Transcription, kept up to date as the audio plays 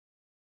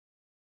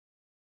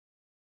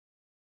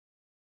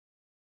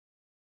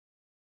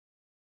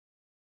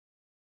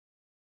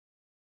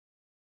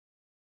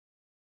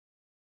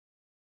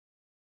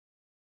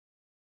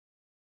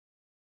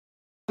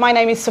My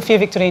name is Sofia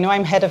Victorino.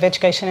 I'm Head of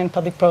Education and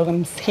Public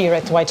Programs here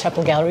at the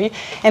Whitechapel Gallery.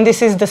 And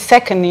this is the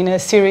second in a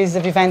series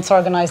of events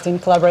organized in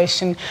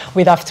collaboration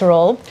with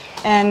Afterall.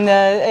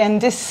 And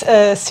this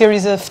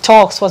series of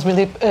talks was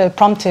really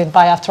prompted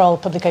by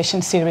Afterall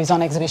publication series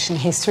on exhibition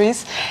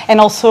histories, and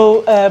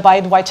also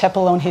by the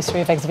Whitechapel own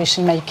history of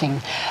exhibition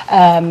making.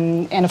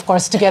 And of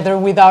course, together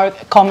with our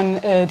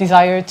common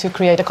desire to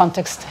create a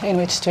context in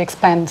which to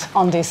expand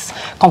on these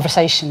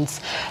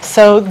conversations.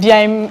 So the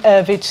aim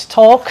of each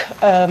talk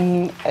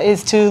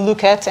is to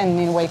look at and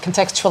in a way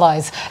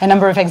contextualize a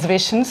number of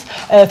exhibitions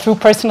through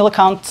personal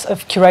accounts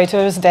of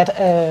curators that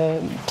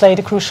played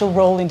a crucial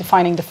role in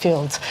defining the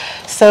field.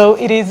 So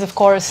it is, of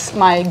course,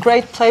 my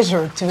great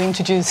pleasure to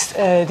introduce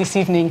this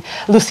evening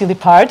Lucy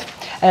Lippard,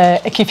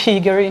 a key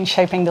figure in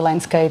shaping the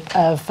landscape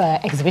of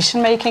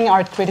exhibition making,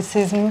 art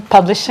criticism,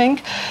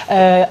 publishing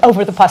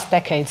over the past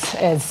decades,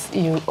 as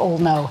you all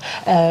know,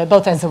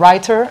 both as a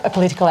writer, a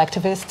political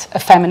activist, a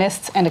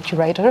feminist, and a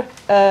curator,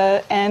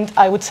 and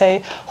I would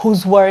say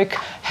whose work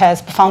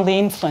has profoundly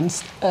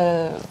influenced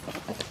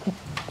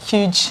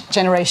huge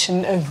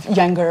generation of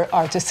younger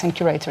artists and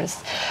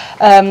curators.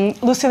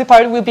 Lucy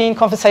Lippard will be in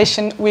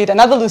conversation with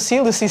another Lucy,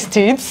 Lucy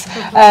Steeds.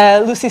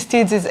 Lucy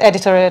Steeds is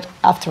editor at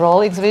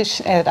Afterall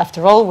exhibition at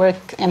Afterall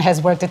and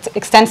has worked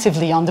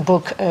extensively on the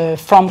book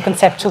From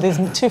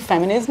Conceptualism to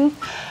Feminism.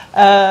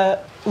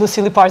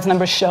 Lucy Lippard's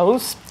number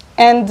shows.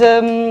 And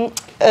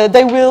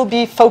they will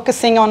be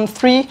focusing on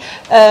three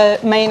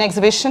main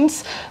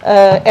exhibitions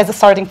as a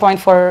starting point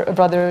for a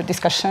broader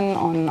discussion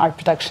on art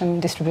production,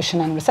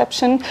 distribution, and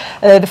reception.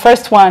 The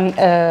first one,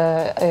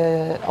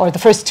 or the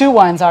first two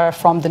ones, are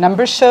from the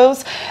number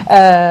shows,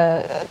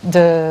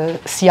 the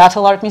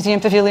Seattle Art Museum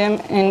Pavilion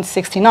in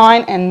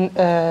 '69 and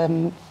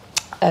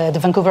the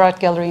Vancouver Art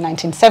Gallery in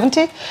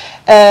 1970,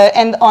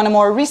 and on a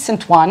more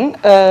recent one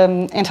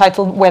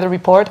entitled Weather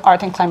Report,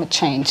 Art and Climate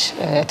Change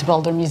at the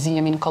Boulder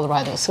Museum in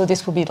Colorado. So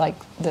this will be like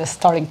the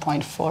starting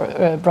point for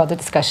a broader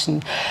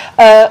discussion.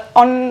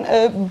 On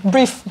a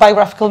brief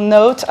biographical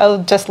note, I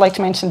would just like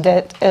to mention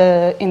that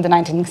in the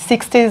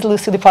 1960s,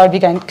 Lucy Lippard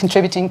began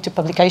contributing to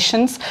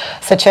publications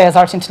such as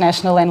Art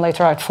International and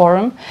later Art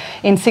Forum.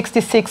 In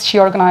 '66, she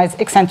organized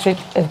Eccentric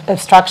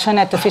Abstraction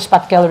at the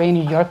Fishback Gallery in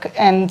New York,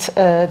 and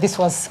this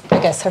was, I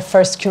guess, her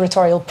first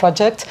curatorial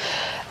project.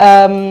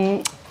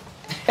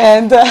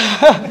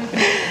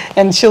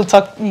 And she'll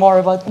talk more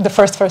about the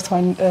first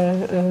one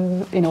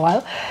in a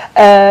while.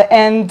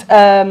 In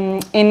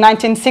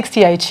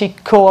 1968, she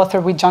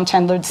co-authored with John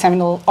Chandler the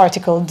seminal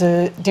article,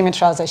 The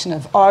Dematerialization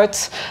of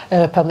Art,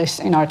 published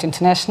in Art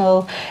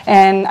International.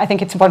 And I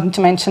think it's important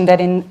to mention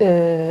that in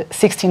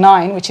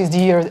 '69, which is the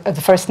year of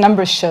the first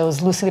number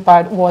shows, Lucy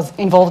Lippard was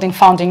involved in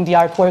founding the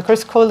Art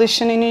Workers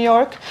Coalition in New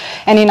York.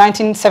 And in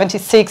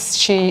 1976,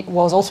 she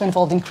was also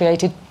involved in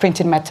creating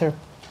Printed Matter.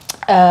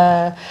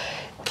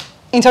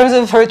 In terms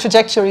of her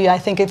trajectory, I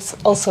think it's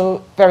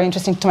also very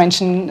interesting to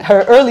mention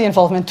her early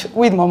involvement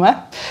with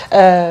MoMA,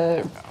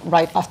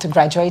 right after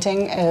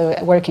graduating,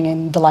 working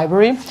in the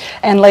library,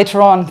 and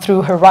later on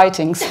through her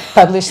writings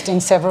published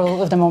in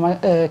several of the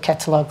MoMA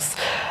catalogs.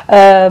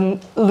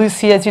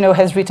 Lucy, as you know,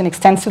 has written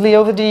extensively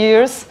over the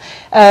years,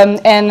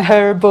 and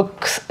her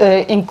books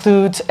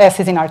include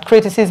essays in art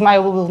criticism. I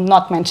will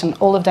not mention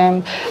all of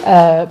them,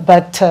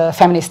 but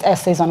feminist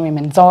essays on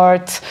women's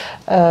art,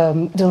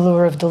 The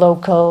Lure of the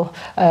Local,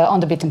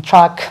 On the Beaten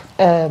Track,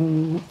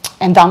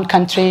 and Down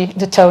Country,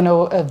 the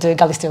Tono of the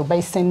Galisteo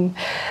Basin,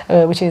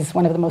 which is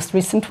one of the most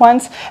recent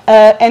ones.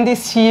 And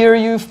this year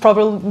you've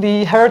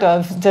probably heard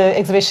of the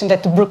exhibition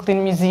that the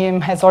Brooklyn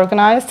Museum has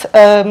organized,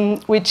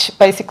 which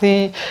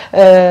basically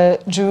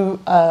drew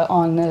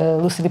on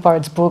Lucy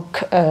Lippard's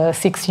book,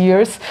 6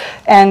 Years.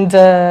 And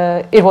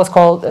it was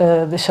called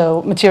the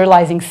show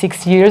Materializing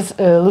 6 Years,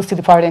 Lucy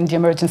Lippard and the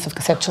Emergence of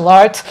Conceptual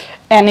Art.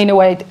 And in a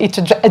way, it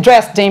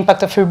addressed the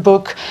impact of her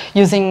book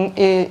using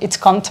its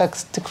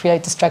context to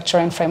create the structure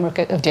and framework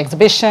of the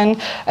exhibition,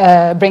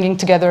 bringing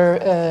together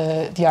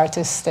the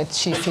artists that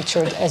she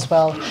featured as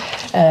well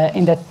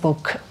in that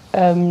book.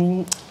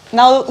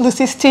 Now,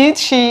 Lucy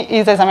Steeds, she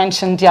is, as I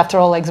mentioned, the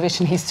Afterall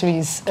Exhibition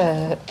Histories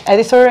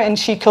editor, and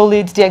she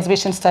co-leads the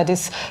exhibition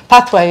studies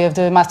pathway of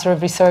the Master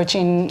of Research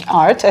in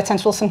Art at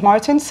Central St.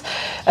 Martin's.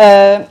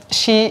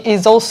 She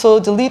is also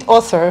the lead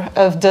author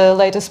of the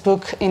latest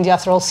book in the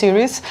Afterall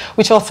series,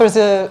 which offers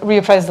a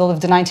reappraisal of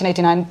the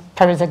 1989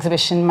 Paris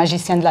exhibition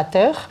Magicien de la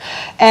Terre.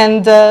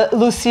 And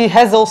Lucy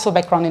has also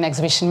background in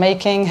exhibition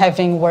making,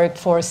 having worked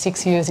for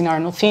 6 years in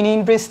Arnolfini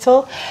in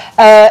Bristol,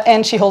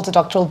 and she holds a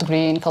doctoral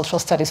degree in cultural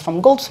studies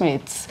from Goldsmiths.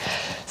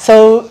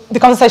 So the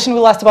conversation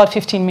will last about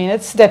 15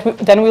 minutes.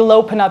 Then we'll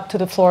open up to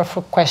the floor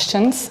for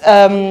questions.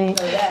 We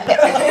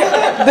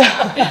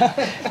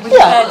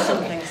prepared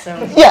some things. So.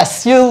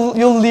 Yes,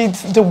 you'll lead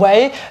the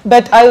way,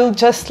 but I would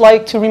just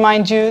like to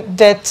remind you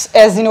that,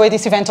 as in a way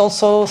this event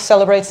also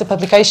celebrates the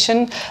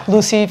publication,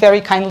 Lucy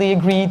very kindly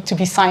agreed to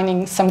be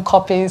signing some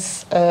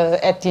copies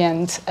at the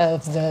end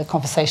of the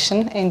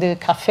conversation in the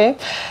cafe.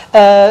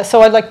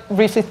 So I'd like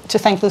briefly to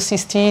thank Lucy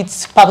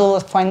Steeds, Pablo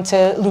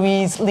Lafuente,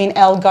 Louise, Lynn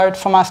Elgard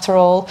from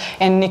Afterall,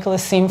 and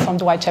Nicholas Sim from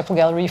the Whitechapel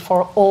Gallery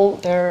for all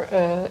their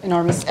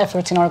enormous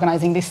efforts in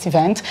organizing this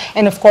event.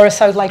 And of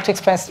course, I would like to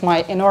express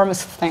my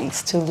enormous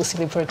thanks to Lucy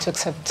Lippard to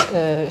accept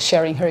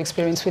sharing her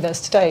experience with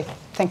us today.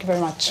 Thank you very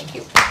much. Thank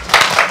you.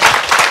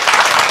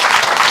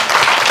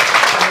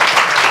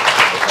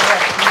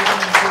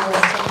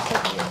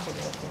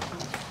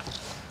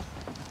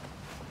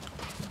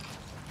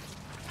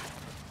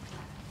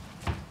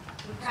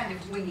 We're kind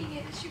of winging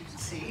it, as you can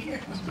see.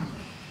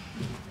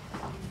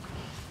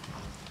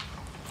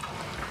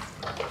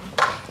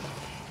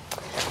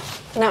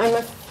 Now, I'm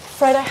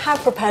afraid I have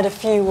prepared a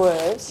few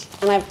words,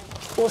 and I've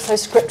also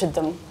scripted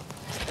them,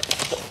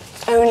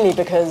 only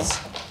because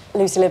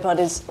Lucy Lippard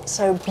is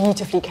so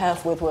beautifully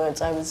careful with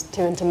words. I was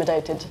too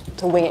intimidated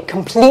to wing it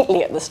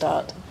completely at the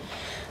start.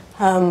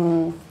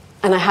 And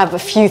I have a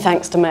few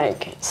thanks to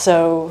make,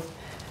 so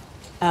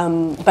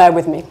bear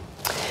with me.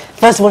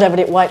 First of all, to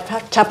everybody at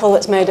Whitechapel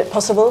that's made it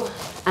possible,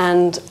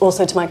 and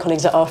also to my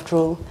colleagues at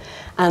Afterall,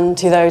 and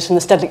to those from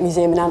the Stedelijk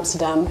Museum in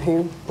Amsterdam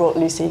who brought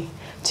Lucy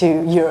to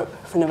Europe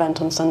for an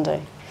event on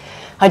Sunday.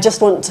 I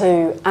just want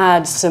to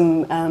add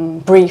some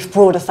brief,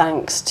 broader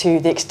thanks to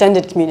the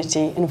extended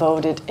community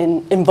involved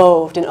in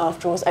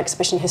Afterall's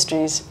Exhibition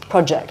Histories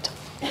project.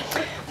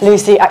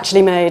 Lucy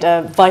actually made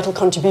a vital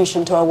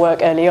contribution to our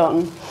work early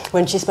on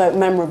when she spoke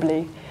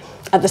memorably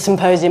at the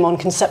symposium on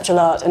conceptual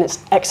art and its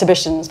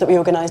exhibitions that we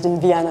organised in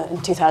Vienna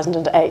in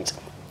 2008.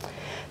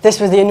 This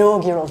was the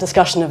inaugural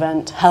discussion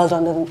event held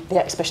under the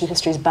Exhibition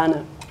Histories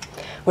banner,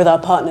 with our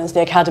partners,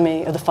 the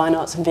Academy of the Fine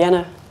Arts in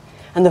Vienna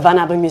and the Van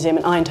Abelen Museum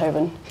in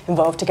Eindhoven,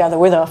 involved together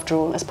with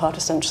Afterall as part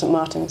of Central St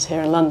Martin's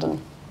here in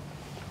London.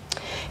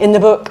 In the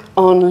book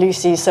on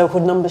Lucy's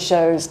so-called number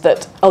shows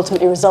that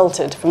ultimately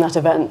resulted from that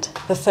event,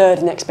 the third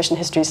in the Exhibition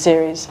Histories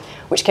series,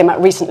 which came out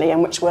recently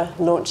and which we're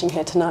launching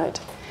here tonight,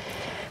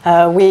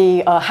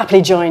 we are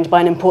happily joined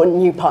by an important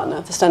new partner,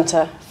 the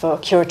Centre for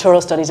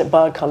Curatorial Studies at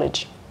Bard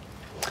College.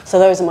 So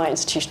those are my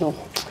institutional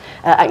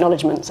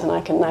acknowledgements, and I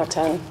can now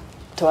turn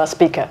to our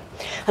speaker.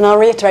 And I'll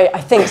reiterate, I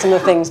think, some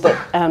of the things that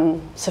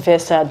Sophia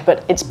said,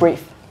 but it's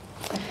brief.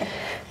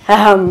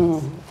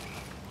 So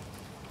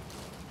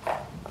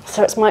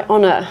it's my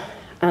honour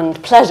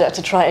and pleasure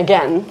to try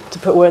again to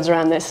put words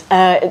around this.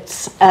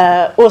 It's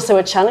also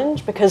a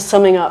challenge because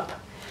summing up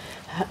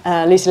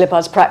Lucy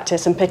Lippard's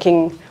practice and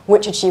picking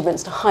which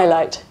achievements to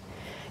highlight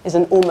is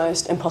an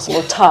almost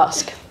impossible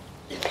task.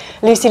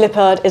 Lucy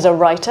Lippard is a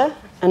writer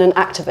and an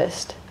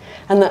activist.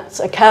 And that's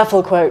a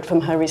careful quote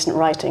from her recent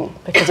writing,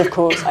 because of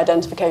course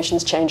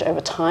identifications change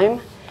over time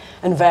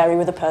and vary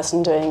with the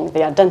person doing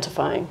the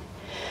identifying.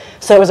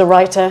 So as a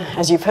writer,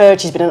 as you've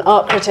heard, she's been an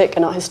art critic,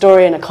 an art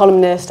historian, a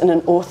columnist, and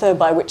an author,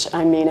 by which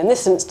I mean in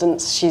this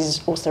instance,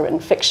 she's also written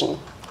fiction.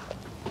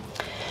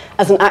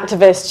 As an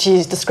activist,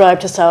 she's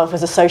described herself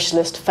as a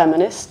socialist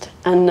feminist,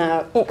 and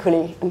now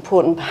equally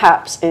important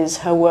perhaps is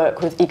her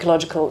work with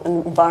ecological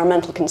and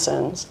environmental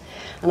concerns.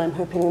 And I'm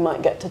hoping we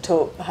might get to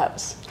talk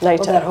perhaps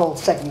later. Well, that whole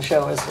second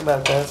show is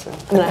about that. So.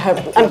 And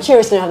I'm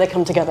curious to know how they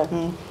come together.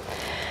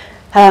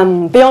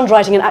 Beyond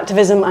writing and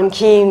activism, I'm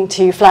keen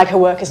to flag her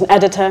work as an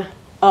editor,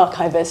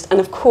 archivist,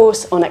 and of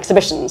course on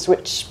exhibitions,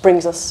 which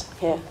brings us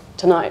here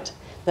tonight,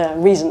 the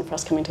reason for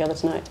us coming together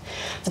tonight.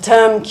 The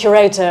term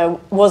curator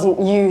wasn't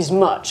used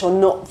much, or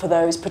not for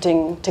those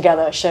putting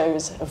together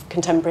shows of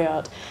contemporary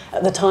art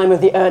at the time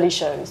of the early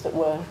shows that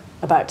we're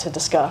about to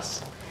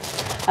discuss.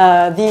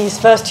 These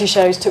first two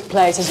shows took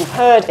place, as you've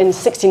heard, in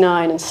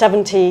 69 and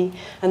 70,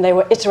 and they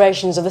were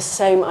iterations of the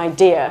same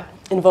idea,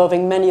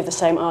 involving many of the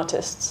same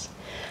artists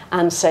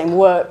and same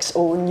works,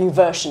 or new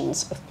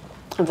versions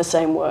of the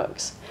same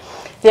works.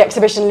 The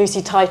exhibition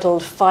Lucy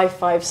titled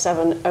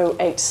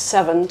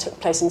 557087 took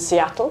place in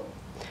Seattle,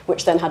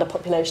 which then had a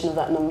population of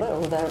that number,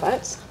 or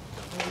thereabouts.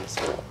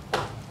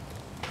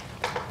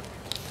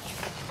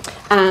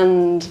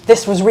 And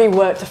this was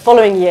reworked the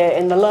following year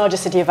in the larger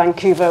city of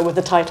Vancouver with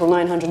the title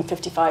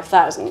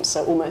 955,000,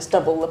 so almost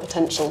double the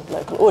potential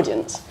local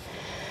audience.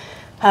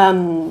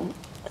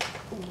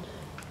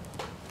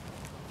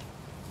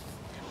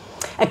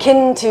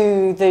 Akin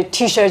to the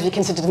two shows we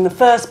considered in the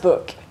first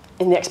book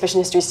in the Exhibition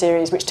History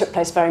series, which took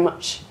place very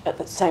much at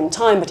the same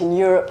time, but in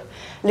Europe,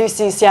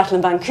 Lucy's Seattle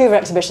and Vancouver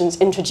exhibitions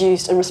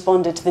introduced and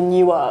responded to the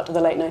new art of the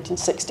late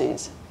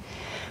 1960s.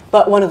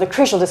 But one of the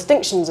crucial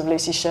distinctions of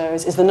Lucy's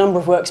shows is the number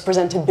of works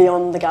presented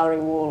beyond the gallery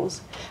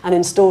walls and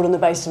installed on the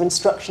basis of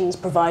instructions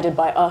provided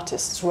by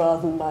artists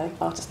rather than by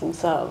artists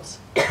themselves.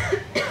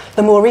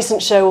 The more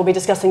recent show we'll be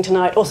discussing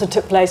tonight also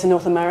took place in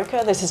North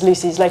America. This is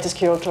Lucy's latest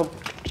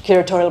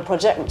curatorial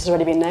project, which has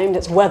already been named.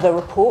 It's Weather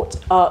Report,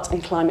 Art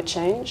and Climate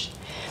Change.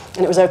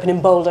 And it was opened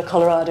in Boulder,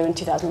 Colorado in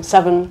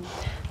 2007.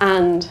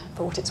 And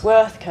for what it's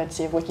worth,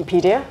 courtesy of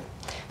Wikipedia,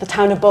 the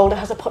town of Boulder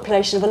has a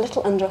population of a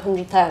little under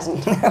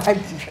 100,000. So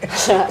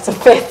that's a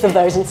fifth of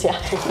those in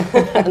Seattle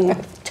and a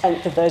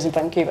tenth of those in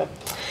Vancouver.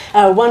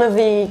 One of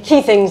the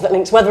key things that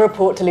links Weather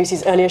Report to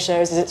Lucy's earlier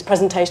shows is its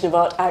presentation of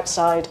art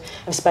outside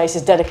of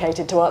spaces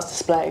dedicated to arts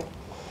display.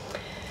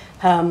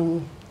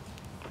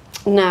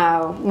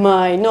 Now,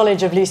 my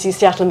knowledge of Lucy's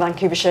Seattle and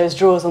Vancouver shows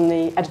draws on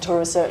the editorial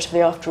research for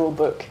the Afterall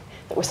book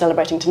that we're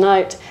celebrating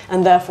tonight,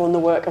 and therefore on the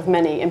work of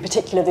many, in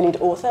particular the lead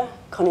author,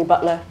 Connie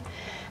Butler,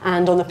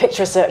 and on the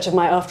picture research of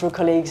my Afterall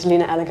colleagues,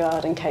 Lena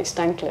Ellegard and Kate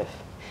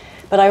Stancliffe.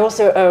 But I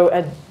also owe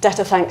a debt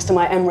of thanks to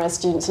my MRes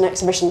students in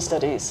exhibition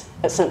studies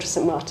at Central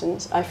St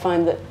Martin's. I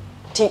find that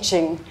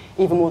teaching,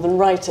 even more than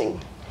writing,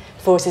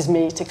 forces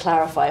me to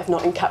clarify, if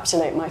not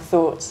encapsulate, my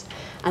thoughts.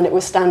 And it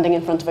was standing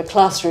in front of a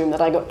classroom that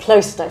I got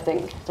closest, I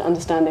think, to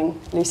understanding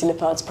Lucy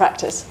Lippard's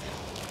practice.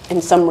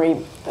 In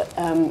summary, but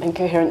in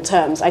coherent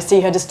terms, I see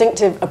her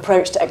distinctive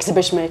approach to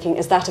exhibition making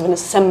as that of an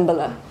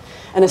assembler,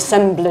 an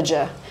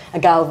assemblager, a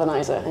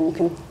galvanizer, and you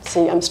can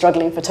see I'm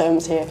struggling for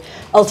terms here.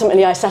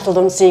 Ultimately, I settled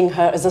on seeing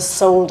her as a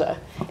solder,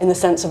 in the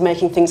sense of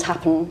making things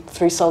happen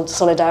through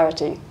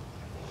solidarity.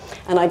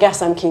 And I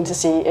guess I'm keen to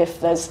see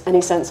if there's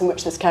any sense in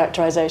which this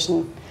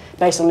characterization,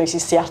 based on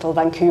Lucy's Seattle,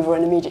 Vancouver,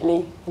 and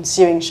immediately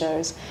ensuing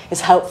shows,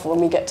 is helpful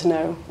when we get to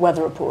know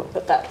Weather Report.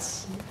 But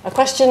that's a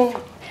question,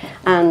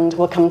 and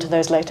we'll come to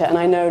those later. And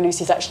I know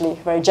Lucy's actually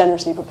very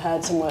generously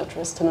prepared some work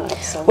for us tonight.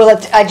 So.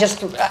 Well,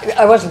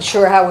 I wasn't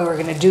sure how we were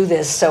going to do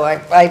this, so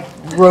I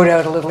wrote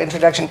out a little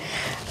introduction.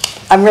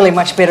 I'm really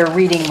much better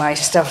reading my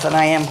stuff than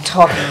I am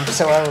talking,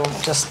 so I will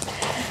just...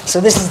 So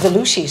this is the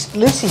Lucy show.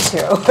 Lucy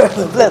show.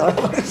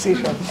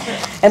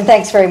 And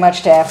thanks very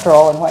much to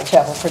Afterall and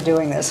Whitechapel for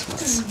doing this.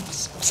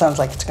 Sounds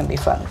like it's going to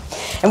be fun.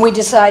 And we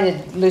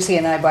decided, Lucy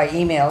and I, by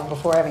email,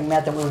 before having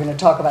met, that we were going to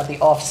talk about the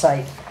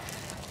off-site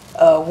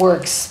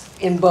works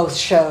in both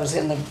shows,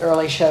 in the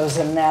early shows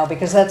and now,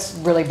 because that's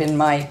really been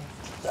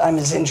I'm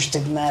as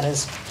interested in that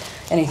as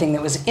anything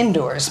that was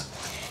indoors.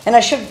 And I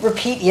should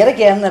repeat yet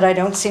again that I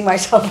don't see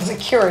myself as a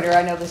curator.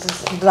 I know this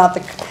is not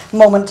the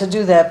moment to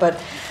do that, but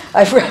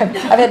I've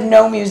had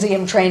no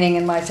museum training,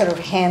 in my sort of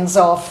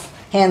hands-off,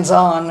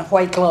 hands-on,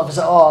 white gloves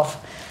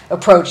off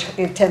approach.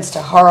 It tends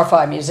to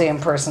horrify museum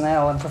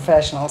personnel and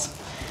professionals,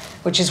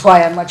 which is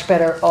why I'm much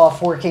better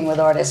off working with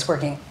artists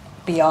working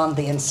beyond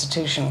the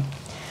institution.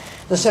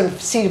 The sort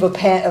of seat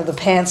of the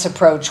pants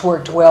approach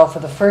worked well for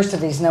the first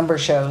of these number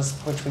shows,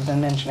 which we've been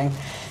mentioning,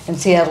 in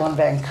Seattle and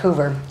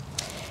Vancouver.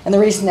 And the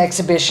recent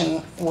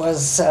exhibition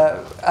was,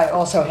 I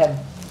also had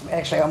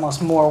actually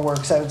almost more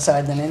works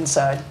outside than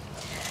inside.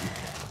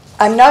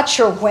 I'm not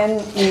sure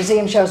when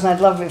museum shows, and I'd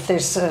love if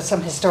there's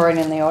some historian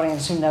in the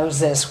audience who knows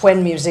this,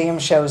 when museum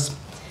shows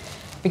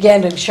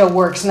began to show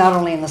works not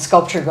only in the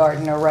sculpture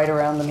garden or right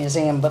around the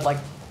museum, but like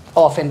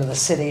off into the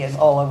city and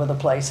all over the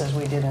place, as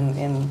we did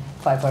in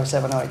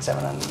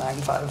 557-087 and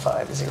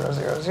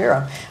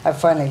 955-000. I've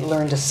finally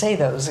learned to say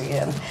those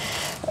again.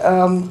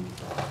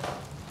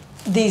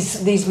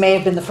 These may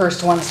have been the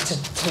first ones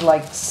to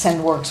like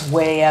send works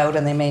way out,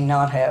 and they may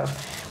not have,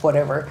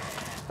 whatever.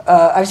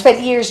 I've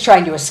spent years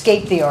trying to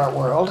escape the art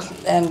world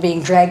and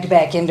being dragged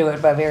back into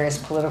it by various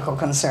political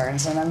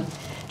concerns, and I'm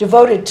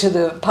devoted to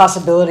the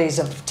possibilities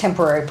of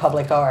temporary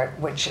public art,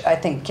 which I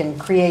think can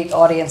create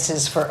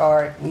audiences for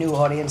art, new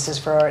audiences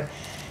for art,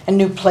 and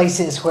new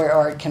places where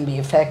art can be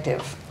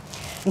effective.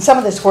 And some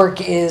of this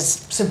work is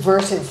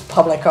subversive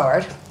public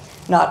art,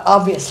 not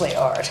obviously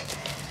art.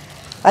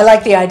 I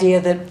like the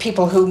idea that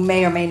people who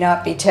may or may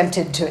not be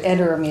tempted to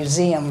enter a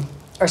museum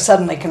are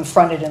suddenly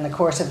confronted in the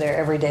course of their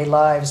everyday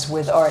lives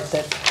with art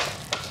that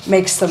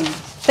makes them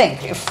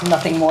think, if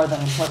nothing more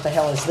than, what the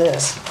hell is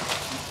this?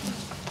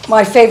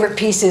 My favorite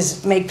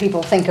pieces make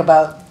people think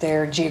about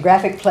their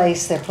geographic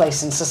place, their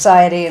place in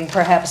society, and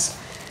perhaps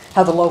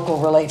how the local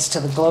relates to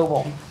the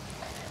global.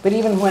 But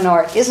even when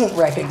art isn't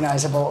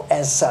recognizable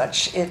as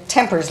such, it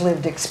tempers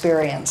lived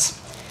experience.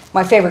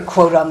 My favorite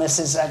quote on this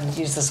is, I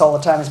use this all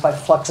the time, is by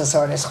Fluxus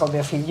artist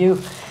Robert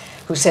Filliou,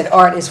 who said,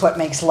 "Art is what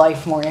makes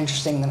life more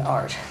interesting than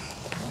art."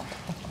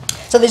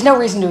 So there's no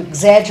reason to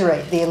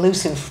exaggerate the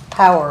elusive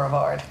power of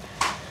art.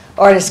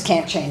 Artists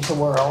can't change the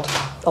world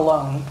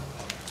alone,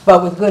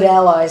 but with good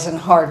allies and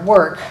hard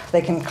work,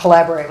 they can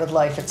collaborate with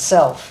life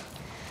itself.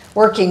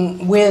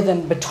 Working with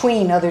and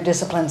between other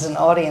disciplines and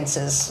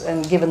audiences,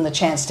 and given the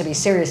chance to be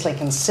seriously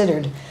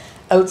considered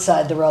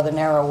outside the rather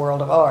narrow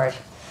world of art,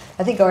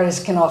 I think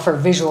artists can offer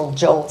visual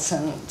jolts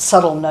and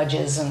subtle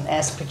nudges and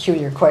ask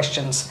peculiar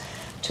questions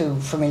to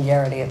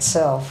familiarity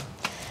itself.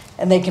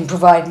 And they can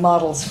provide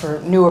models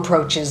for new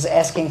approaches,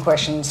 asking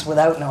questions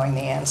without knowing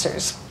the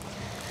answers.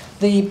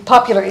 The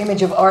popular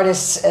image of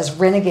artists as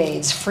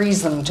renegades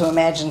frees them to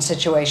imagine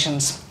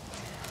situations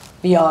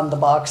beyond the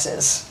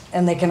boxes.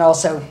 And they can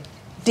also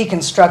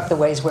deconstruct the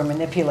ways we're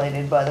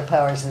manipulated by the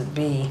powers that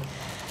be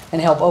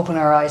and help open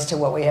our eyes to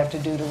what we have to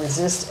do to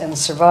resist and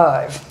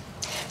survive.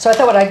 So I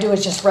thought what I'd do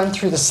is just run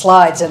through the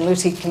slides, and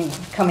Lucy can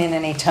come in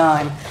any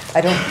time.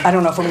 I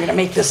don't know if we're going to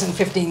make this in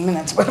 15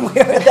 minutes, but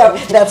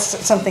that's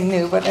something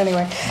new. But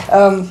anyway,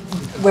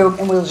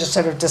 we'll just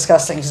sort of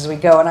discuss things as we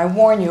go. And I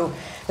warn you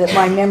that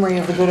my memory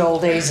of the good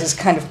old days is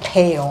kind of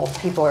pale.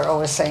 People are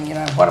always saying, you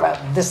know, what about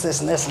this, this,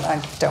 and this, and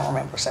I don't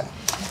remember. So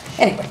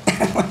anyway,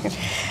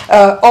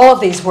 all of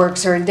these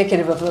works are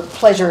indicative of the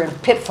pleasure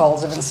and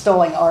pitfalls of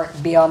installing art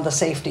beyond the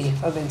safety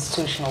of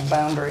institutional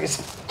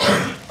boundaries.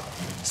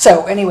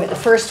 So anyway, the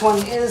first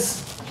one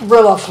is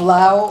Roelof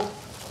Lau,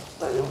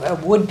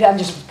 wood. I'm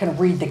just going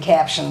to read the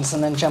captions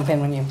and then jump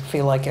in when you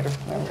feel like it,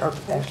 or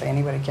actually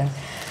anybody can.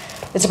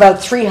 It's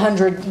about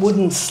 300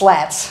 wooden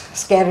slats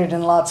scattered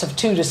in lots of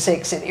 2 to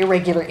 6 at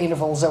irregular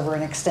intervals over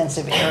an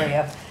extensive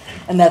area.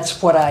 And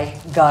that's what I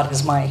got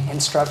as my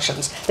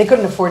instructions. They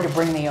couldn't afford to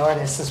bring the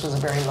artists. This was a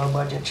very low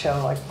budget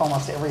show, like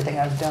almost everything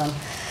I've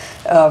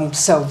done.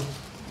 So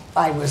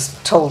I was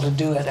told to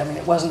do it. I mean,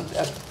 it wasn't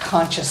a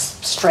conscious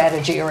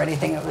strategy or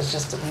anything. It was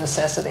just a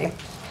necessity.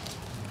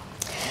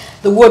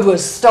 The wood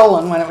was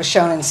stolen when it was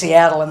shown in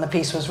Seattle, and the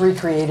piece was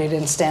recreated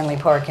in Stanley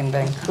Park in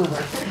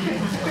Vancouver.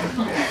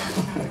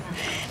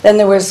 Then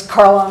there was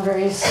Carl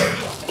Andres.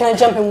 Can I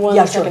jump in one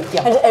second? Sure.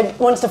 Yeah. I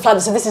wanted to flag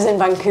this. So this is in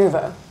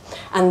Vancouver,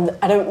 and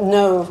I don't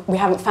know. We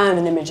haven't found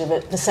an image of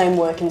it. The same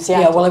work in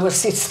Seattle. Yeah, well,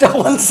 it's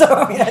stolen, so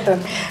I mean, I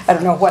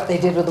don't know what they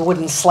did with the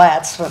wooden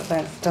slats, but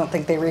I don't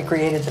think they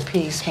recreated the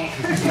piece. I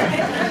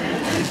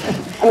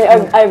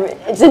mean,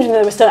 it's interesting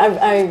that we're still.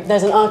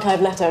 There's an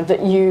archive letter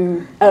that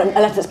you, a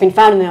letter that's been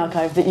found in the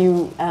archive that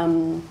you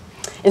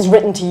is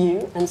written to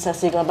you and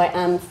Cecilia by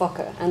Anne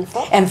Fokker. Anne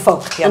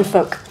Folk, yeah. Anne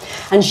Folk,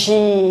 and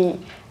she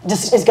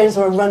just is going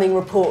through a running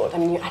report. I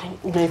mean, I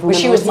don't know if you remember. Well,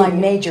 she was my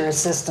major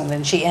assistant,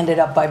 and she ended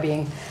up by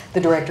being the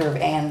director of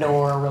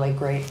Andor, a really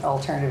great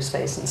alternative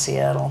space in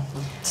Seattle.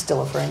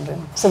 Still a friend.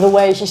 So the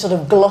way she sort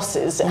of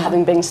glosses at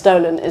having been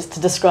stolen is to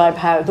describe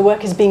how the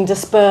work is being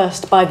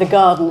dispersed by the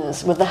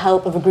gardeners with the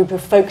help of a group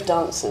of folk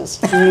dancers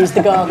who use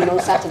the garden on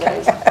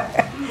Saturdays.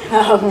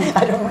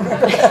 I don't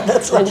remember that.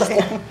 That's lovely.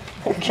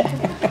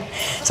 Okay.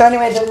 So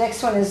anyway, the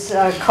next one is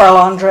Carl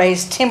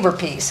Andres' Timber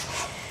Piece.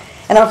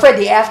 And I'm afraid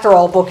the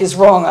Afterall book is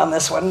wrong on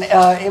this one.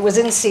 It was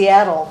in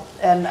Seattle,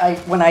 and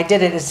when I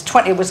did it,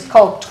 it was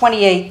called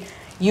 28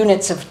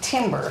 Units of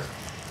Timber.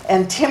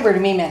 And timber to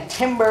me meant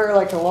timber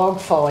like a log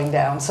falling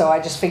down, so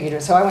I just figured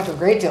it. So I went to a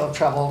great deal of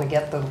trouble to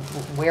get the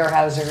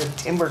Weyerhaeuser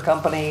Timber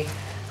Company,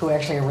 who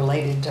actually are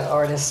related to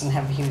artists and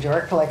have a huge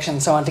art collection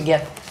and so on, to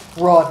get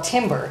raw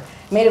timber.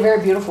 Made a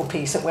very beautiful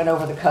piece that went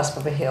over the cusp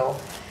of a hill.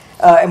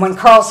 And when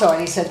Carl saw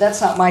it, he said,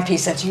 "That's not my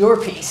piece, that's your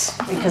piece,"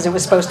 because it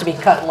was supposed to be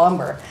cut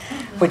lumber,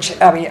 which,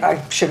 I mean,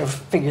 I should have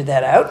figured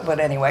that out,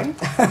 but anyway.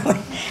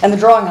 And the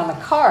drawing on the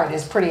card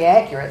is pretty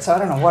accurate, so I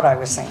don't know what I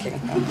was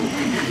thinking.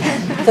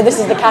 So this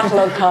is the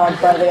catalogue card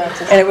by the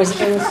artist. And it was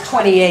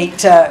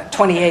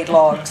 28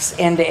 logs,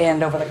 end to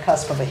end, over the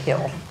cusp of a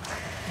hill.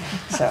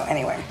 So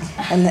anyway,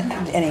 and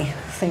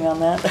anything on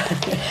that?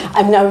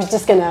 I mean, I was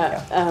just going to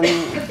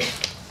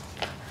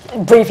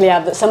briefly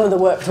add that some of the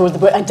work towards the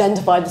book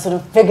identified the sort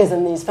of figures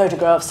in these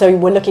photographs. So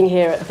we're looking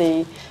here at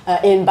the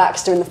Ian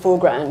Baxter in the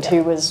foreground,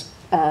 who was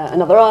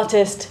another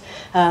artist.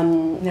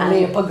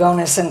 Leah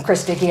Pagonis and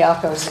Chris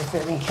Dikiakos, if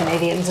there are any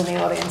Canadians in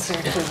the audience,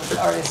 are two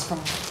artists from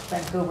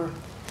Vancouver.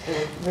 They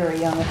were very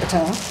young at the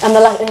time.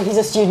 And he's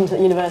a student at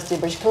the University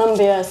of British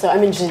Columbia, so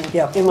I'm interested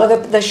in what...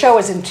 Well, the show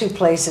was in two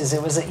places.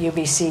 It was at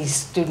UBC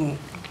Student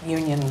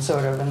Union,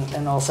 sort of,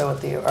 and also at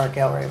the Art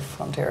Gallery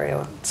of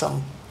Ontario,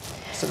 some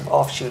sort of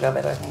offshoot of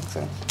it, I think. So,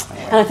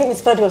 anyway. And I think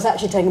this photo was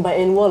actually taken by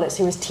Ian Wallace,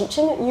 who was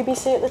teaching at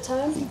UBC at the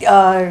time.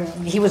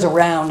 He was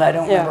around. I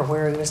don't remember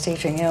where he was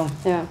teaching. Yeah.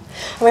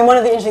 I mean, one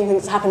of the interesting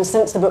things that's happened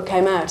since the book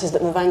came out is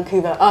that the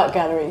Vancouver Art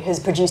Gallery has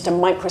produced a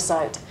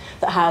microsite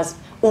that has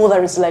all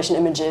their installation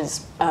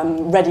images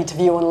ready to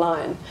view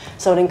online.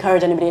 So I'd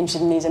encourage anybody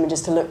interested in these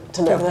images to look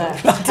there.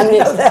 I didn't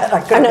know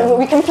that.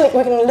 We can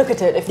look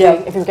at it if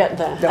we get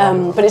there.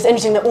 But it's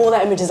interesting that all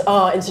their images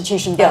are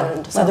institution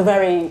bound. So the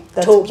very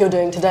talk you're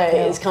doing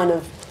today is kind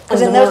of...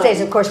 Because in those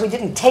days, of course, we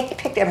didn't take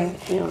pictures.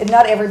 I mean,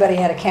 not everybody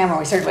had a camera.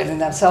 We certainly didn't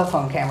have cell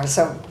phone cameras.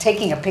 So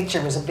taking a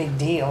picture was a big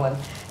deal. And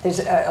there's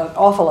an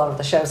awful lot of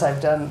the shows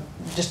I've done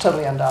just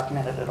totally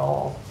undocumented at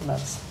all.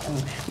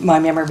 And my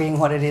memory being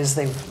what it is,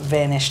 they've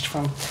vanished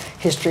from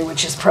history,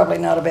 which is probably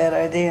not a bad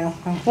idea.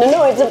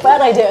 No, it's a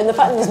bad idea. And the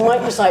fact that this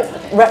microsite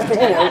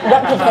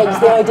replicates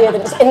the idea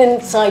that it's an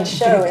inside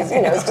show is,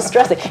 it's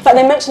distressing. In fact,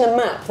 they mention a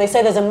map. They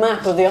say there's a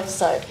map of the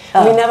offsite.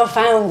 And we never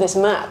found this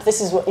map.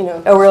 This is what,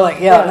 Oh,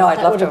 really? Yeah, no,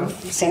 I'd love to have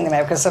seen the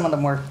map because some of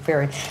them were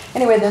very...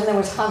 Anyway, then there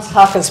was Hans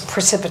Hacke's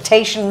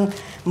Precipitation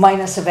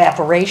minus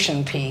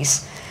Evaporation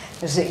piece.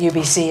 This is at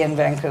UBC in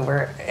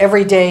Vancouver.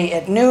 Every day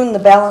at noon, the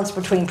balance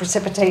between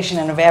precipitation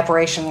and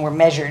evaporation were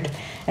measured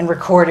and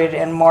recorded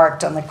and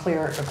marked on the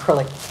clear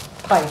acrylic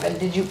pipe. And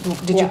did you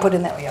put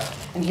in that? Yeah.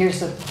 And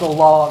here's the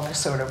log,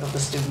 sort of the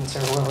students or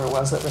whoever it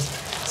was that was.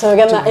 So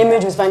again, that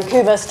image was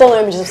Vancouver. Still no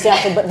images of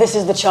Seattle, but this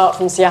is the chart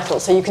from Seattle.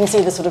 So you can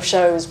see the sort of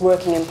shows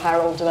working in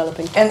parallel,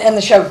 developing. And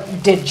the show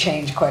did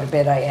change quite a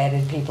bit. I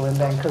added people in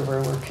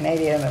Vancouver who were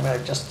Canadian, and I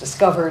just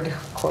discovered,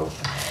 quote.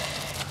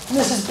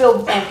 This is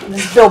Bill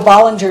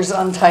Bollinger's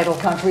untitled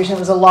contribution. It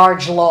was a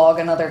large log,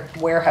 another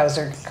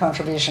Weyerhaeuser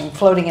contribution,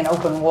 floating in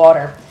open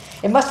water.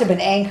 It must have been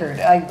anchored.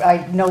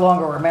 I no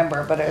longer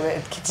remember, but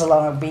it's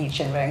along a beach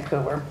in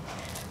Vancouver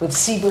with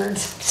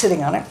seabirds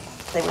sitting on it.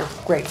 They were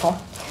grateful.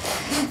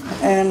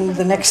 And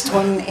the next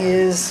one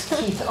is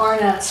Keith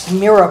Arnott's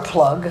mirror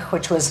plug,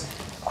 which was,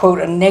 quote,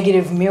 a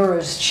negative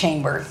mirrors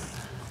chamber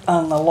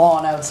on the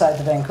lawn outside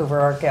the Vancouver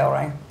Art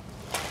Gallery.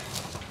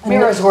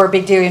 Mirrors were a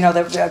big deal, you know,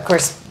 of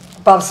course,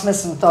 Bob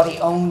Smithson thought he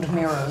owned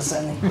mirrors,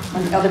 and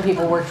when other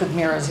people worked with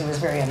mirrors, he was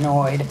very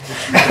annoyed.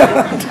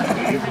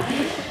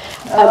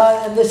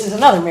 And this is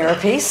another mirror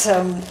piece,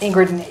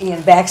 Ingrid and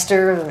Ian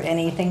Baxter,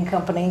 Anything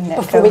Company.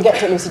 Before we get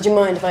to it, Lucy, do you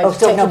mind if I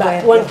take you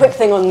back? One quick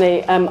thing on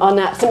the on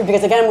that, simply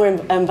because again we're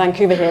in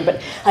Vancouver here,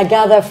 but I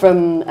gather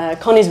from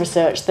Connie's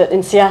research that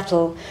in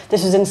Seattle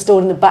this was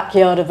installed in the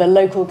backyard of a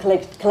local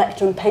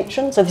collector and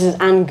patron. So this is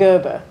Anne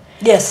Gerber.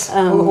 Yes,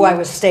 who I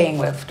was staying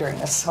with during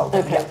this whole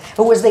thing. Okay. Yeah.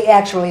 Who was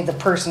actually the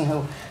person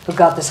who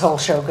got this whole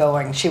show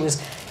going. She was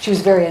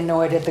very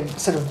annoyed at the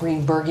sort of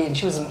Greenbergian.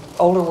 She was an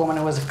older woman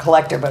who was a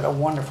collector, but a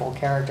wonderful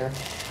character.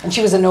 And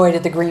she was annoyed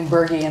at the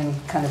Greenbergian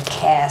kind of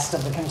cast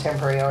of the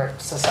Contemporary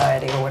Art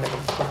Society or whatever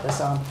put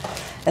this on.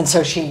 And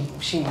so she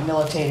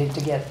militated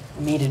to get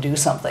me to do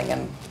something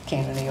and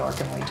came to New York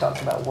and we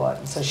talked about what.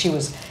 And so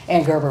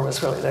Anne Gerber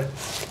was really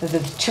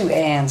the two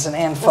Annes, and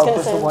Anne Folk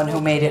was the one who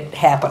made it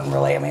happen,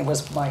 really. I mean,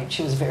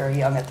 she was very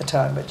young at the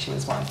time, but she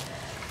was my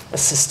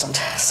assistant,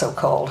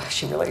 so-called.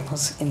 She really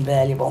was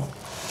invaluable.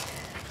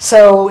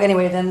 So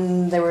anyway,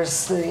 then there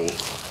was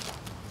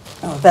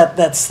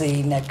that's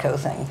the Netco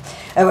thing.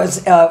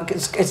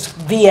 It's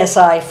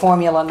VSI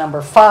formula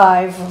number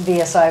 5.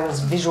 VSI was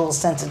visual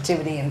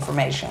sensitivity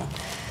information.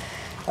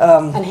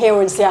 And here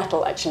we're in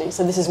Seattle, actually.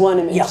 So this is one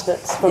image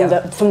that's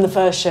from the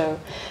first show.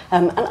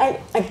 And I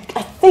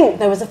think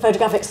there was a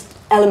photographic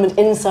element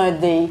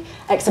inside the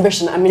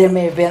exhibition. I mean, there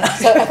may have been.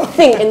 So I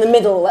think in the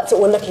middle, that's what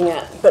we're looking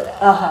at. But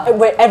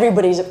where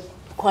everybody's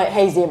quite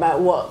hazy about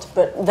what.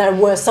 But there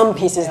were some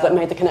pieces that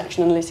made the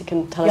connection, and Lucy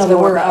can tell us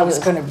more about I was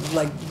going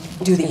to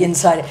do the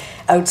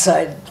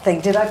inside-outside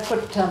thing. Did I put,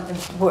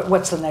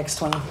 what's the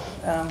next one?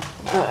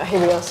 Here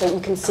we are, so you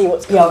can see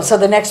what's going on. Yeah, so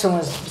the next one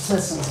was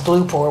Smithson's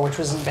Blue Pour, which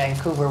was in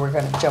Vancouver. We're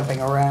kind of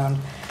jumping around,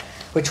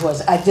 which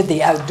was, I did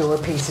the outdoor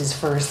pieces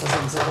first, the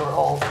things that were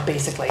all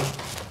basically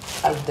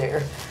out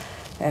there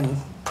and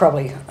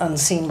probably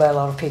unseen by a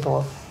lot of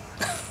people.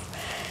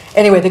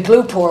 Anyway, the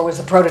Glue Pour was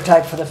the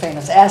prototype for the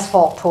famous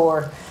asphalt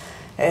pour,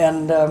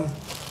 and I'd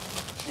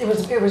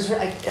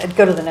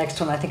go to the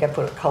next one. I think I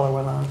put a color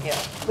one on. Yeah,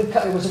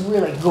 it was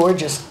really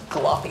gorgeous,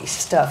 gloppy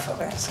stuff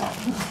of it. So.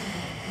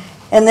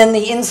 And then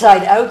the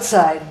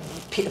inside-outside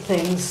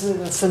things.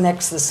 It's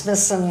the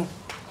Smithson.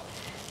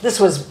 This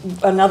was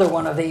another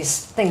one of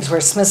these things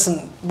where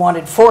Smithson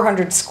wanted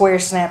 400 square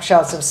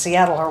snapshots of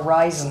Seattle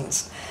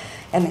horizons,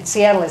 and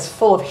Seattle is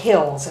full of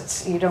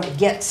hills. You don't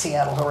get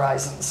Seattle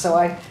horizons, so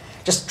I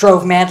just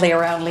drove madly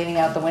around leaning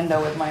out the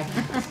window with my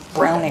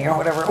brownie or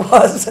whatever it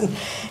was.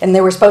 And they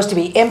were supposed to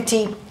be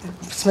empty.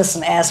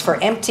 Smithson asked for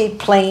empty,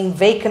 plain,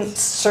 vacant,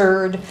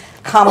 surd,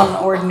 common,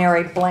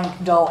 ordinary,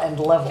 blank, dull, and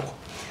level,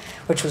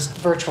 which was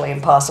virtually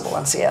impossible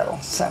in Seattle.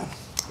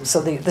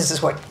 So this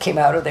is what came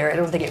out of there. I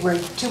don't think it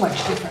made too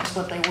much difference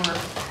what they were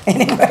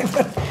anyway.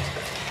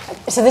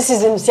 So this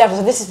is in Seattle.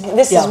 So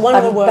this is one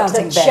of the works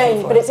that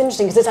changed, but it's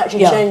interesting because this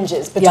actually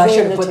changes between I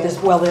should have the put two. this.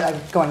 Well,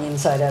 I'm going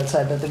inside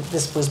outside, but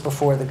this was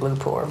before the Glue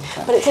Pour. But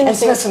it's interesting. And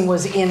Smithson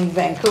was in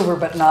Vancouver,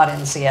 but not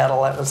in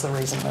Seattle. That was the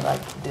reason that I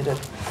did it.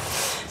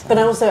 But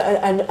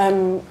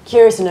I'm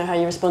curious to know how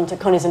you respond to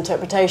Connie's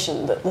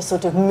interpretation that the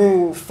sort of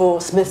move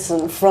for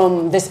Smithson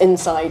from this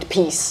inside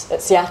piece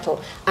at Seattle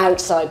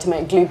outside to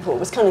make Glue Pour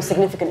was kind of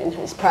significant in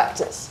his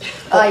practice.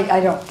 I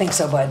don't think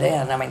so by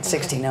then. I mean,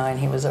 69,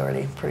 he was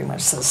already pretty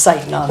much, the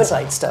site and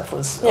on-site stuff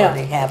was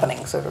already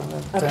happening, sort of.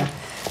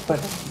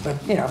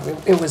 But you know,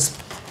 it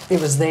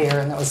was there,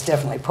 and that was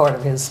definitely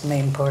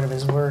main part of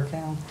his work.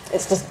 Yeah.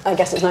 It's just, I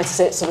guess it's nice to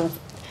see it sort of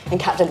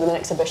encapsulated within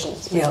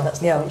exhibitions.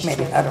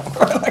 Maybe, I don't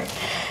know.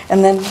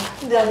 And then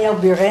Danielle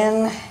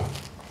Buren.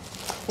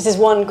 This is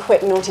one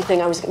quick naughty thing.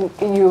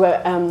 You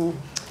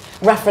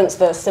referenced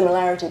the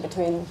similarity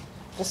between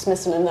the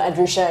Smithson and the Ed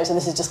Ruscha, so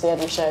this is just the Ed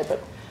Ruscha, but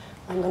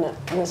I'm going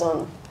to whiz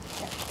on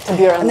to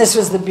Buren. And this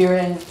was the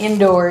Buren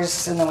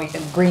indoors, and then we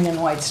can green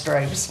and white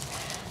stripes.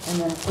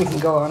 And then we can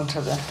go on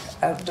to the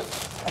outdoor.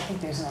 I think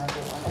there's an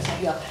outdoor one, isn't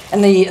it? Yeah.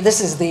 And this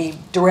is the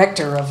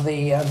director of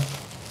the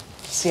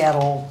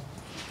Seattle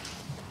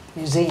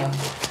Museum,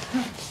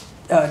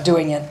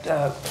 doing it,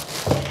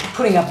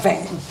 putting up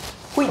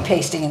wheat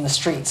pasting in the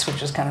streets,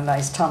 which was kind of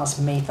nice. Thomas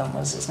Matham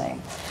was his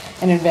name.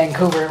 And in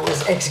Vancouver, it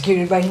was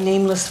executed by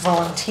nameless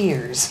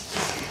volunteers.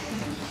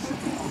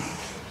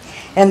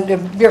 And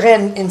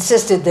Buren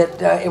insisted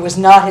that it was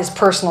not his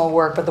personal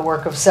work, but the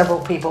work of several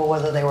people,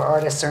 whether they were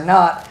artists or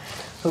not,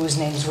 whose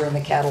names were in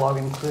the catalog,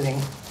 including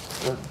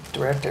the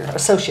director,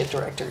 associate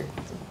director.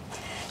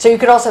 So you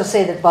could also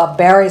say that Bob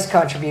Barry's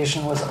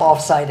contribution was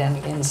off-site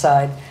and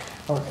inside,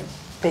 or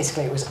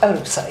basically it was out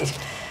of sight.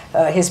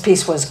 His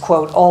piece was,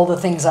 quote, all the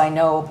things I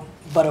know,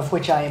 but of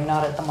which I am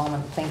not at the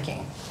moment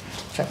thinking,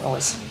 which I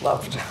always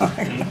loved.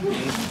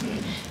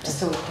 Just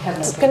so we have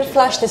no Just going to pictures.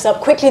 flash this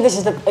up quickly. This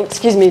is the,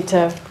 excuse me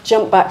to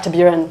jump back to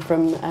Buren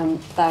from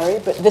Barry,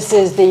 but this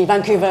is the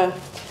Vancouver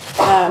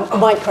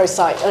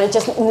microsite, and it's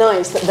just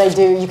nice that they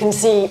do. You can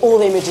see all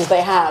the images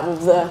they have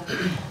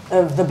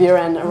of the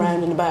Buren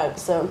around and about.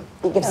 So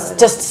it gives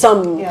just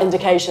some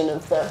indication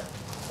of the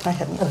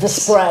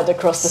spread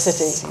across the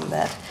city. Seen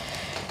that.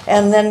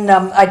 And then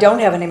I don't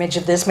have an image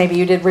of this. Maybe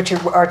you did Richard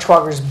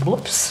Archwalker's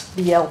bloops,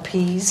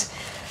 BLPs,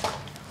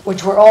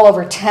 which were all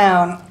over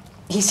town.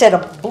 He said a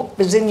bloop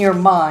is in your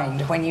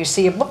mind. When you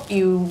see a bloop,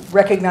 you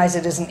recognize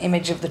it as an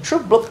image of the true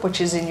bloop,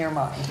 which is in your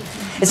mind.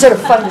 It's sort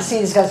of fun to see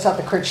these guys. Saw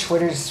the Kurt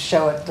Schwitter's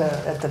show at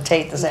the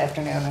Tate this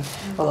afternoon, and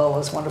with all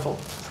those wonderful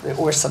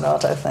Ur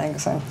Sonata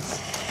things. I mean,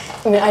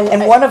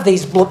 And one of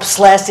these bloops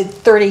lasted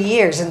 30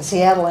 years in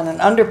Seattle in an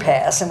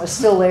underpass and was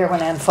still there when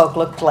Anne Folk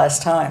looked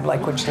last time,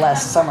 like which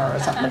last summer or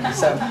something.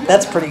 So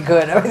that's pretty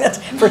good. I mean, that's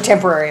for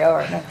temporary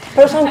art.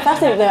 But I'm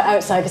fascinated they're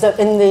outside because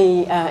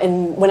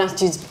in when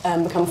attitudes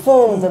become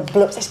form, the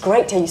bloops. It's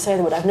great to hear you say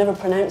the word. I've never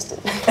pronounced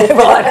it.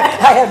 Well, I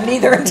have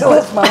neither until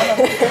this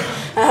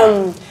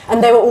moment.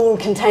 And they were all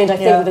contained, I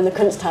think, within the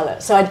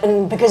Kunsthalle. So,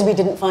 and because we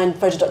didn't find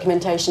photo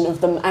documentation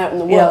of them out in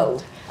the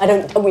world, I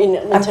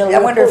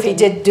wonder if he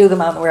did do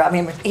them out there. I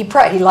mean, he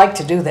liked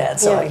to do that,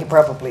 so he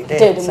probably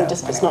did. And so,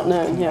 it's not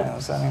known.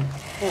 Knows, I mean.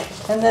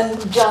 And then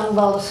John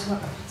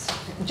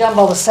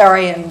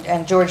Baldessari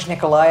and George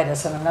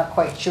Nicolaitis, and I'm not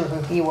quite sure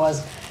who he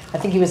was. I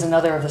think he was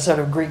another of the sort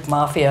of Greek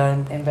mafia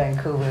in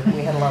Vancouver.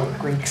 We had a lot of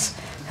Greeks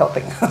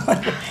helping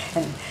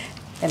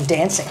and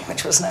dancing,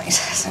 which was nice.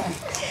 So,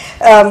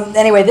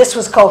 anyway, this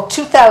was called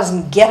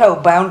 2,000 Ghetto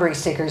Boundary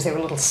Stickers. They were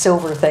little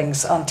silver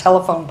things on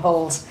telephone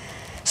poles,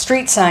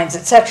 street signs,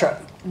 etc.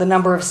 The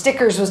number of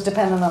stickers was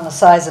dependent on the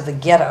size of the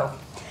ghetto.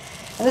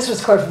 And this was,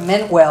 of course,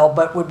 meant well,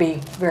 but would be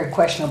very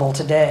questionable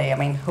today. I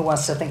mean, who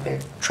wants to think they're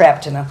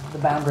trapped in the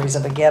boundaries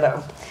of a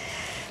ghetto?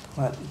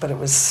 But it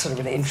was sort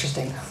of an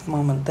interesting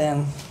moment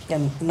then,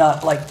 and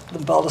not like the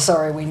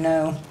Baldessari we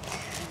know.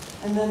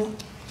 And then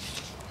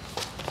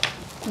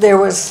there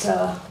was...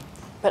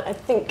 but I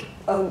think...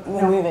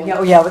 moving.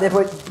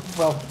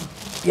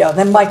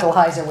 Then Michael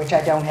Heiser, which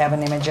I don't have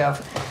an image of,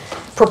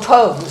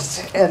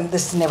 proposed, and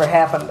this never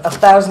happened,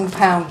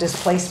 1,000-pound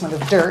displacement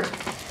of dirt,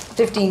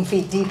 15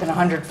 feet deep and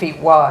 100 feet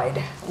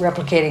wide,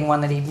 replicating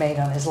one that he'd made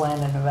on his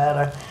land in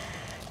Nevada.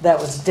 That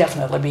was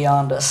definitely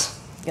beyond us,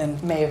 and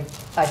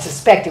I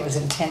suspect it was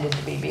intended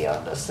to be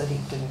beyond us, that he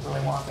didn't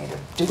really want me to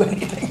do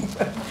anything.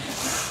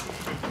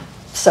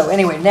 So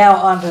anyway, now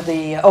on to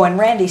the, and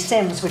Randy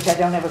Sims, which I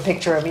don't have a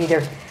picture of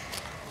either.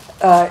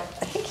 I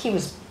think he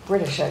was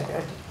British.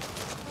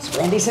 Is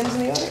Randy Sims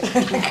in the audience?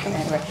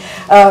 Anyway,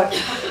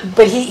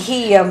 but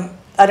he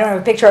I don't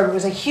have a picture of it. It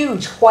was a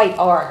huge white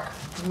arc,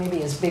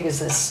 maybe as big as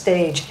this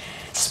stage,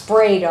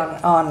 sprayed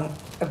on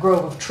a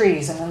grove of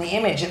trees. And in the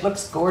image, it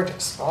looks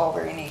gorgeous, all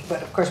very neat.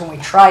 But of course, when we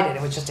tried it,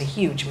 it was just a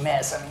huge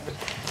mess. I mean, with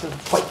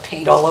white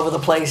paint all over the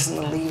place, and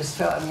the leaves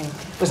fell. I mean,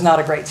 it was not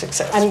a great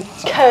success. I'm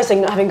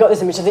cursing not having got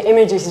this image. So the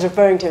image he's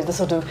referring to is the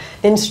sort of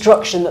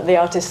instruction that the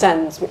artist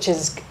sends, which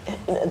is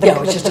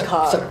the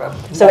card. Sort of a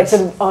so nice, it's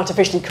sort of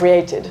artificially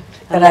created.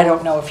 And I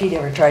don't know if he'd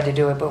ever tried to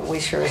do it, but we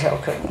sure as hell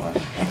couldn't.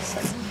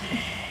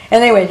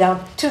 Anyway, now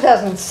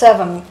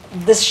 2007,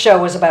 this show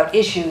was about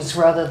issues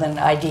rather than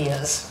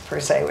ideas,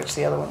 per se, which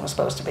the other one was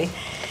supposed to be.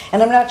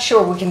 And I'm not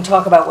sure we can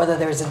talk about whether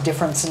there's a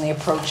difference in the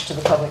approach to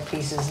the public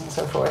pieces and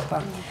so forth.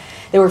 But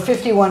there were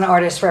 51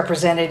 artists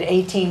represented,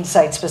 18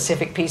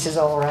 site-specific pieces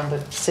all around the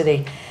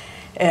city.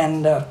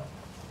 And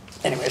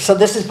anyway, so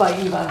this is by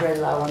Yves-André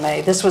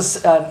Launay. This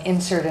was an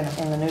insert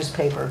in the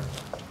newspaper,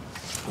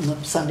 in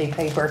the Sunday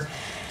paper.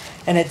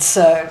 And it's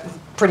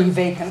pretty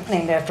vacant,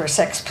 named after a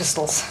Sex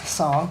Pistols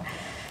song.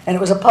 And it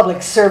was a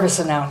public service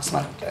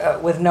announcement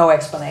with no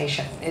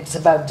explanation. It's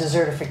about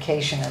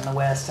desertification in the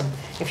West. And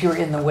if you were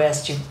in the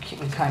West, you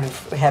kind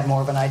of had more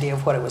of an idea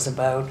of what it was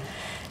about.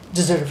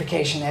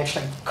 Desertification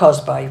actually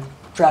caused by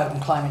drought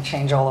and climate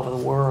change all over the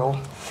world.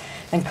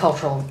 And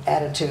cultural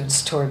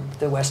attitudes toward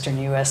the Western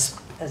U.S.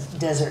 as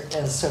desert,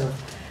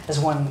 as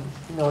one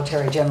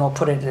military general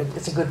put it,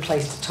 it's a good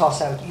place to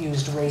toss out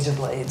used razor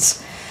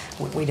blades.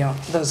 We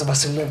don't, those of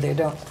us who live there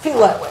don't feel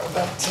that way,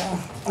 but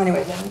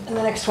anyway, then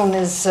the next one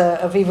is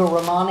Aviva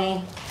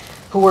Romani,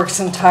 who works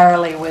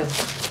entirely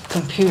with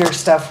computer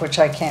stuff, which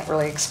I can't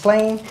really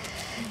explain.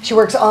 She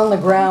works on the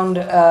ground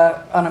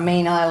on a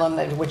main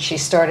island, which she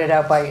started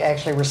out by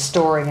actually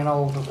restoring an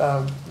old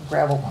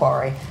gravel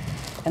quarry,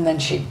 and then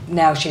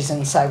now she's in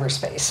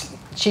cyberspace.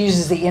 She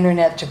uses the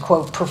internet to,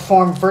 quote,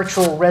 perform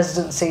virtual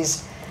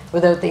residencies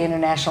without the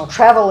international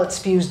travel. It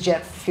spews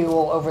jet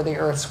fuel over the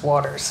Earth's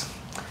waters.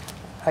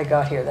 I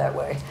got here that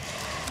way.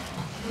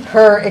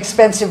 Her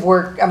expensive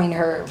work,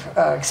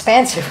 her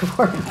expansive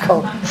work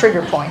called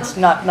Trigger Points,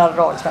 not at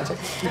all expensive.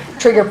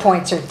 Trigger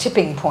Points are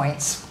tipping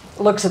points,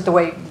 looks at the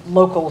way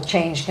local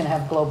change can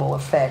have global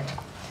effect.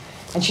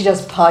 And she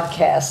does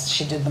podcasts.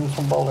 She did them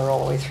from Boulder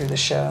all the way through the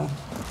show.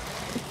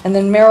 And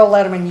then Meryl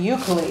Letterman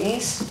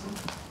Euclides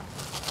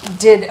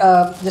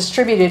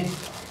distributed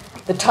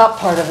the top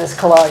part of this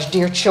collage,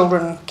 Dear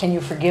Children, Can You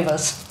Forgive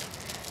Us?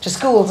 to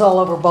schools all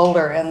over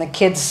Boulder, and the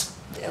kids,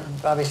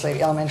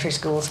 obviously elementary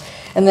schools,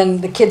 and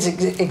then the kids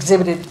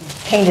exhibited,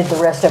 painted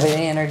the rest of it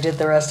in, or did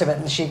the rest of it,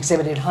 and she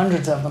exhibited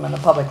hundreds of them in the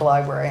public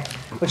library,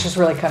 which was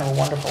really kind of a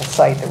wonderful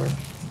sight. They were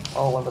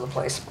all over the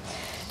place.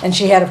 And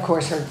she had, of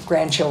course, her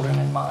grandchildren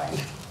in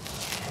mind.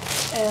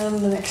 And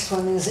the next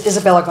one is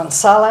Isabella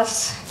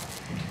Gonzalez.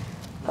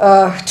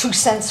 2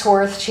 cents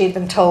worth. She had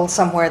been told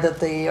somewhere that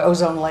the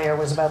ozone layer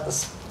was about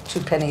this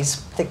 2 pennies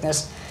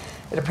thickness.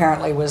 It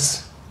apparently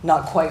was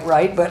not quite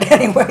right, but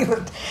anyway.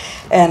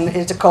 And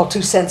it's called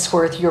 2 cents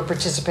worth. Your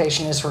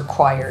participation is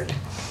required.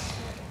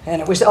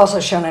 And it was also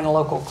shown in a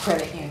local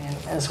credit union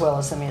as well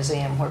as the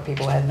museum, where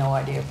people had no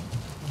idea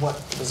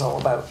what it was all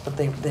about, but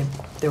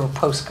there were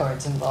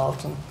postcards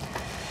involved.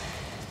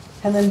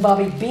 And then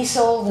Bobby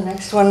Biesel, the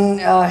next one,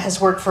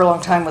 has worked for a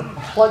long time with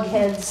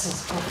Plugheads,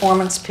 his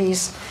performance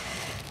piece.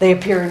 They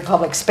appear in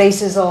public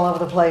spaces all over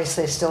the place.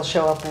 They still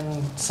show up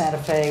in Santa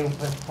Fe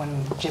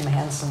when Jim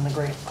Hansen, the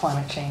great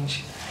climate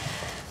change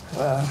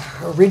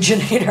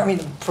originator, I mean,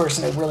 the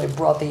person who really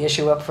brought the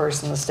issue up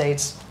first in the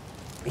States,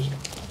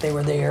 they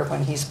were there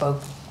when he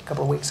spoke a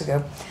couple of weeks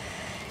ago.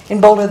 In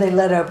Boulder, they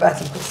led a, I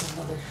think this is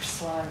another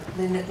slide,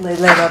 they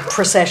led a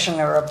procession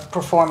or a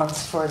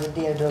performance for the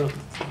Dia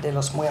de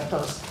los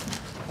Muertos,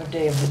 or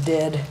Day of the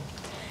Dead,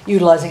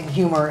 utilizing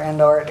humor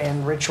and art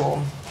and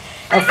ritual.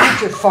 Our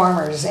featured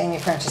farmers, Amy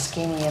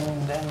Franceschini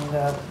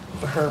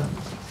and her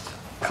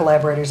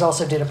collaborators,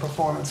 also did a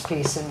performance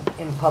piece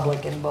in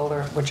public in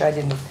Boulder, which I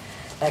didn't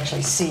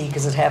actually see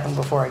because it happened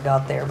before I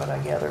got there, but I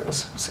gather it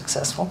was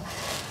successful.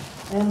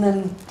 And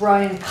then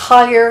Brian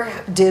Collier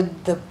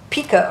did the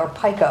pica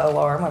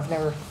alarm.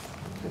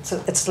 It's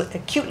a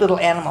cute little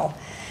animal,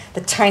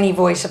 the tiny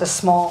voice of a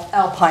small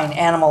alpine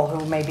animal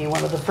who may be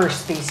one of the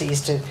first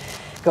species to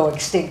go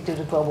extinct due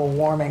to global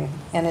warming.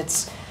 And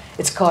it's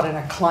caught in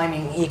a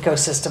climbing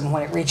ecosystem.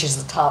 When it reaches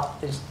the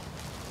top, there's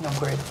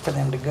nowhere for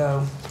them to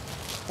go.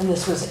 And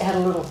this had a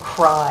little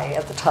cry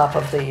at the top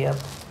of the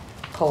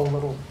pole,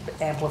 little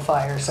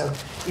amplifier. So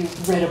you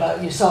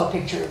saw a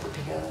picture of the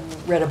pica, and you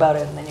read about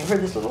it, and then you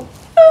heard this little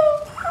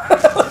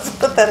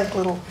pathetic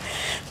little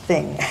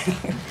thing.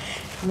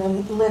 And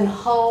then Lynn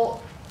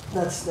Hull,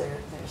 there's the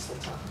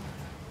top.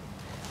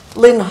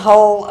 Lynn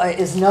Hull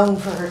is known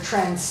for her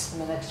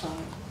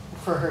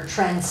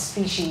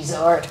trans-species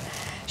art.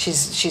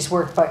 She's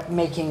worked by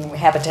making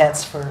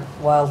habitats for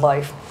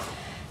wildlife,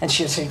 and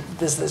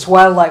there's this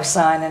wildlife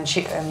sign, and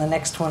the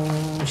next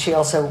one she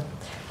also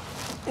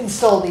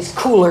installed these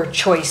cooler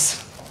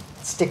choice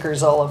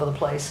stickers all over the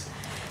place,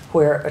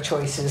 where a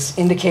choice is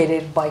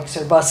indicated, bikes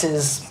or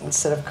buses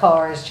instead of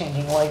cars,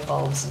 changing light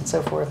bulbs and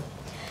so forth.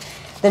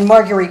 Then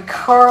Marguerite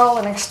Carl,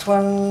 the next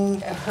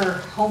one, her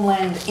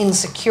homeland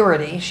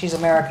insecurity, she's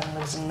American,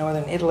 lives in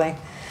northern Italy,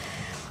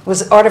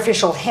 was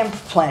artificial hemp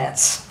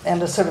plants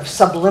and a sort of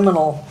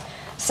subliminal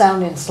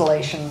sound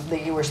installation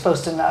that you were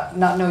supposed to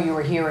not know you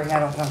were hearing. I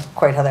don't know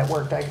quite how that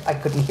worked. I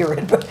couldn't hear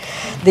it, but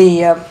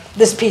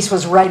this piece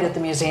was right at the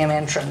museum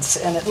entrance,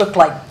 and it looked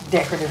like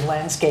decorative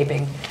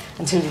landscaping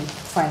until you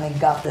finally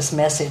got this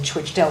message,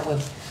 which dealt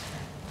with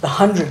the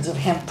hundreds of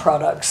hemp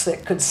products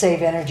that could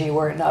save energy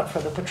were it not for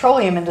the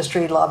petroleum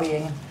industry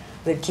lobbying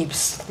that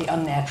keeps the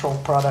unnatural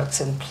products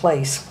in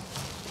place.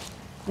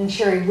 Then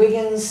Sherry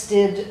Wiggins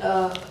did,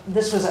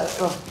 this was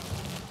a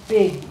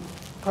big,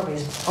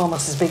 probably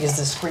almost as big as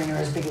the screen or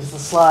as big as the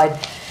slide,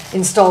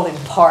 installed in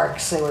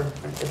parks. They were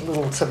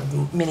little sort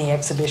of mini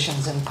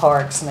exhibitions in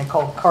parks, and they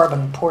called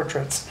carbon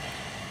portraits.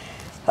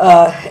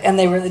 And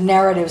they were the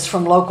narratives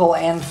from local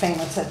and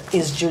famous, that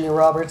is Julia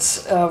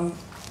Roberts,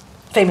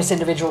 famous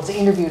individuals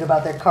interviewed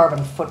about their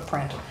carbon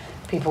footprint.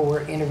 People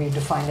were interviewed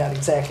to find out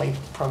exactly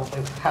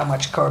probably how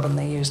much carbon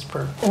they used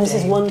per day. And this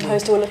is one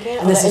poster we're looking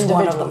at? And this is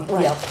one of them,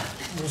 right. Yep.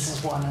 This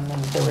is one, and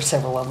then there were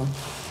several of them.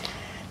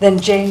 Then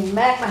Jane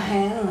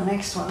McMahon, the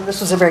next one. This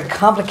was a very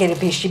complicated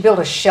piece. She built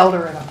a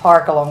shelter in a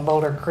park along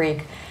Boulder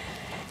Creek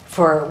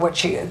for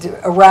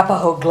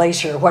Arapahoe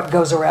Glacier. What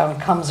goes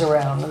around comes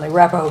around. And the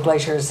Arapahoe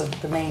Glacier is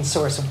the main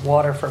source of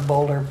water for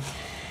Boulder.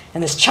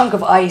 And this chunk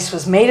of ice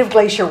was made of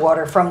glacier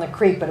water from the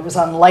creek, but it was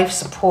on life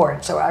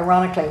support. So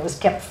ironically, it was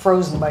kept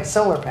frozen by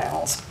solar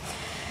panels.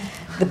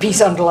 The piece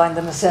underlined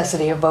the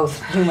necessity of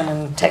both human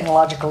and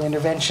technological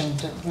intervention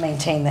to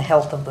maintain the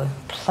health of the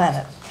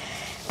planet.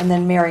 And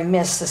then Mary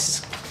Miss, this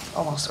is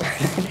almost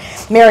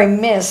Mary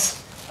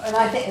Miss, and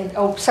I think,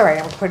 oh, sorry,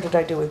 what did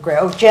I do with Greg?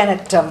 Oh,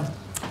 Janet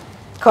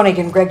Koenig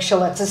and Greg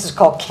Scholette. This is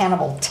called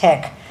Cannibal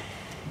Tech.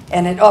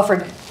 And it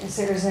offered, is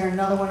there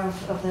another one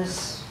of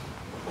this?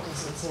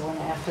 Is there one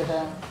after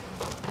that?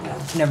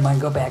 No, never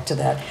mind, go back to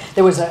that.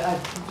 There was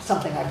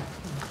something,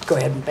 go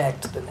ahead and back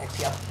to the next,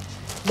 yeah.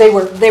 They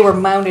were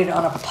mounted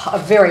on a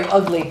very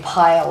ugly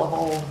pile of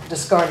old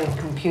discarded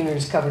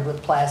computers covered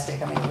with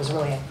plastic. I mean, it was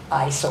really an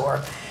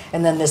eyesore.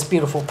 And then this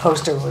beautiful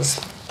poster was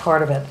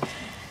part of it.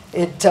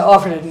 It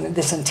offered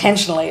this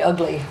intentionally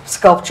ugly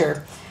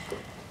sculpture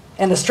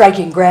and a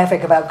striking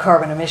graphic about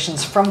carbon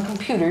emissions from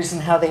computers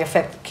and how they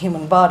affect the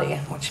human body,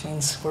 which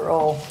means we're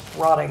all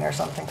rotting or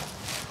something.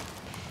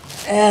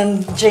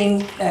 And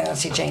Jane,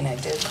 let's see, Jane I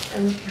did.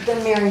 And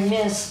then Mary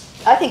Miss.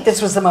 I think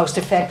this was the most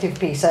effective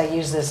piece. I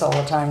use this all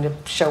the time to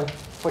show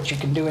what you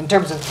can do in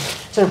terms of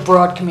sort of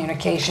broad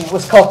communication. It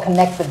was called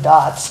Connect the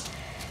Dots.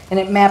 And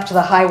it mapped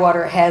the high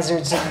water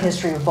hazards and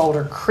history of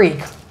Boulder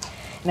Creek.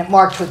 And it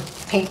marked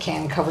with paint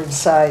can covered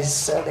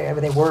size,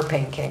 they were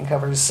paint can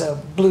covers,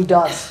 blue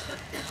dots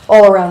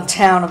all around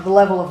town of the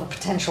level of the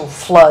potential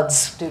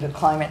floods due to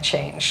climate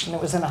change. And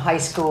it was in a high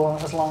school, and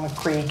it was along a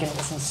creek, and it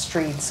was in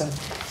streets, and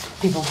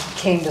people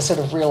came to sort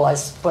of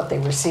realize what they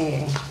were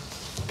seeing.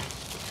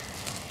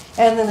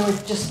 And then there were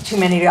just too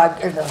many, they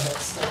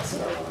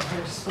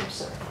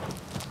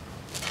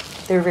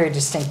were very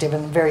distinctive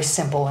and very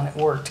simple, and it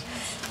worked.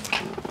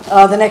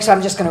 The next one,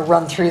 I'm just going to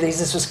run through these.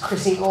 This was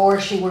Chrissy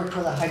Orr. She worked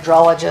with a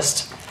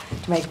hydrologist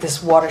to make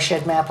this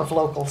watershed map of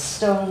local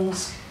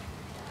stones.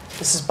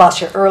 This is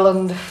Basha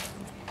Erland.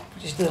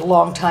 She did a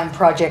long-time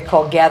project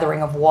called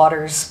Gathering of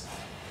Waters,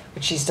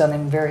 which she's done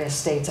in various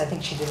states. I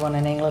think she did one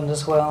in England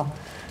as well,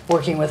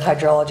 working with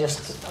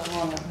hydrologists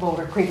along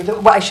Boulder Creek.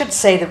 Well, I should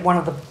say that one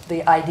of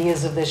the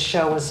ideas of this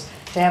show was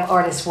to have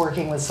artists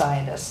working with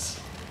scientists,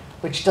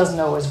 which doesn't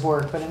always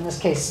work, but in this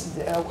case,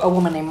 a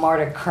woman named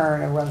Marta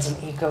Kern, who runs an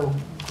eco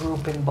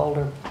group in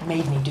Boulder,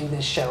 made me do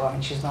this show. I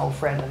mean, she's an old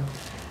friend, and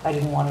I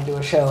didn't want to do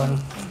a show,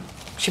 and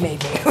she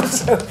made me.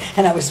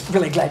 And I was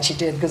really glad she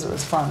did, because it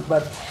was fun.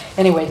 But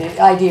anyway, the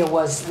idea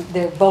was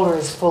Boulder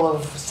is full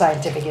of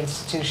scientific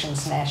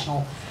institutions,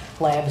 national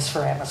labs for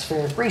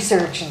atmospheric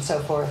research and so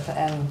forth,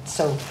 and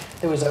so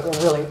there was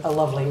a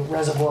lovely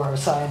reservoir of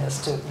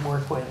scientists to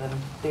work with, and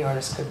the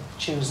artists could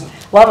choose. And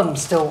a lot of them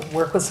still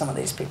work with some of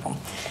these people.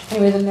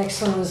 Anyway, the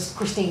next one was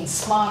Christine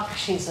Smock.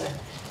 She's a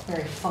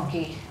very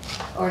funky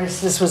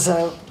artist. This was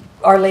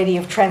Our Lady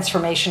of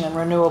Transformation and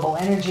Renewable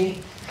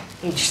Energy.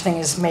 Each thing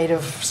is made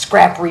of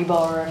scrap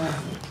rebar and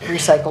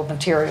recycled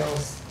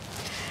materials.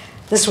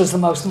 This was the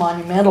most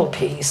monumental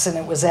piece, and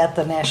it was at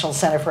the National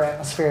Center for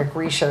Atmospheric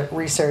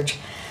Research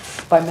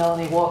by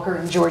Melanie Walker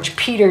and George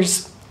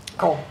Peters,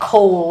 called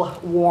Coal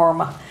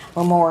Warm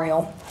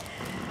Memorial,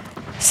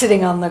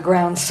 sitting on the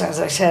grounds, as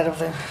I said, of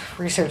the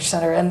research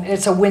center. And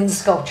it's a wind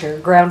sculpture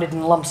grounded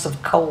in lumps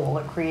of coal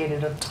that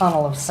created a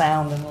tunnel of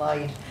sound and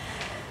light,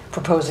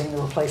 proposing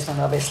the replacement,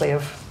 obviously,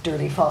 of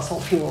dirty fossil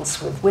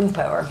fuels with wind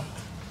power.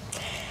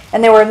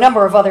 And there were a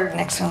number of other,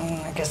 next one,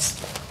 I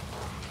guess,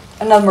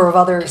 a number of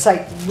other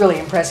really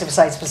impressive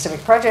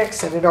site-specific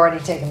projects that had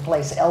already taken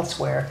place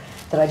elsewhere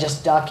that I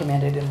just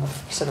documented in the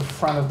sort of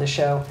front of the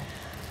show.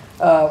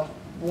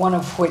 One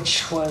of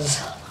which was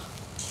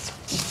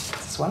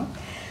this one,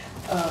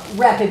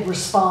 Rapid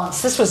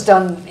Response. This was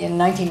done in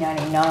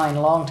 1999,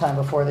 a long time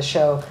before the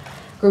show.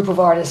 A group of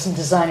artists and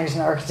designers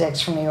and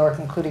architects from New York,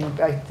 including,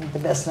 I think the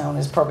best known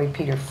is probably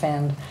Peter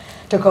Fend,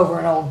 took over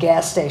an old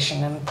gas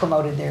station and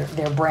promoted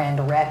their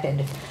brand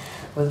Rapid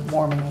with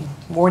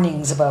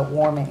warnings about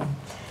warming.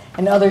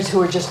 And others who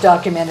were just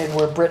documented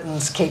were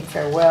Britain's Kate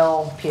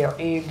Farewell, Pierre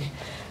Hugues,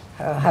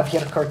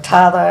 Javier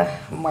Cortada,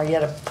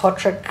 Marietta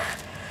Potrick,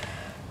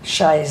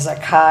 Shai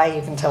Zakai,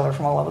 you can tell her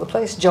from all over the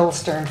place, Joel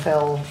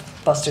Sternfeld,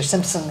 Buster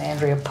Simpson,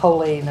 Andrea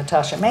Poli,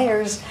 Natasha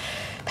Mayers,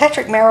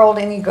 Patrick Merrill,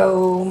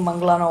 Inigo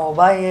Manglano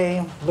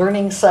Ovalle,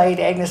 Learning Site,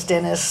 Agnes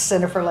Dennis,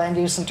 Center for Land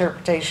Use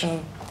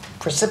Interpretation,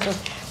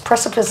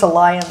 Precipice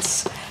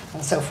Alliance,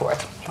 and so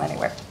forth.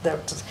 Anyway,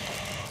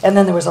 and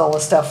then there was all the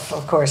stuff,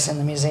 of course, in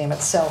the museum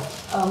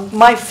itself.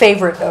 My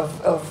favorite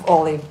of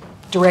all the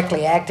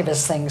directly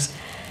activist things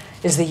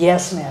is the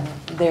Yes Men.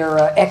 They're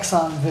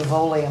Exxon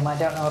Vivoleum. I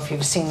don't know if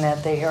you've seen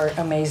that. They are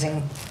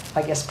amazing,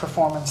 I guess,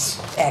 performance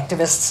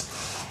activists.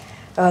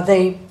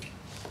 They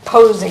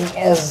posing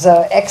as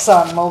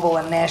Exxon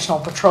Mobil and National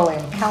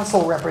Petroleum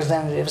Council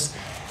representatives.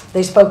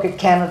 They spoke at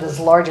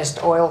Canada's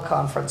largest oil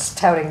conference,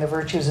 touting the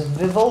virtues of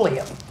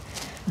Vivoleum,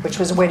 which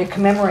was a way to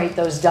commemorate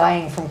those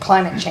dying from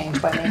climate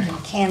change by making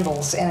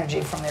candles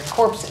energy from their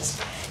corpses.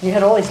 You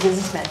had all these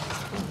businessmen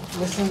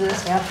listen to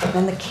this, yeah? And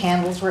then the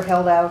candles were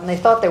held out, and they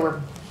thought they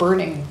were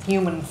burning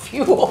human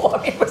fuel.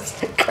 I mean, it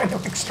was kind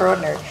of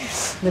extraordinary.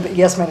 The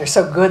Yes Men are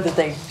so good that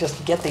they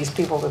just get these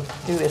people to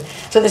do this.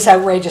 So this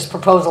outrageous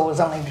proposal was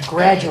only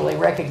gradually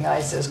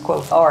recognized as,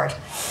 quote, art,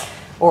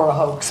 or a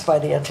hoax by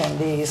the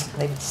attendees.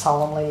 They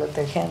solemnly lit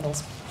their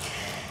candles.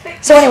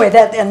 So anyway,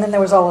 and then there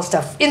was all the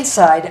stuff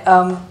inside.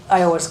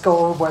 I always go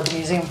over where the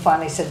museum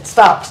finally said,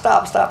 stop,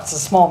 stop, stop. It's a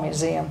small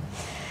museum.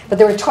 But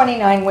there were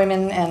 29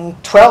 women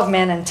and 12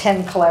 men and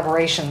 10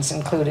 collaborations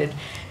included.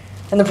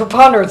 And the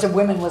preponderance of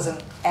women was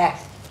an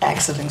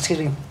accident, excuse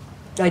me.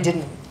 I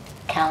didn't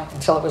count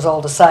until it was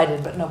all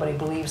decided, but nobody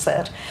believes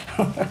that.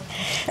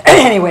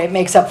 Anyway, it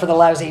makes up for the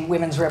lousy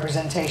women's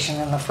representation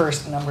in the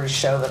first numbers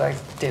show that I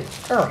did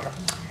earlier.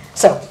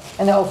 So,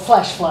 and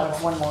flash flood,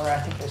 one more, I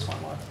think there's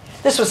one more.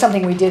 This was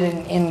something we did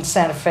in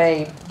Santa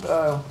Fe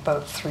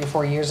about 3 or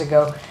 4 years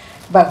ago.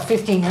 About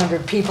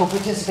 1,500 people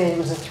participated. It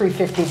was at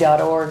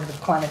 350.org, the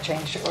climate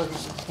change,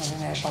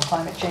 International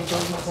Climate Change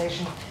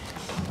Organization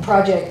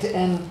project,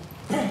 and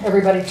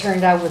everybody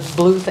turned out with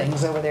blue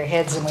things over their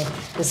heads, and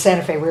the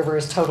Santa Fe River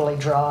is totally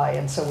dry,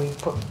 and so we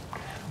put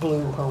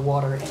blew her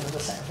water into the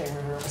Santa Fe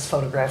River. It was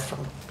photographed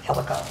from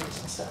helicopters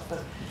and stuff, but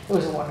it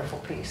was a wonderful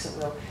piece.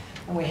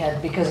 And we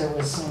had, because it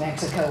was New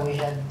Mexico, we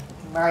had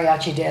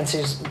mariachi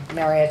dancers,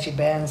 mariachi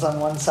bands on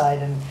one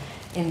side and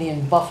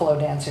Indian buffalo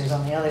dancers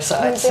on the other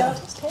side. Who was the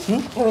artist here?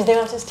 Who was the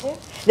artist here?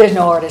 There's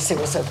no artist, it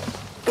was a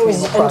It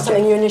was project.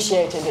 something you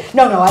initiated?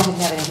 No, I didn't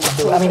have anything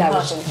to do. I mean, I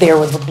was there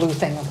with the blue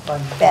thing, a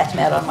bath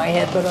mat on my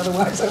head, but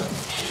otherwise.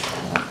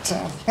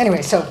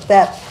 Anyway, so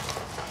that's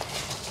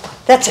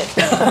it.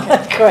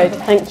 Okay, great,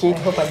 thank you. I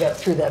hope I got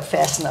through that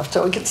fast enough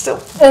so we can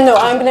still. No,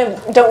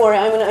 don't worry,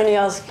 I'm going to only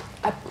ask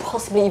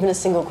possibly even a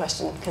single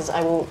question, because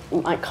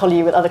might collar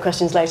you with other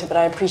questions later, but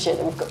I appreciate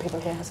that we've got people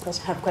here who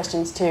have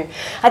questions too.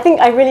 I think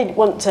I really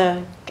want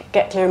to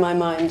get clear in my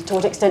mind to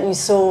what extent you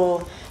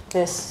saw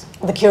this,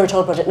 the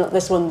curatorial project, not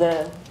this one,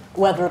 the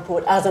weather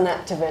report, as an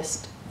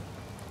activist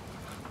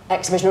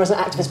exhibition or as an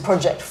activist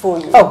project for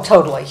you. Oh,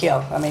 totally,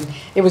 yeah. I mean,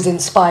 it was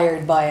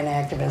inspired by an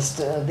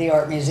activist. The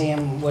art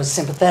museum was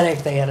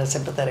sympathetic. They had a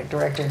sympathetic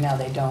director. Now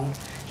they don't.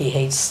 He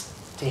hates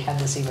to have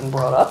this even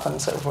brought up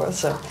and so forth.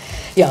 So,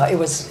 yeah, it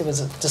was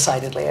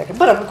decidedly active.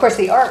 But of course,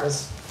 the art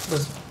was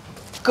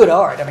good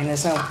art. I mean,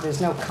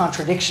 there's no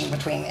contradiction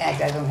between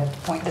I don't have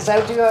to point this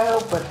out to you, I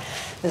hope, but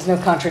there's no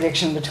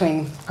contradiction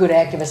between good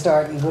activist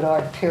art and good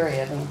art,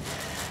 period. And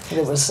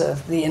it was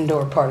the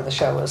indoor part of the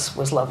show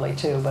was lovely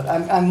too. But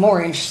I'm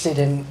more interested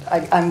in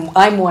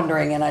I'm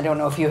wondering, and I don't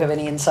know if you have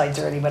any insights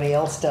or anybody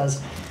else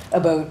does,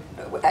 about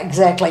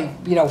exactly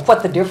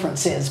what the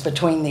difference is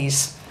between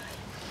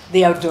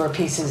the outdoor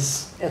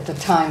pieces at the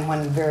time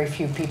when very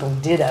few people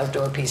did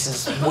outdoor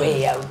pieces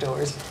way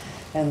outdoors,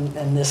 and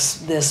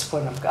this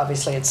one,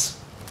 obviously it's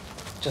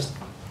just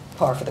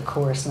par for the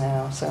course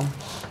now.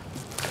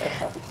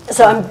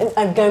 So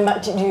I'm going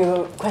back to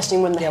your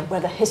question where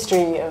the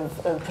history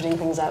of putting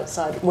things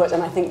outside worked,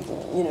 and I think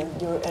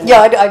you're.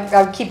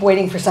 I keep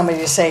waiting for somebody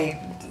to say.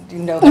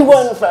 You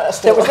weren't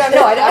first. No,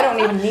 I don't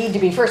even need to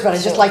be first, but I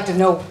just like to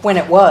know when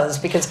it was,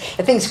 because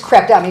if things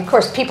crept out. I mean, of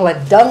course, people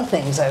had done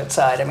things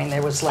outside. I mean,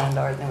 there was land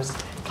art, and there was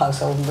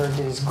Klaus Oldenburg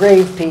did his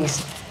grave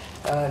piece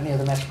near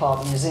the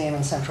Metropolitan Museum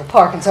in Central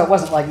Park, and so it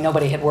wasn't like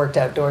nobody had worked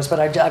outdoors. But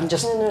I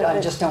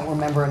just don't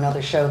remember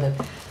another show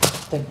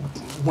that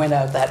went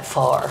out that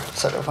far.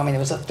 Sort of. I mean, it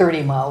was a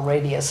 30-mile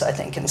radius, I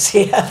think, in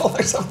Seattle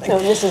or something. No,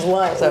 this is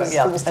why. So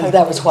and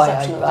that was why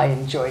I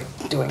enjoyed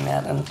doing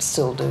that, and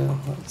still do.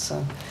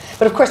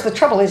 But of course, the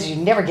trouble is you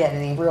never get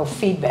any real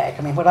feedback.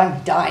 I mean, what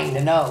I'm dying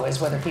to know is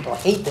whether people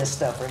hate this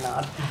stuff or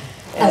not.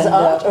 As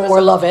art? Or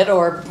love it,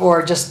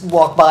 or just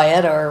walk by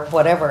it, or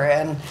whatever.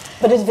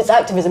 But if it's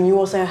activism, you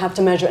also have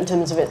to measure it in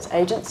terms of its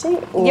agency?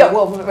 Or? Yeah,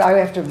 well, I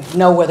have to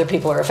know whether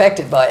people are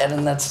affected by it,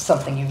 and that's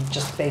something you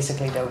just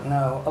basically don't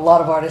know. A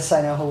lot of artists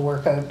I know who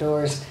work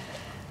outdoors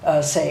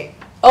say,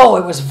 oh,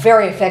 it was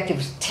very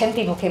effective. 10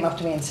 people came up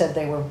to me and said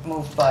they were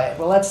moved by it.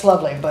 Well, that's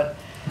lovely, but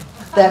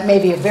that may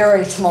be a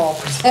very small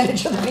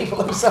percentage of the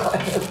people who saw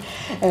it.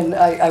 And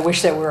I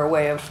wish there were a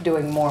way of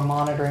doing more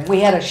monitoring.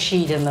 We had a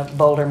sheet in the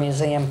Boulder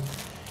Museum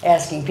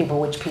asking people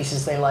which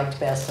pieces they liked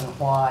best and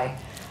why,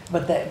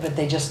 but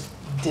they just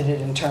did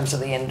it in terms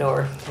of the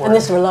indoor work. And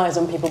this relies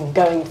on people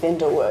going to the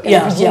indoor work.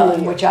 Yeah,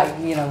 which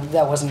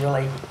that wasn't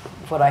really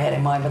what I had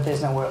in mind, but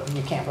there's no,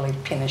 you can't really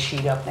pin a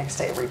sheet up next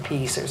to every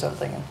piece or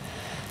something.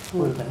 It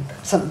would have been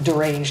some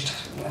deranged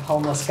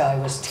homeless guy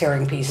was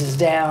tearing pieces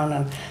down,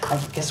 and I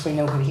guess we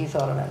know who he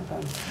thought of it.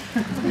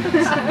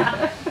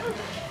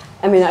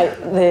 I mean,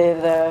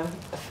 the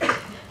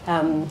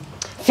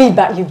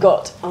feedback you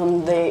got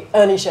on the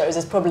early shows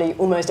is probably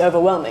almost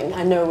overwhelming.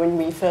 I know when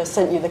we first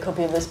sent you the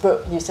copy of this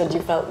book, you said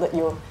you felt that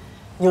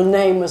your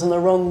name was on the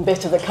wrong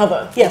bit of the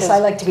cover. Yes, I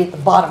like to be at the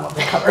bottom of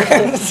the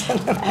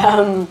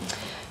cover.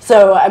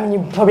 So, I mean,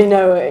 you probably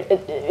know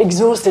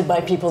exhausted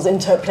by people's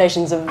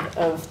interpretations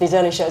of these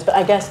early shows, but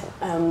I guess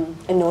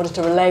in order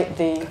to relate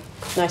the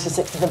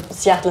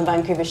Seattle and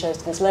Vancouver shows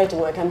to this later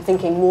work, I'm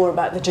thinking more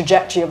about the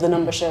trajectory of the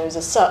number shows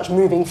as such,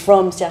 moving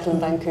from Seattle and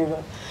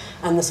Vancouver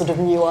and the sort of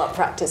new art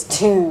practice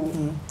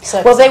to...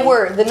 Well,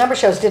 the number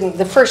shows didn't,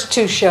 the first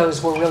two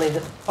shows were really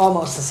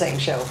almost the same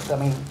show. I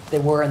mean, they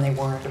were and they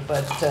weren't,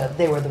 but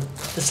they were the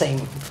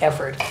same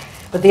effort.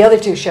 But the other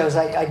two shows,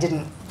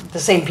 the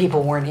same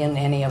people weren't in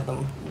any of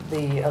them.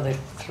 The other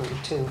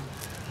two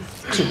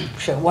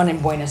show, one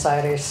in Buenos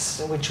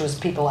Aires, which was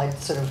people I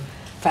sort of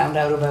found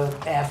out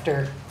about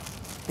after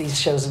these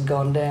shows had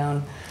gone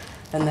down,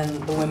 and then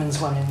the women's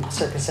one in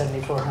Circa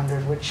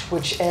 7400,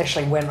 which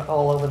actually went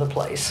all over the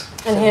place.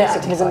 And here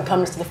activism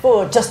comes to the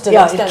fore, just to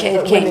the extent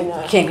that women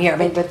are... came here. I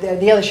mean, but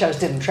the other shows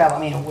didn't travel.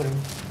 I mean, it would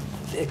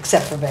have,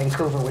 except for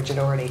Vancouver, which had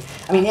already...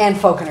 I mean, Anne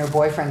Folk and her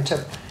boyfriend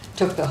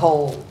took the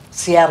whole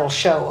Seattle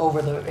show over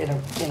in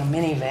a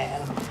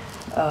minivan.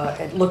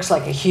 It looks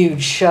like a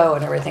huge show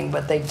and everything,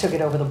 but they took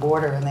it over the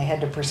border and they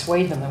had to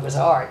persuade them it was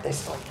art. They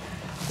said,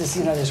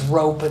 there's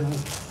rope and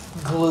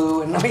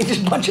glue and I mean,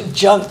 just a bunch of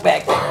junk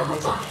back there. And they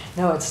said,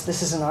 no,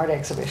 this is an art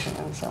exhibition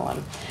and so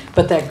on.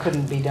 But that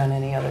couldn't be done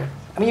any other.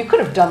 I mean, you could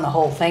have done the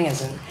whole thing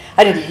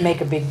I didn't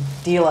make a big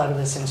deal out of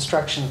this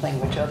instruction thing,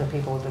 which other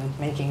people have been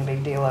making a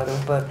big deal out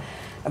of, but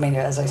I mean,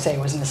 as I say, it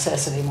was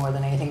necessity more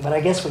than anything, but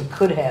I guess we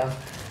could have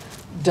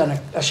done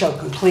a show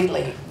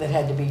completely that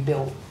had to be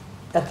built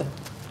at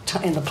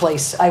in the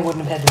place. I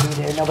wouldn't have had to be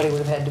there, nobody would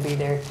have had to be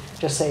there,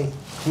 just say,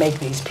 make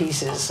these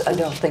pieces. I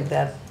don't think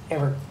that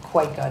ever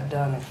quite got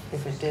done.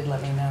 If it did,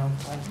 let me know.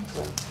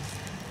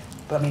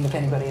 But I mean, if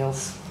anybody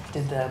else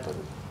did that.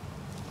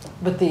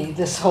 But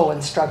this whole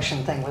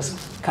instruction thing was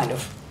kind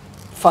of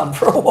fun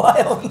for a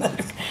while. And then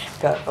it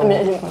got old.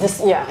 I mean,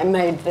 it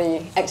made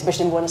the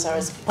exhibition in Buenos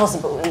Aires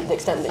possible, in the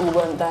extent that you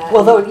weren't there.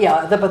 Well,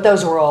 but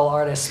those were all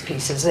artist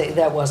pieces.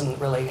 That wasn't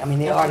really. I mean,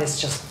 the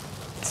artists just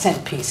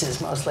sent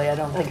pieces mostly. I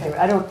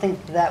don't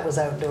think that was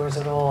outdoors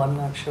at all. I'm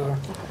not sure.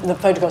 The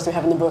photographs we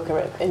have in the book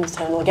are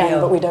internal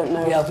again, but we don't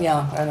know.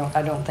 Yeah.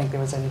 I don't think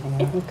there was anything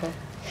there. Okay.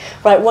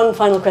 Right, one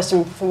final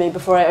question for me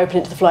before I open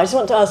it to the floor. I just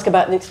want to ask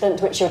about the extent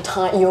to which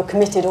you're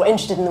committed or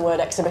interested in the word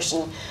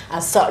exhibition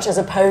as such, as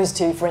opposed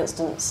to, for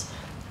instance,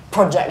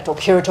 project or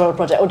curatorial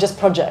project or just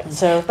project.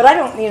 So, but I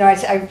don't,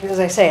 as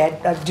I say,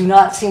 I do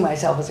not see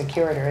myself as a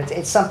curator.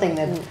 It's something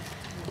that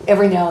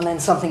every now and then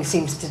something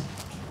seems to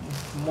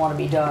want to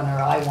be done,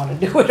 or I want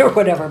to do it, or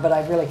whatever. But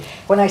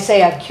when I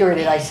say I've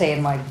curated, I say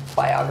in my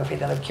biography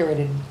that I've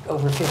curated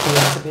over 50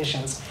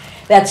 exhibitions.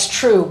 That's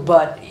true,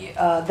 but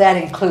that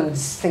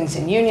includes things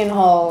in union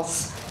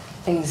halls,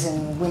 things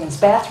in women's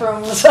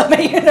bathrooms. I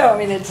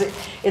mean,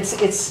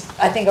 it's.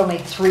 I think only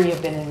 3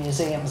 have been in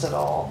museums at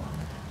all.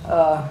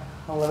 Well,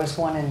 there was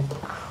one in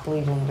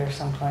Cleveland or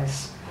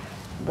someplace,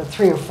 but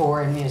 3 or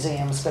 4 in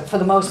museums. But for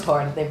the most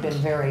part, they've been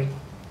very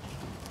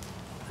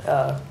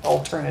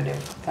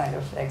alternative kind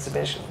of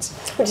exhibitions.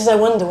 Which is, I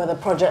wonder whether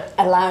project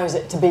allows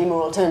it to be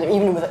more alternative,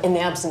 even in the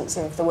absence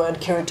of the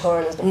word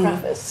curatorial as the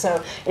preface.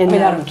 So, I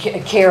don't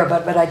care,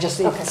 but I just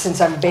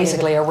since I'm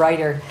basically a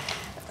writer,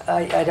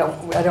 I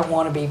don't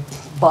want to be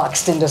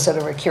boxed into sort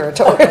of a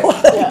curatorial.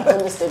 Yeah,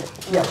 understood.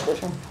 Yeah,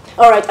 sure.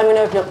 All right, I'm going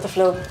to open up the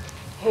floor.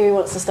 Who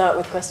wants to start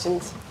with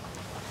questions?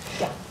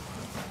 Yeah.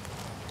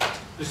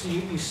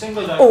 You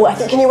singled out. Oh,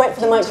 can you wait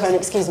for the microphone?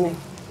 Excuse me.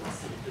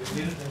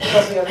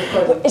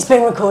 It's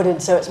being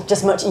recorded, so it's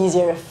just much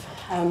easier if...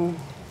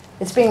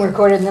 It's being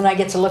recorded, and then I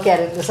get to look at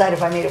it and decide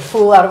if I made a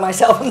fool out of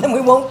myself, and then we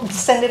won't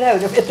send it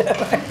out if it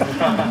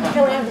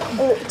Can we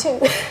have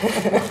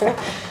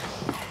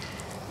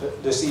 2?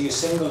 Lucy, you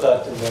singled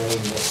out the Mary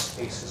Miss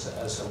pieces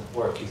as a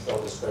work you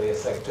thought was very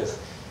effective,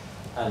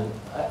 and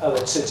I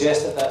would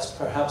suggest that that's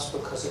perhaps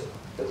because it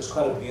was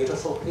quite a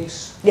beautiful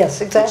piece. Yes,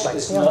 exactly.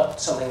 Which is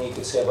not something you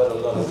could say about a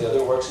lot of the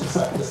other works. In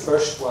fact, the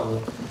first one,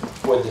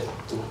 where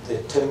the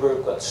timber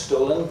got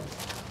stolen,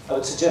 I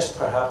would suggest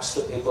perhaps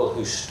the people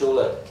who stole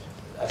it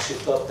actually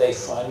thought they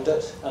found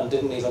it and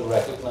didn't even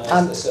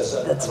recognise this as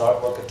an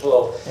artwork at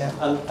all. Yeah.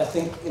 And I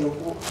think,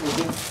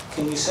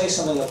 can you say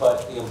something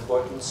about the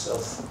importance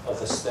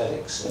of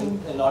aesthetics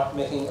in art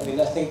making? I mean,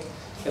 I think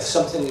if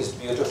something is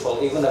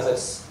beautiful, even if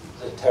it's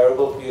the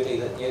terrible beauty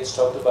that Yeats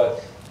talked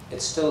about,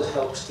 it still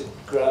helps to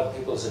grab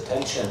people's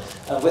attention.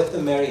 And with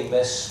the Mary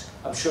Miss,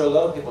 I'm sure a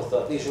lot of people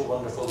thought these are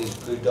wonderful, these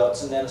blue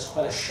dots, and then it's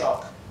quite a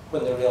shock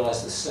when they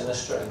realise the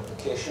sinister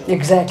implication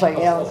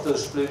of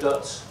those blue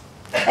dots.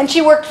 And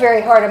she worked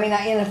very hard. I mean,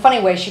 in a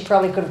funny way, she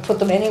probably could have put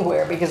them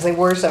anywhere because they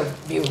were so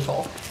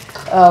beautiful.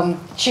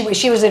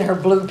 She was in her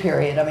blue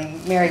period. I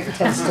mean, Mary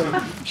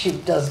she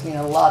does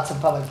lots of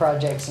public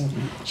projects, and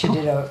she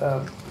did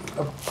a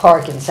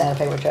park in Santa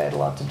Fe, which I had a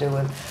lot to do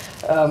with.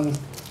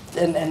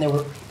 And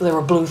there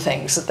were blue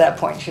things at that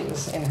point. She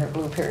was in her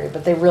blue period,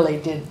 but they really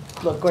did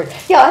look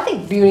gorgeous. Yeah, I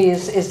think beauty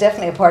is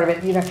definitely a part of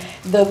it.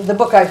 The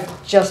book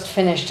I've just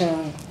finished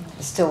and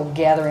still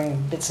gathering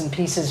bits and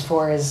pieces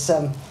for is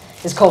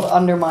called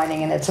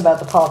Undermining, and it's about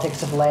the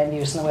politics of land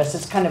use in the West.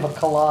 It's kind of a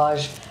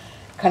collage,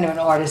 kind of an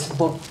artist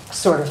book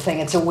sort of thing.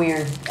 It's a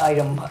weird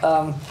item,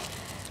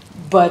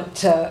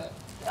 but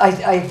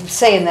I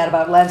say in that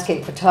about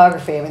landscape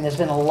photography. I mean, there's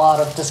been a lot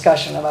of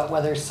discussion about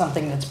whether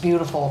something that's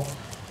beautiful,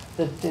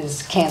 that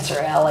is Cancer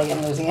Alley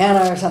in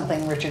Louisiana or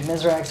something, Richard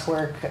Mizrak's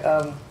work,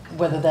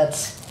 whether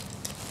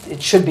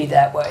it should be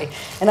that way.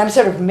 And I'm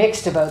sort of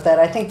mixed about that.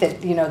 I think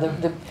that,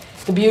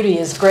 the beauty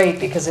is great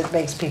because it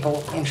makes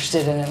people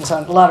interested in it. And so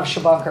a lot of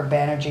Shabhankar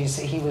Banerjee's,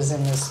 he was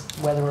in this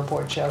Weather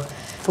Report show,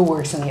 who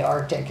works in the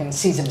Arctic and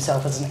sees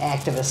himself as an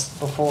activist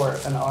before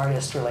an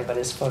artist, really, but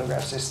his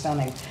photographs are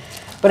stunning.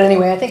 But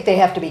anyway, I think they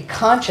have to be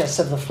conscious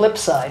of the flip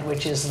side,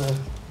 which is the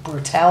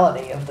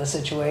brutality of the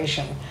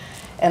situation.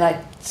 And I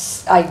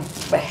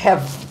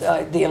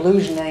have the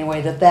illusion,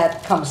 anyway,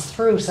 that comes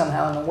through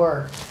somehow in the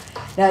work.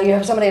 Now, you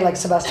have somebody like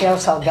Sebastião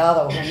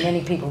Salgado, who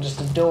many people just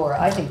adore.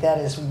 I think that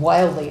is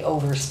wildly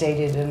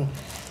overstated and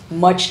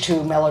much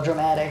too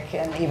melodramatic.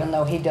 And even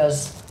though he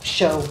does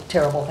show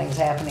terrible things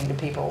happening to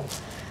people,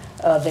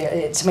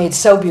 it's made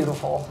so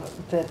beautiful.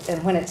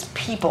 And when it's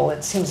people,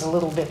 it seems a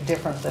little bit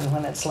different than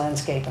when it's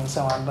landscape and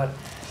so on. But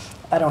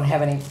I don't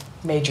have any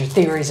major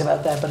theories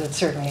about that, but it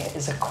certainly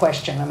is a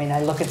question. I mean,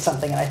 I look at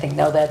something and I think,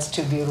 no, that's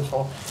too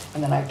beautiful.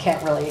 And then I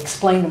can't really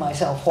explain to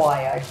myself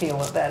why I feel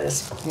that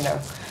is,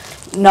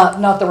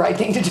 not the right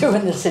thing to do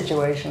in this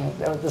situation.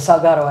 The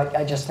Salgado,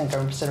 I just think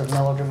are sort of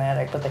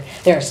melodramatic, but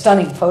they are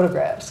stunning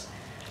photographs.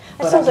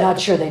 But I'm not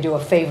sure they do a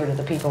favor to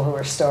the people who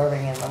are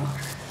starving in them.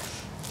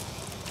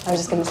 I was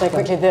just going to say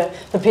quickly,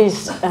 the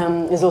piece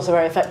is also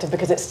very effective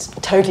because it's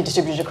totally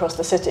distributed across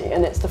the city,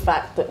 and it's the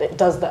fact that it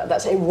does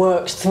that. It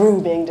works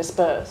through being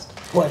dispersed.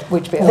 What?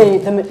 Which bit?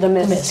 The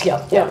mist. Mist,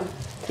 yeah.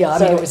 I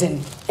mean, it was in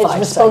 5 It's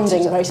responding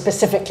sites very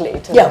specifically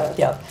to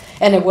Yeah.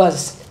 And it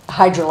was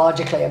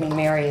hydrologically, I mean,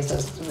 Mary is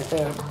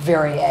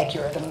very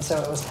accurate, and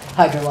so it was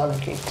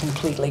hydrologically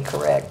completely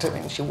correct. I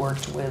mean, she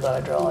worked with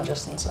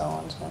hydrologists and so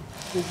on.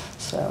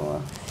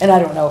 So and I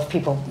don't know if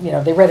people,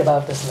 they read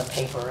about this in the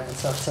paper and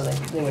stuff, so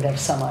they would have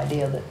some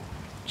idea that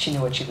she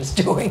knew what she was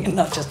doing and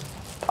not just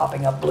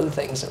popping up blue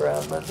things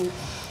around. But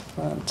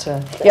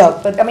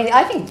I mean,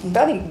 I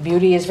think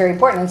beauty is very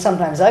important, and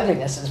sometimes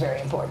ugliness is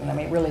very important. I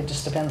mean, it really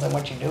just depends on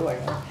what you're doing.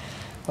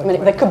 I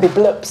mean, they could be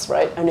blips,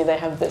 right? Only they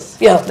have this.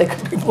 Yeah, they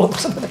could be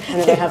blips.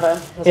 Only they have a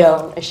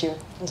whole issue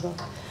as well.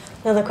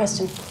 Another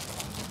question.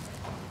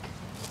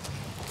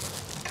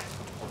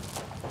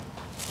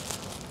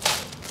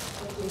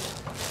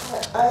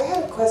 I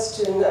had a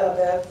question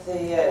about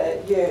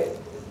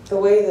the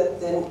way that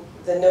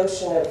the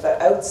notion of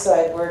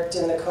outside worked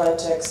in the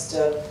context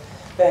of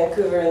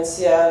Vancouver and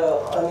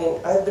Seattle. I mean,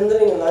 I've been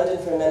living in London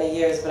for many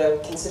years, but I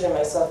would consider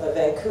myself a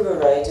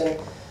Vancouverite, and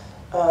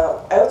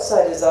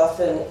outside is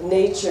often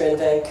nature in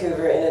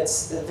Vancouver, and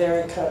it's a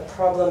very kind of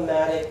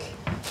problematic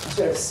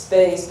sort of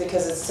space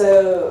because it's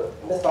so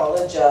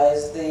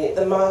mythologized.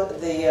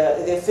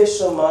 The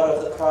official motto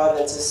of the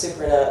province is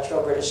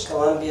supernatural British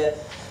Columbia.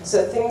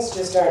 So things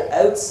just aren't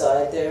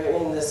outside, they're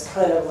in this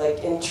kind of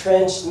like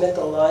entrenched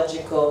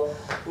mythological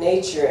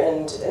nature,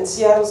 and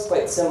Seattle's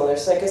quite similar.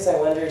 So I guess I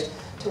wondered,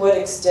 to what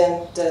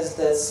extent does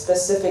the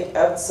specific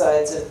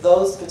outsides of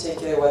those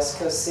particular West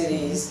Coast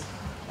cities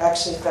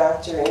actually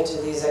factor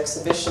into these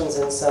exhibitions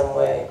in some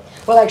way?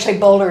 Well, actually,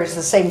 Boulder is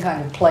the same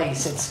kind of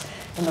place. It's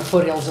in the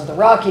foothills of the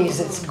Rockies.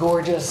 It's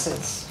gorgeous.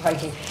 It's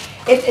hiking.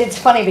 It's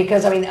funny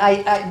because, I mean,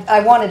 I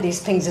wanted these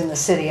things in the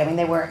city. I mean,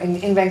 they were,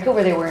 in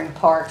Vancouver, they were in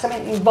parks. I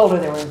mean, in Boulder,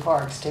 they were in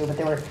parks, too, but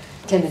they were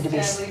tended to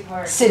be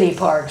city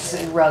parks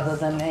rather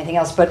than anything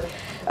else. But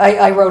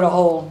I wrote a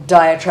whole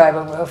diatribe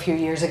a few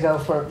years ago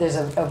there's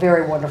a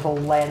very wonderful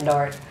land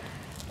art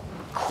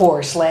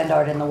course, Land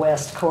Art in the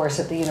West course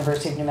at the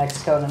University of New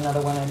Mexico, and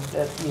another one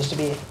that used to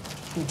be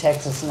in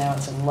Texas, now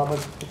it's in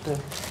Lubbock,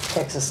 the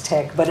Texas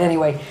Tech. But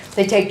anyway,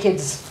 they take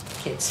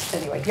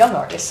young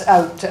artists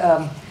out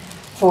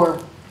for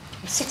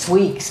 6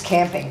 weeks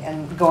camping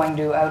and going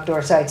to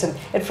outdoor sites. And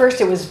at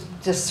first it was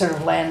just sort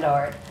of land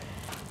art,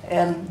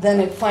 and then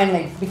it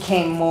finally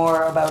became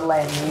more about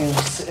land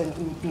use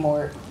and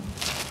more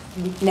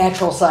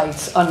natural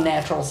sites,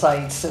 unnatural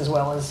sites, as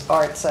well as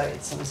art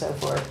sites and so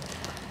forth.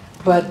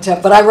 But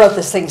I wrote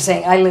this thing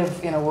saying I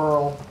live in a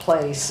rural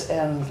place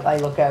and I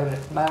look out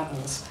at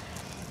mountains.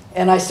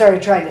 And I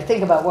started trying to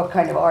think about what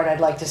kind of art I'd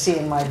like to see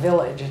in my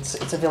village.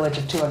 It's a village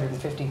of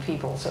 250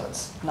 people, so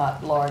it's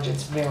not large,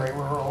 it's very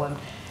rural,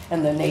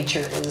 and the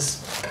nature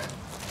is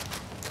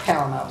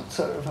paramount,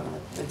 sort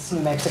of. It's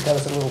New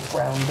Mexico's a little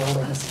brown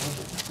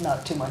buildings,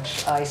 not too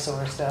much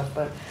eyesore stuff,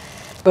 but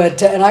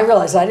and I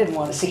realized I didn't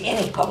want to see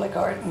any public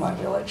art in my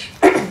village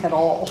at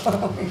all.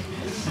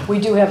 We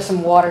do have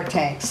some water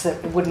tanks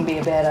that wouldn't be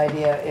a bad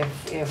idea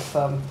if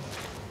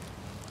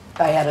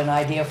I had an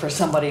idea for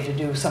somebody to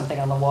do something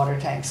on the water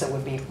tanks that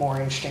would be more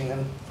interesting than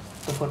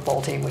the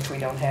football team, which we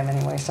don't have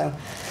anyway. So,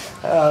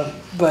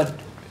 but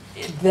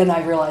then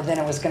I realized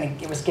it was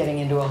getting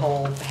into a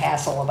whole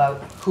hassle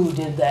about who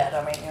did that.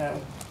 I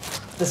mean,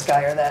 this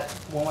guy or that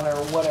woman or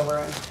whatever,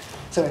 and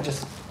so it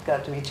just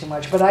got to be too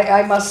much. But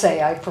I must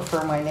say I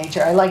prefer my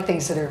nature. I like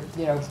things that are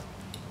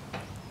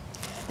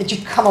that you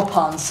come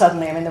upon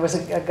suddenly. I mean, there was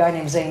a guy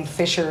named Zane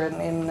Fisher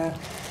in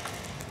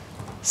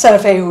Santa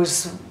Fe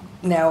who's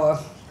now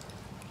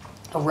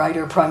a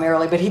writer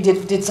primarily, but he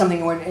did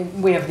something where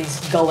we have these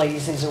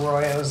gullies, these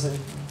arroyos,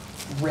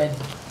 red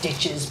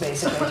ditches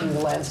basically through the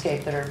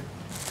landscape that are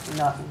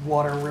not,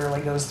 water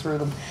rarely goes through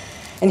them.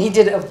 And he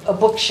did a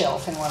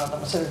bookshelf in one of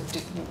them, so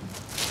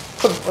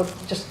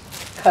just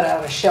cut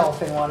out a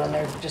shelf in one and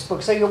they're just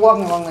books. So you're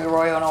walking along the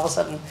arroyo and all of a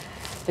sudden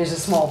there's a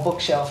small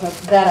bookshelf. Now,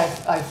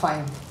 that I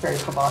find very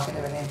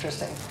provocative and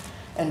interesting.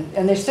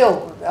 And they're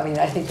still, I mean,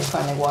 I think they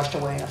finally washed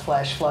away in a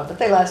flash flood, but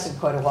they lasted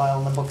quite a while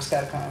and the books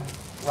got kind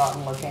of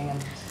rotten looking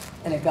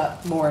and it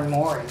got more and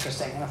more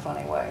interesting in a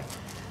funny way.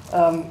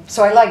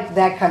 So I like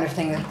that kind of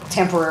thing,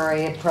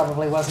 temporary. It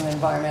probably wasn't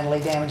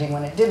environmentally damaging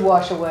when it did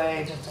wash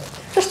away,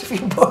 just a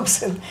few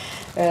books.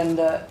 And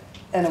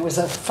it was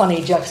a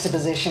funny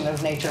juxtaposition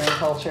of nature and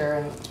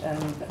culture.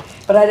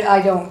 But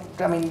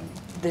I mean,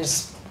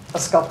 there's a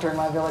sculptor in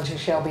my village who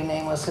shall be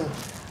nameless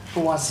who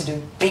wants to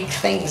do big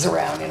things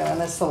around, and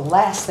that's the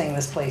last thing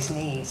this place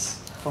needs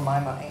for my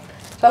money.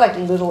 So I like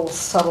little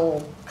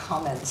subtle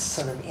comments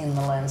sort of in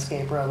the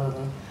landscape rather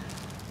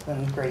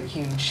than great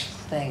huge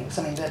things.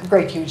 I mean, the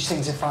great huge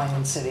things are fine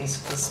in cities.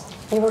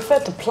 You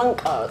referred to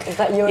plunk art. Is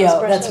that your Yeah,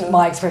 expression? that's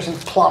my expression.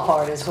 Plop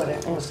art is what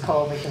it was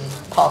called because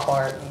it's pop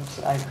art.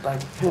 And I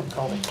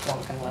called it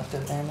plunk and left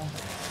it there.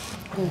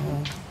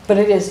 But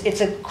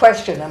it's a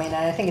question. I mean,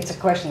 I think it's a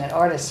question that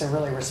artists are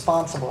really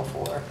responsible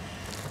for.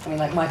 I mean,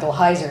 like Michael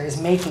Heiser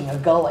is making a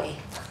gully.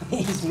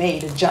 He's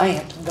made a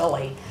giant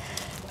gully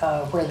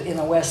where in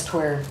the West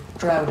where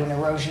drought and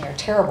erosion are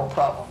terrible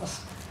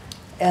problems.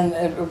 And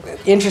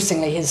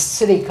interestingly, his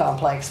city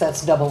complex,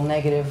 that's double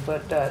negative,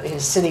 but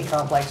his city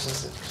complex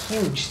is a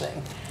huge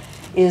thing,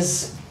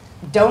 is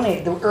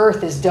donated, the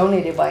earth is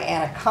donated by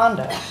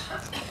Anaconda,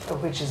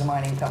 which is a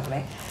mining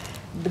company.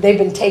 But they've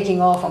been taking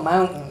off a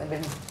mountain, they've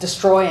been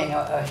destroying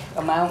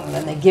a mountain,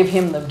 and they give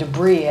him the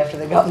debris after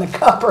they've gotten the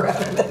copper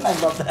out of it. And I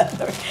love that.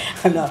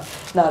 I'm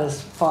not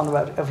as fond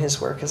of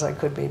his work as I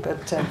could be,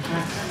 but so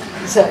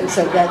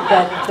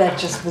that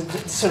just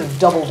the sort of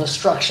double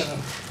destruction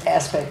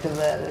aspect of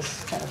that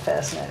is kind of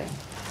fascinating.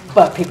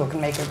 But people can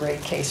make a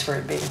great case for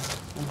it being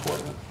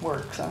important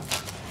work. So.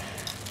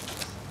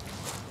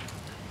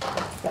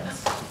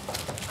 Yes.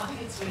 I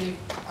think it's really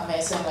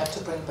amazing, like,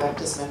 to bring back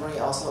this memory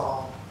also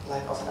on,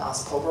 like, of an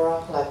ars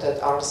povera, like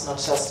that art is not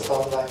just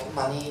about like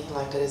money,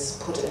 like that is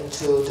put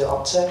into the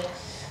object.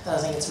 And I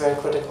think it's very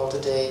critical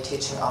today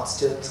teaching art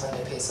students when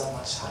they pay so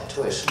much high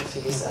tuition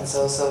fees, and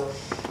so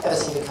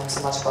everything becomes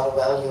so much about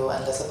value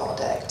and less about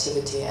the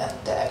activity and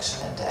the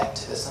action and the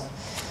activism.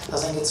 I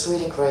think it's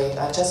really great.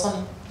 I just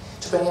want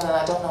to bring in, and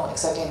I don't know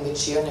exactly in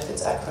which year and if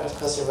it's accurate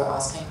because you were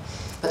asking,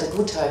 but the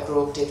Gutai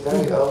group did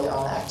very early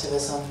on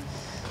activism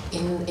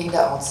in the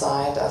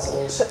outside.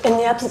 In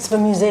the absence of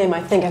a museum,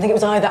 I think it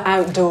was either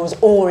outdoors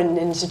or in an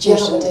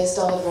institution. Yeah, but they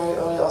started very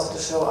early also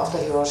to show after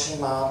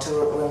Hiroshima to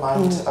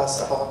remind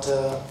us about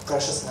the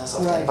preciousness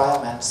of the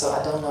environment. So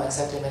I don't know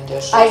exactly when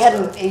they're showing. I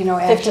hadn't,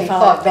 actually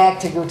thought back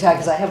to Gutai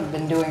because I haven't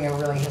been doing a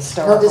really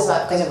historical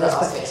thing of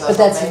this. But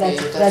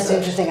that's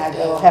interesting. I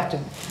will have to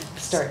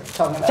start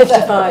talking about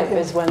 55 that.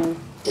 is when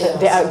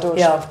the outdoor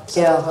show.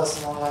 So that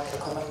was more like a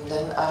comment.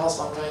 Then I was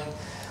wondering,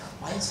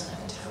 why is it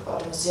negative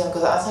about a museum?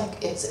 Because I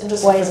think it's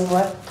interesting. Why isn't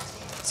what?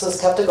 So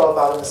skeptical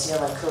about a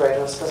museum and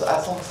curators, because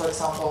I think, for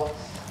example,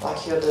 like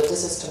here, the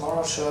This Is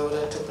Tomorrow show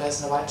that took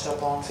place in the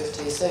Whitechapel in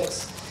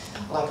 '56,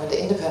 like when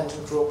the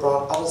independent group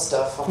brought other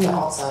stuff from the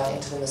outside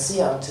into the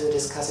museum to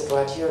discuss it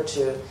right here,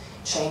 to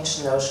change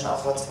the notion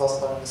of what's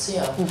possible in a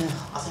museum,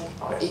 I think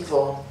are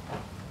equal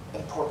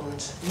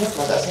important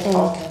movement. I think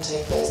art can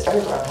take place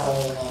everywhere and have a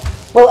meaning.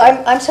 Well,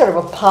 I'm sort of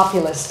a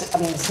populist. I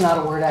mean, it's not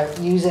a word I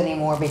use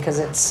anymore because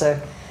it's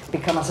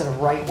become a sort of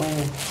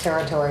right-wing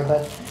territory,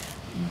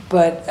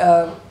 but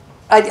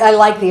I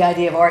like the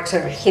idea of art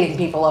sort of hitting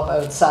people up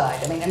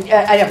outside. I mean,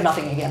 I have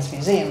nothing against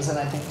museums, and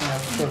I think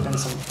there have been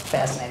some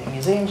fascinating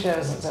museum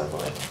shows and so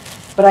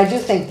forth. But I do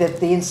think that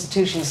the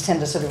institutions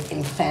tend to sort of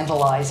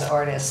infantilize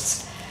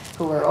artists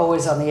who are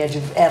always on the edge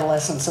of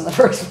adolescence in the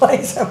first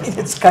place. I mean,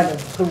 it's kind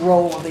of the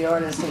role of the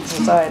artist in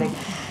society.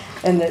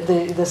 And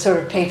the sort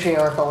of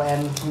patriarchal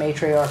and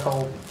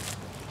matriarchal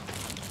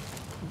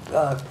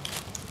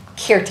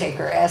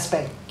caretaker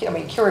aspect. I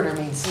mean, curator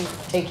means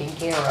taking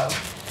care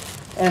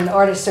of. And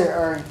artists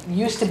are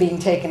used to being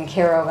taken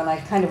care of, and I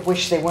kind of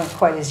wish they weren't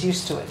quite as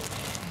used to it.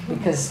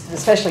 Because,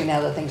 especially now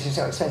that things are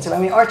so expensive. I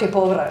mean, arte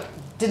povera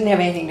didn't have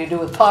anything to do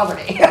with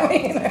poverty. I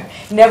mean,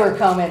 never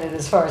commented,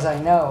 as far as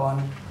I know,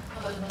 on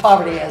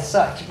poverty as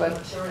such. But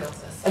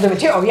the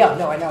material, oh yeah,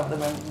 no, I know the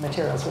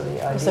materials were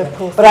the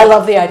idea. But I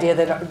love the idea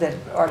that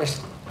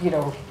artists,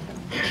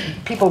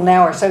 people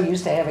now are so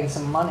used to having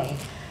some money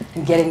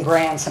and getting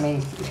grants. I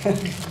mean,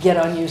 get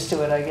unused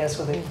to it, I guess,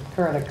 with the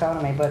current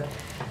economy.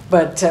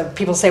 But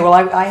people say, well,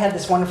 I had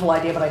this wonderful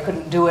idea, but I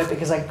couldn't do it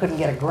because I couldn't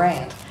get a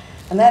grant.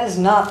 And that is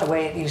not the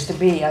way it used to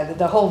be.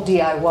 The whole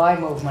DIY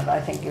movement, I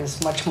think,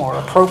 is much more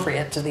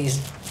appropriate to these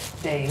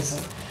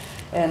days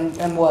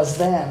and was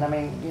then. I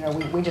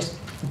mean, we just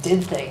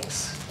did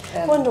things.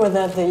 I wonder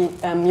whether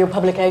your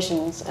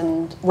publications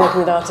and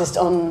working with artists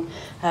on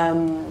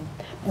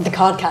the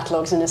card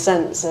catalogues, in a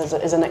sense,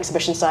 as an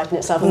exhibition site in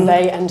itself, and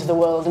they enter the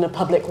world in a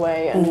public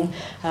way. And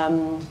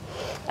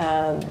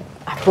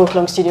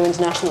Boekelong Studio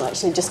International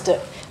actually just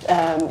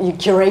you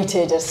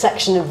curated a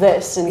section of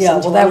this. Yeah,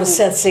 well, that was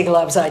Seth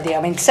Siegelab's idea.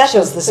 I mean, Seth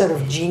was the sort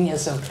of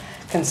genius of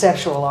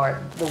conceptual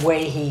art, the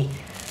way he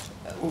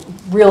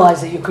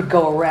realized that you could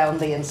go around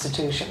the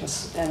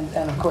institutions. And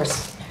of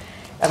course,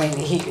 I mean,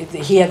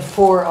 he had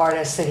 4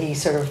 artists that he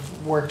sort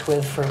of worked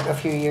with for a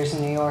few years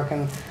in New York,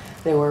 and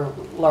they were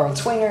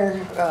Lawrence Winger,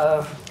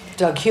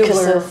 Doug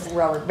Hubler,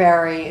 Robert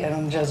Barry,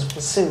 and Joseph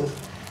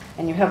Kassuth.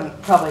 And you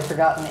haven't probably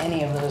forgotten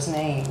any of those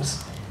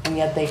names, and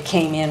yet they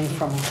came in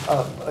from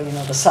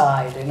the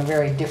side in a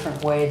very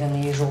different way than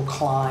the usual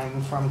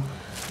climb from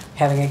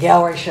having a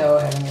gallery show,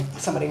 having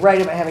somebody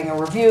write about, having a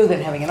review,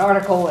 then having an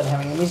article, then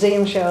having a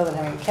museum show, then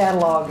having a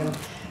catalog,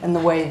 and the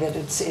way that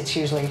it's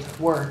usually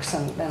works.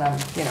 And I'm,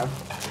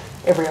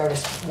 every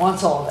artist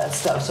wants all of that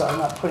stuff, so I'm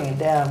not putting it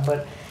down.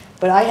 But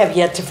I have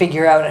yet to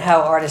figure out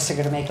how artists are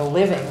going to make a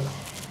living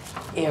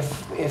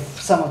if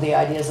some of the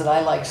ideas that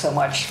I like so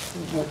much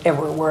were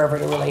ever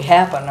to really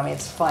happen. I mean,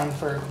 it's fine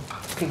for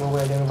people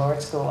where they're in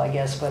art school, I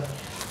guess, but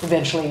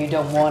eventually you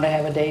don't want to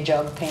have a day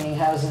job painting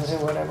houses or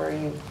whatever.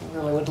 You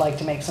really would like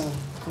to make some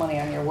money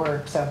on your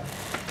work. So,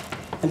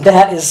 and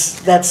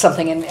that's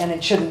something, and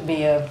it shouldn't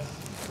be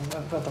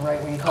what the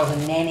right wing calls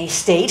a nanny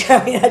state.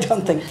 I mean, I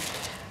don't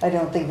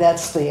think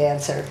that's the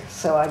answer.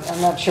 So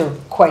I'm not sure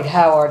quite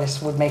how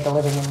artists would make a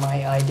living in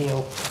my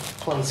ideal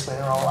place where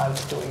they're all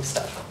out doing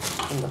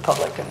stuff in the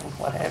public and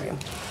what have you,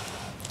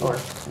 or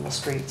in the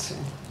streets or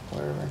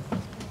wherever.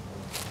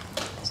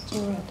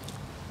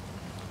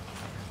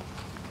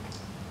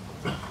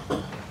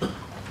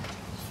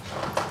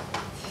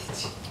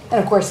 And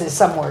of course, there's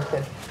some work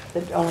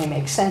that only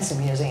makes sense in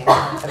museums.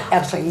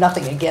 Absolutely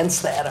nothing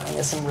against that. I mean,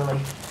 there's some really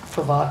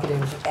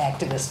provocative,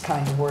 activist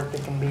kind of work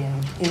that can be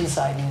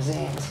inside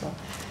museums. So,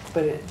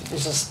 but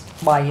it's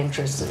just my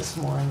interest is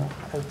more in the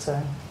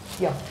outside.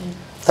 Yeah.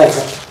 Thank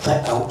you.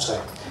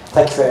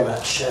 Thank you very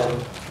much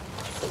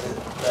for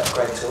that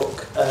great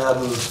talk.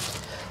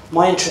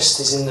 My interest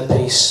is in the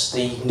piece,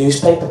 the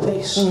newspaper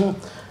piece,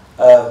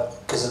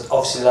 because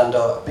obviously land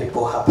art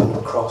people happen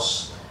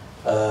across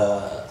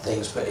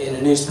things, but in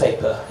a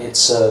newspaper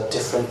it's a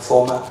different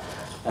format,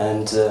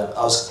 and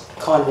I was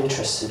kind of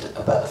interested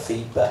about the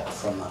feedback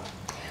from that.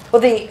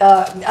 Well,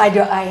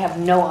 I have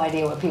no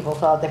idea what people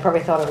thought. They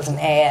probably thought it was an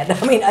ad.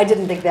 I mean, I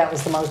didn't think that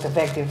was the most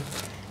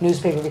effective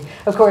newspaper.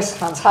 Of course,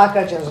 Hans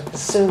Haacke, Joseph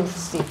Kassouf,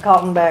 Steve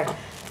Kaltenbach,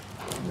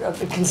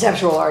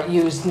 conceptual art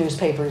used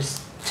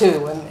newspapers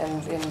too,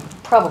 and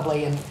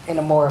probably in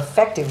a more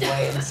effective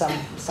way in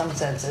some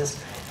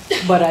senses.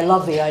 But I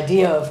love the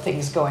idea of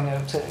things going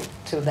out to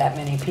that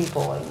many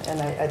people, and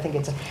I think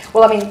it's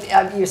well. I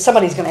mean,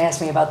 somebody's going to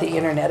ask me about the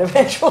internet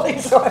eventually,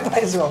 so I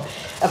might as well.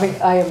 I mean,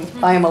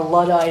 I am a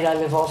Luddite. I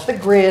live off the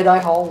grid. I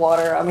haul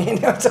water. I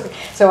mean,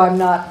 so I'm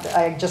not.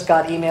 I just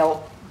got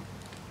email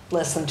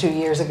less than 2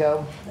 years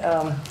ago,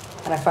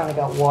 and I finally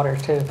got water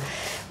too,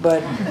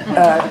 but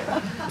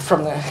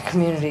from the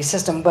community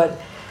system. But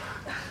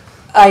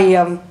I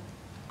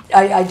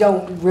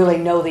don't really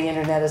know the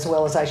internet as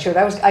well as I should.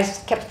 I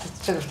kept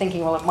sort of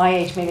thinking, well, at my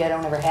age, maybe I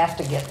don't ever have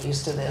to get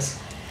used to this,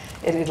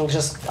 and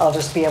I'll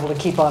just be able to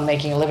keep on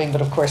making a living.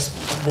 But of course,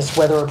 this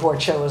weather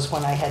report shows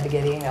when I had to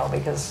get email,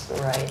 because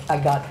I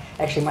got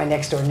actually my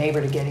next door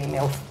neighbor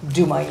to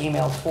do my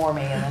email for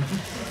me, and then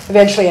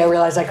eventually I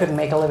realized I couldn't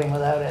make a living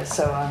without it.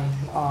 So I'm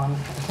on,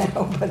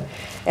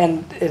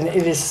 and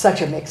it is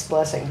such a mixed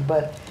blessing.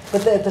 But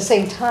at the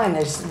same time,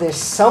 there's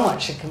so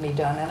much that can be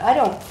done, and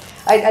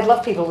I'd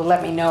love people to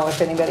let me know if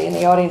anybody in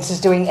the audience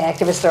is doing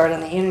activist art on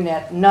the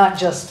internet, not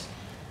just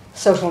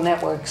social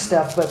network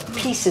stuff, but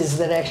pieces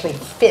that actually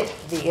fit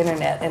the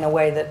internet in a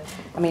way that,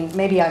 I mean,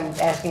 maybe I'm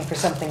asking for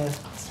something that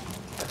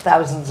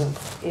thousands of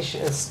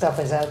stuff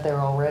is out there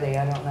already.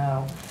 I don't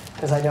know,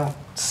 because I don't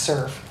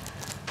surf.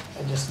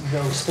 I just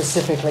go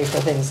specifically for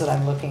things that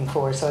I'm looking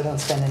for, so I don't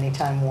spend any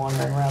time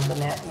wandering around the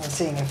net and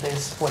seeing if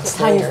there's what's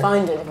there. How you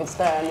find it, if it's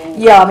there. I mean,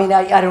 yeah, I mean,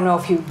 I don't know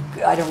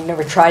if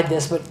never tried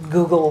this, but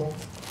Google,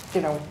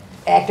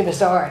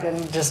 activist art,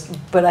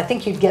 but I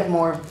think you'd get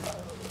more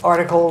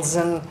articles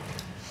and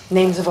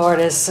names of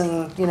artists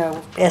and,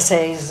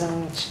 essays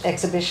and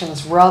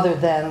exhibitions rather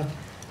than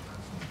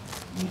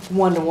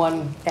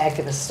one-to-one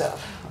activist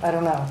stuff. I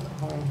don't know.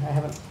 I mean, I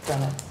haven't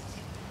done it.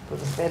 But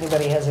if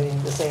anybody has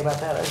anything to say about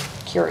that,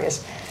 I'm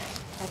curious.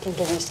 I can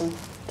give you some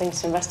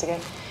things to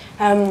investigate.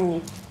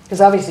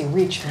 Because obviously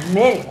reach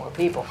many more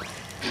people.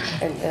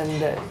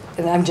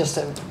 And I'm just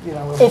a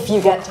if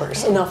you get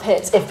person. Enough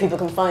hits, if people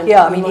can find it.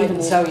 Yeah, I mean,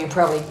 even so, you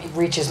probably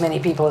reach as many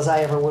people as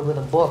I ever would with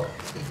a book,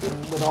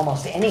 with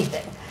almost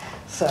anything.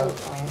 So,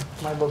 I mean,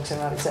 my books are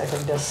not exactly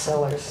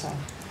bestsellers. So.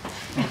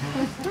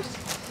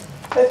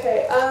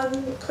 Okay,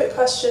 quick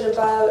question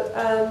about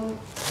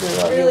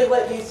really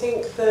what you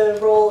think the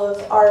role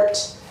of art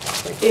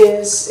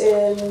is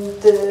in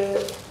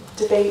the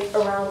debate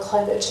around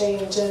climate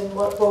change, and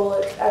what role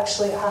it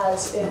actually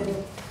has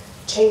in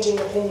changing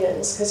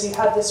opinions, because you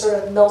had this sort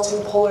of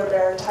melting polar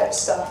bear type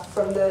stuff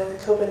from the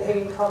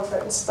Copenhagen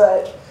conference,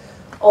 but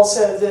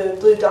also the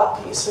blue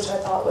dot piece, which I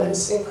thought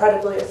was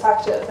incredibly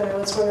effective. And I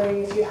was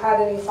wondering if you had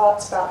any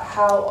thoughts about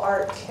how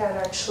art can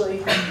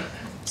actually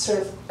sort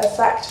of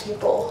affect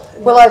people.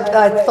 Well,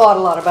 I thought a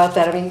lot about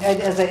that. I mean,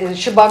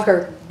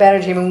 Shabakar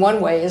Banerjee, I mean, one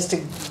way is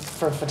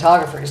for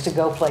photographers to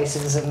go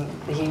places, and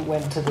he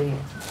went to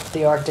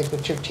the Arctic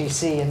with Chukchi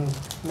Sea and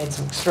made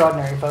some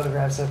extraordinary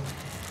photographs of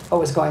what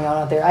was going on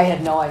out there. I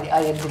had no idea,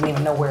 I didn't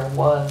even know where it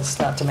was,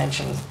 not to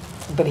mention,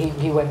 but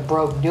he went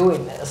broke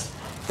doing this,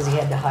 because he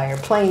had to hire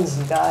planes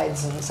and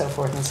guides and so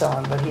forth and so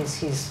on, but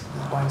he's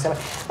going so.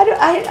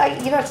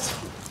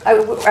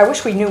 I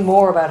wish we knew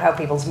more about how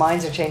people's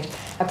minds are changed.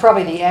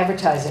 Probably the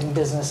advertising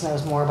business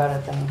knows more about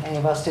it than any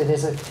of us do.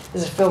 There's a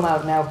film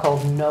out now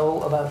called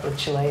No, about the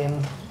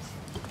Chilean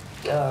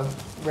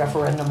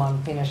referendum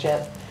on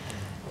Pinochet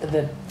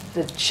that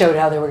showed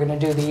how they were going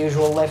to do the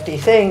usual lefty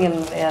thing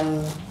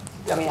and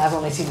I mean, I've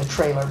only seen the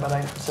trailer, but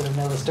I sort of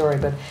know the story.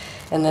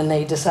 And then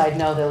they decide,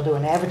 no, they'll do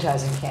an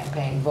advertising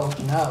campaign, vote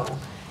no.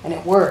 And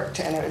it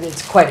worked, and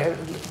it's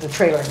the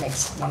trailer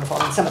makes wonderful.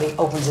 I mean, somebody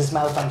opens his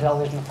mouth on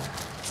television,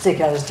 stick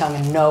out his tongue,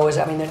 and no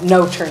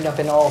turned up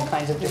in all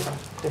kinds of different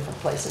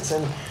places.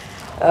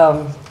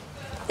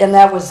 And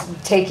that was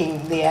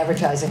taking the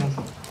advertising,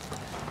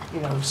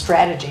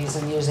 strategies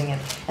and using it.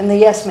 And the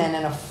yes men,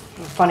 in a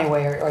funny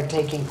way, are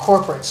taking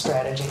corporate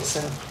strategies.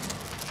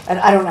 And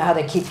I don't know how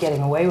they keep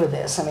getting away with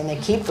this. I mean, they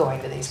keep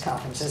going to these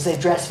conferences. They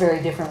dress very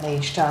differently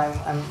each time.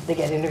 They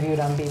get interviewed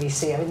on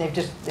BBC. I mean,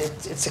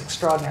 it's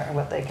extraordinary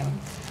what they can.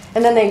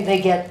 And then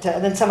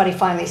then somebody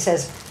finally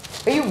says,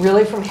 "Are you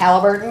really from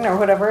Halliburton or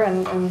whatever?"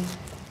 And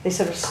they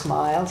sort of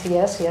smile.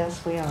 Yes,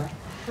 we are.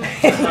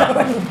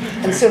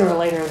 And sooner or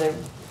later,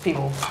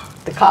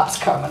 the cops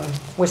come and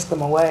whisk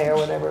them away or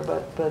whatever.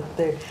 But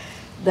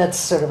that's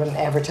sort of an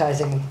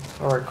advertising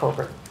or a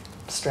corporate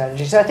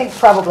strategy. So I think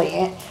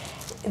probably.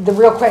 The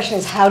real question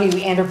is, how do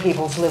you enter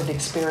people's lived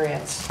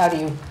experience? How do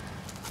you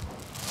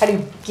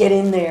get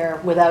in there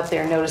without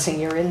their noticing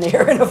you're in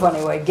there in a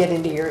funny way, get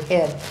into your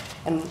head?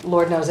 And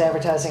Lord knows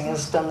advertising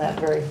has done that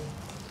very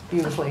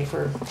beautifully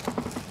for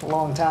a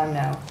long time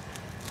now.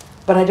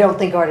 But I don't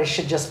think artists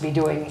should just be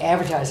doing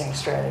advertising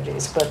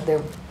strategies, but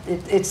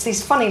it's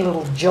these funny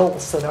little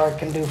jolts that art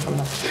can do from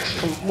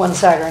one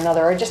side or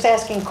another, or just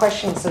asking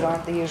questions that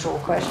aren't the usual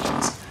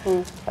questions.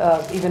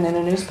 Even in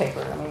a newspaper.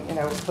 I mean,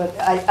 but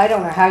I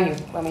don't know how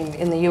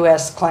in the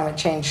U.S. climate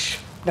change,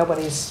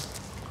 nobody's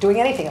doing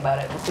anything about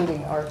it,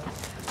 including our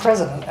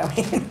president,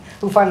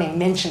 who finally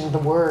mentioned the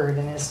word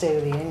in his State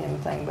of the Union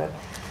thing.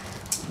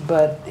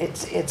 But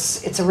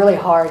it's a really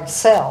hard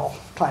sell,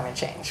 climate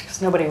change, because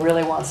nobody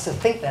really wants to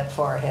think that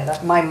far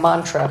ahead. My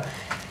mantra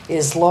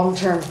is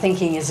long-term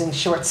thinking is in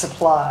short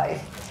supply.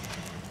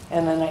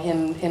 And then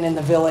in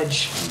the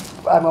village,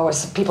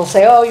 people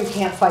say, "Oh, you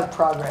can't fight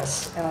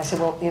progress." And I say,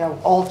 well,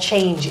 all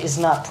change is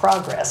not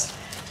progress.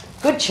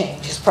 Good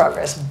change is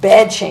progress.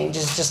 Bad change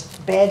is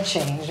just bad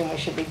change, and we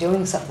should be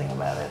doing something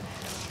about it.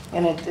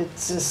 And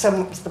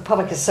the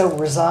public is so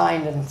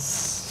resigned and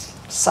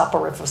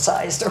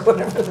soporificized or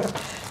whatever, they're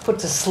put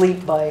to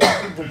sleep by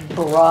the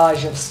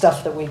barrage of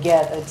stuff that we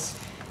get.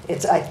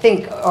 I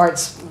think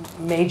art's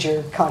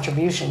major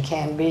contribution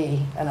can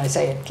be, and I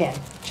say it can't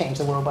change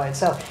the world by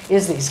itself,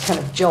 is these kind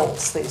of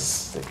jolts,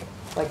 these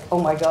like, oh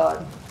my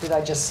God, did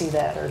I just see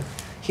that or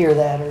hear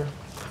that or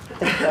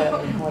think that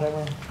or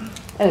whatever.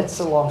 And it's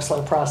a long,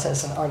 slow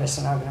process, and artists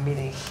are not going to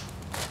be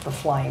the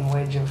flying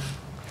wedge of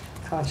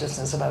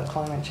consciousness about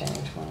climate change.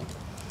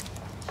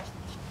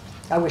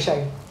 I wish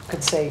I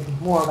could say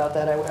more about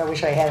that. I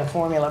wish I had a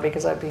formula,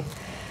 because I'd be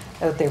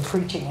out there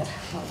preaching it.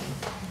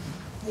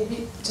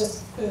 Maybe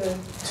just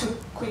two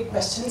quick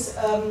questions.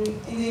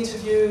 In the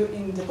interview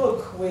in the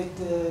book with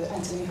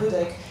Anthony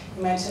Hudek,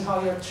 you mentioned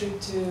how your trip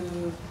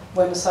to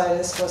Buenos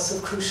Aires was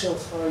so crucial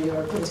for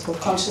your political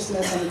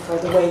consciousness and for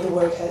the way the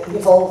work had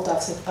evolved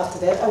after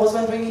that. I was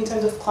wondering, in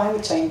terms of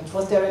climate change,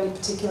 was there any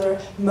particular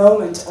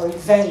moment or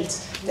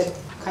event that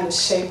kind of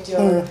shaped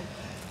your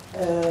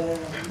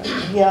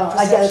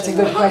that's a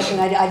good question.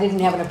 I didn't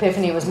have an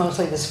epiphany. It was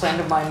mostly this friend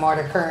of mine,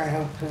 Marta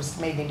Kern, who's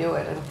made me do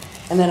it.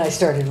 And then I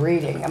started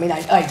reading. I mean,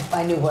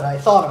 I knew what I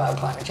thought about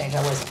climate change.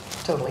 I wasn't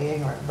totally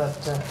ignorant, but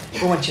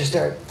once you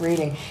start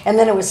reading. And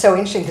then it was so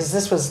interesting,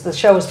 because the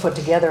show was put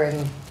together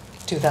in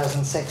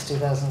 2006,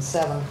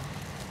 2007.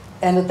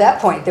 And at that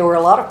point, there were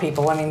a lot of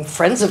people,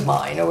 friends of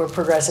mine who were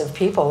progressive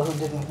people, who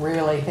didn't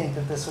really think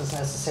that this was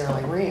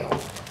necessarily real.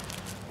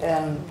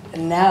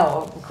 And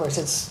now, of course,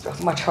 it's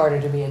much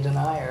harder to be a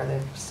denier.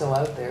 They're still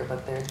out there,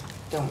 but they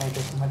don't make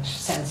as much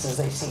sense as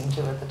they seemed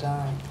to at the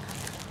time.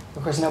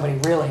 Of course, nobody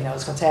really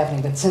knows what's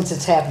happening, but since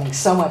it's happening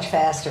so much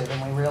faster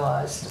than we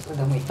realized,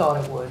 than we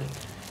thought it would,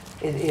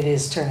 it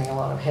is turning a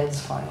lot of heads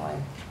finally.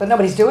 But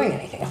nobody's doing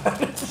anything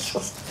about it. It's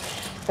just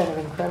kind of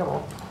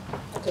incredible.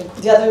 Okay.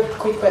 The other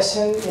quick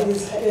question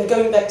is,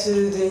 going back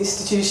to the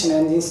institution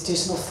and the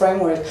institutional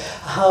framework,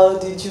 how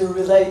did you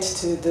relate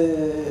to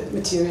the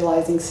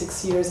materializing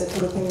 6 years at the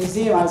Brooklyn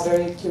Museum? I was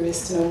very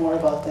curious to know more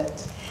about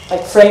that.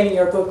 Like framing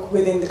your book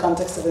within the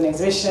context of an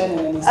exhibition and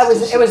an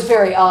institution. It was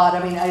very odd.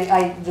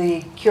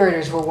 The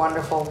curators were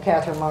wonderful,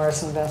 Catherine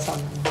Morris and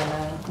Vincent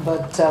Bonin,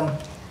 but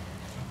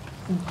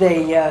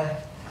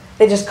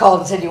they just called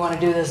and said, "Do you want to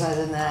do this?" And I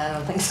said, "Nah, I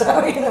don't think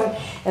so."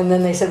 And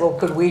then they said, "Well,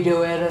 could we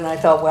do it?" And I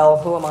thought, well,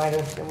 who am I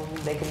to?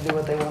 They can do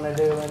what they want to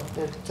do.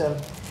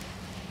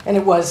 And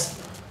it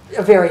was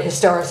a very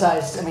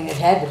historicized. It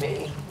had to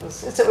be.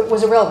 It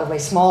was a relatively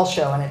small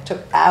show, and it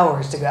took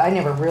hours to go. I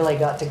never really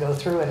got to go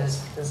through it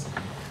as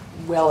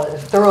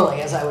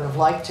thoroughly as I would have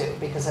liked to,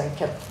 because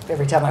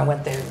every time I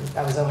went there,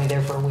 I was only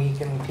there for a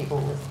week, and people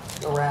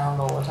were around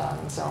all the time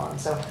and so on.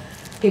 So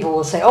people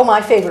will say, "Oh,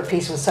 my favorite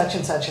piece was such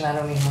and such," and I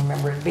don't even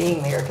remember it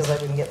being there because I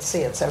didn't get to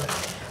see it. So,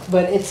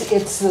 but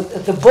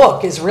the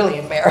book is really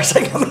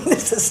embarrassing.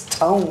 It's this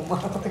tome,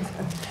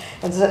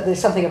 and so there's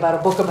something about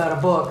a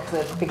book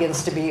that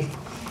begins to be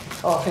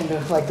off into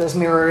like those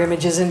mirror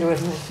images into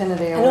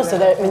infinity. And also,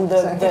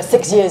 the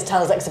 6 years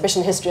tells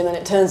exhibition history, and then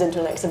it turns into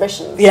an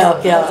exhibition. Yeah,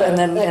 and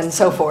then and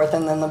so forth,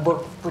 and then the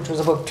book, which was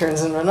a book,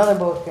 turns into another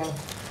book, and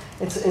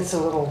it's a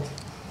little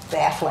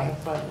baffling,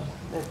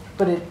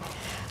 but it,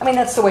 I mean,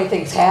 that's the way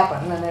things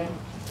happen, and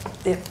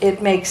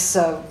it makes.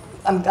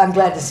 I'm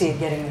glad to see it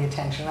getting the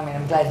attention. I mean,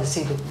 I'm glad to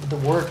see the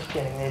work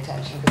getting the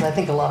attention, because I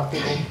think a lot of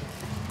people,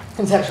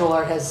 conceptual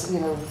art has,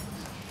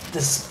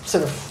 this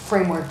sort of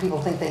framework.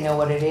 People think they know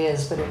what it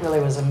is, but it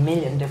really was a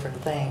million different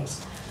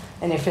things.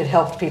 And if it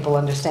helped people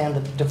understand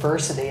the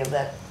diversity of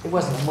that, it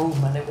wasn't a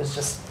movement, it was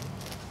just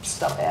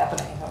stuff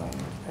happening. I mean,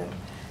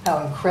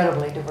 how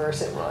incredibly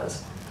diverse it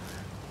was.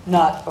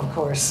 Not, of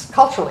course,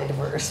 culturally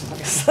diverse,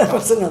 because that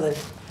was another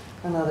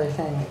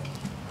thing.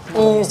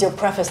 You used your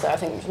preface there, I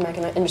think, to make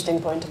an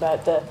interesting point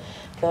about the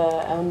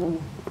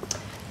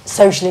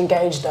socially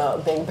engaged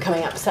art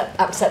becoming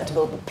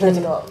acceptable, but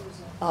political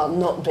art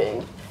not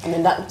being. I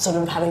mean, that sort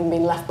of having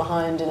been left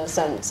behind in a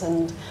sense,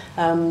 and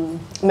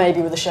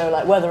maybe with a show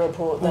like Weather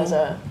Report, there's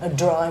a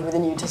drive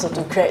within you to sort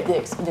of create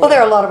the... Well, there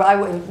are a lot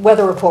of...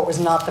 Weather Report was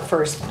not the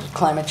first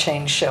climate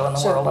change show in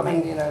the world. I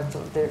mean,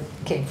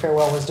 Cape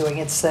Farewell was doing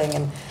its thing,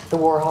 and the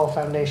Warhol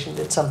Foundation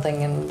did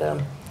something,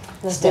 and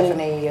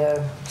Stephanie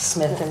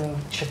Smith in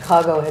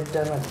Chicago had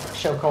done a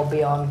show called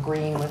Beyond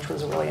Green, which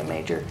was really a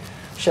major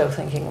show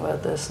thinking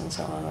about this and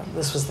so on.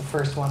 This was the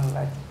first one.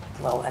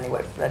 Well,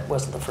 anyway, that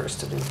wasn't the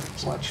first to do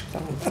much.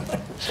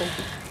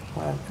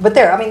 But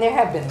there are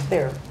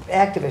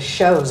activist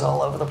shows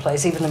all over the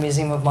place. Even the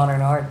Museum of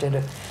Modern Art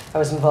I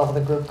was involved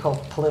with a group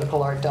called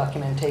Political Art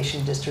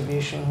Documentation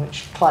Distribution,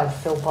 which Clive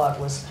Philpott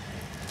who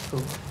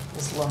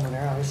was a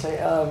Londoner, obviously,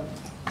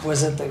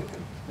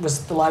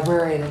 was the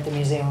librarian at the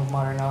Museum of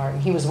Modern Art,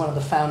 and he was one of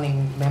the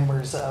founding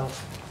members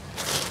of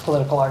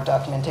Political Art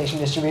Documentation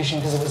Distribution,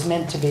 because it was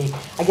meant to be,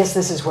 I guess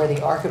this is where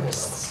the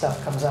archivist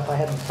stuff comes up. I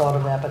hadn't thought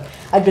of that, but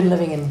I'd been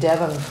living in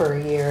Devon for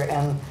a year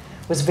and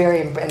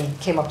and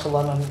came up to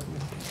London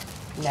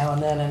now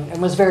and then,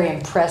 and was very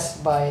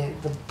impressed by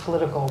the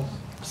political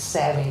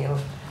savvy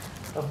of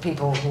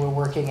people who were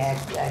working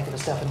activist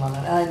stuff in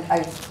London.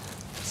 And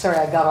sorry,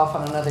 I got off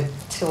on another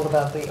tilt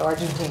about the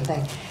Argentine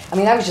thing. I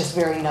mean, I was just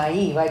very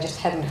naive. I just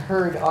hadn't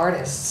heard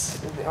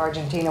artists.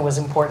 Argentina was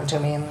important to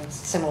me, and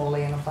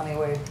similarly, in a funny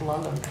way,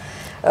 London.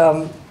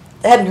 I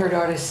hadn't heard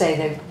artists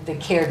say they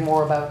cared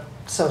more about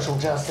social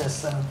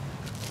justice than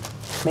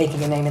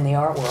making a name in the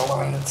art world.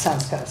 I mean, it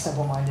sounds kind of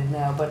simple-minded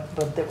now, but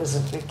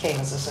it came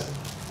as a sort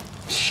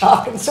of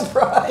shock and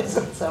surprise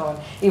and so on.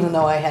 Even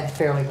though I had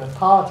fairly good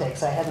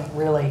politics, I hadn't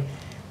really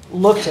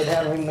looked at it.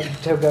 I mean,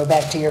 to go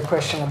back to your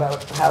question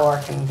about how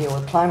art can deal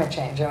with climate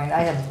change, I mean,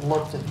 I hadn't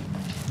looked at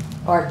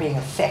art being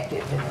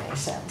effective in any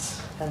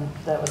sense, and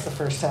that was the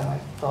first time I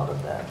thought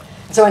of that.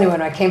 So anyway,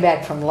 when I came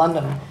back from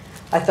London,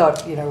 I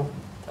thought,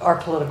 our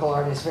political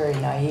art is very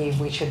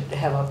naive. We should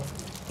have an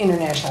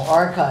international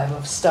archive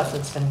of stuff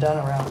that's been done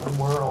around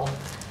the world,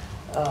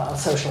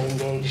 socially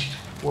engaged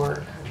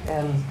work.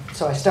 And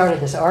so I started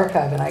this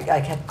archive, and I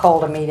had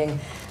called a meeting.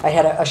 I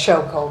had a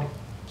show called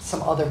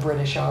Some Other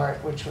British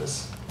Art, which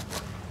was,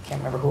 I can't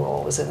remember who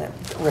all was in it,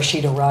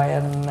 Rashida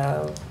Ryan,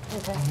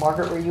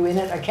 Margaret, were you in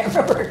it? I can't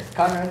remember,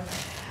 Conrad.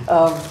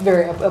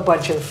 A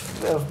bunch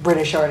of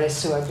British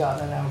artists who I've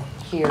gotten to know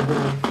here,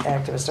 really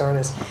activist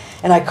artists.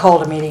 And I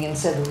called a meeting and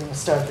said we're going to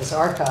start this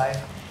archive.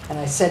 And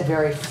I said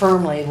very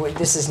firmly,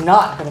 this is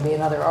not going to be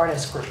another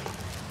artist group,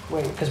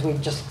 because we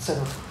just sort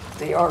of,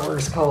 the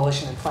Artworks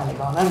Coalition had finally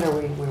gone under.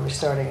 We were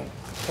starting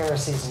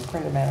heresies and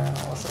print matter and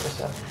all this other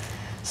stuff.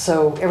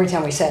 So every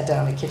time we sat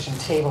down at the kitchen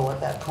table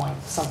at that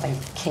point, something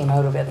came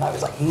out of it, and I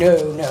was like, no,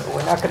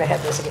 we're not going to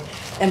have this again.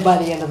 And by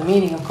the end of the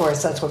meeting, of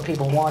course, that's what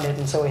people wanted,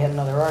 and so we had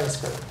another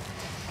artist group.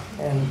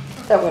 And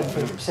that went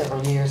for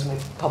several years, and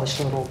we published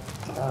a little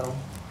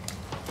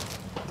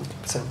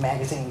sort of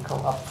magazine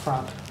called Up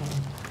Front.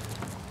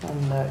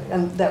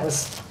 And that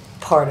was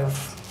part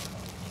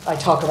of, I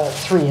talk about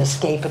 3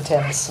 escape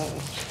attempts, and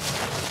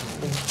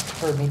you've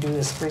heard me do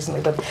this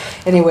recently, but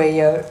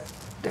anyway,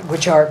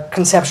 which are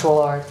conceptual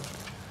art,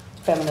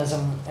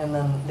 feminism, and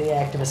then the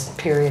activist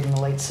period in the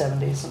late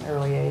 70s and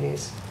early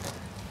 80s.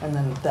 And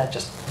then that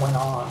just went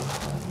on.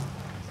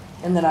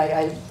 And then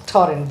I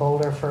taught in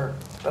Boulder for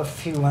a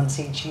few months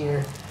each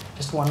year,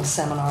 just one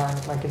seminar,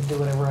 and I could do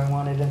whatever I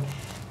wanted. And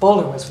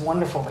Boulder was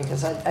wonderful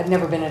because I'd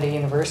never been at a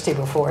university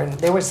before, and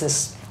there was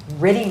this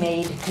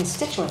ready-made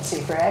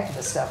constituency for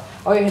activist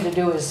stuff. All you had to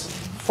do is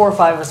 4 or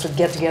 5 of us would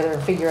get together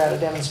and figure out a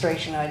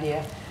demonstration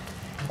idea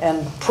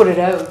and put it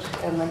out,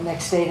 and the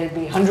next day there'd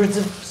be hundreds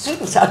of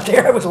students out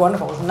there. It was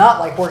wonderful. It was not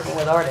like working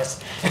with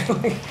artists.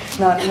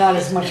 not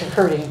as much of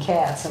herding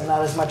cats, and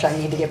not as much I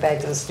need to get back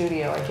to the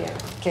studio. I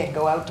can't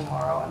go out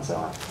tomorrow, and so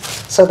on.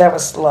 So that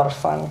was a lot of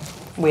fun.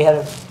 We had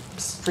a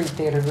street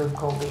theater group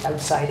called the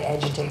Outside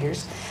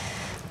Agitators,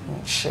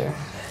 which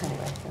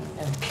anyway,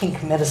 and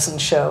Pink Medicine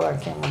Show. I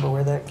can't remember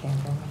where that came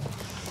from.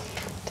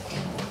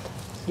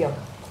 Yep.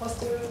 Was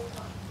there?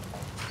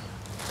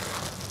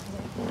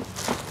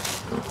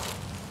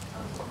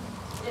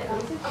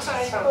 I'm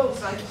sorry. Oh,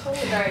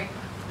 sorry.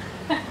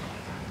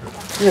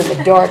 You're in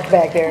the dark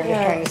back there, and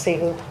you're trying to see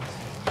who.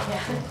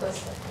 Yeah, of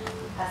course.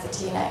 Pass it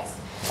to you next.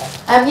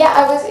 Yeah,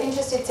 I was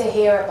interested to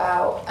hear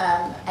about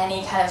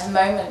any kind of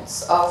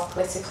moments of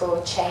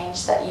political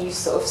change that you've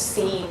sort of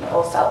seen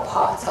or felt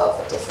part of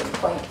at different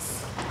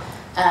points.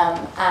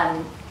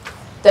 And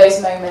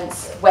those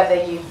moments, whether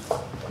you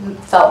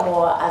felt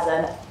more as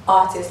an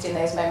artist in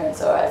those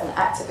moments or as an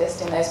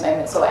activist in those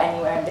moments or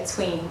anywhere in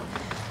between.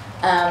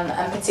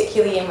 And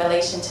particularly in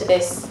relation to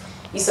this,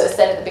 you sort of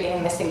said at the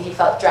beginning this thing you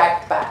felt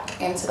dragged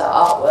back into the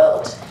art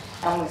world,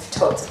 and we've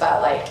talked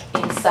about like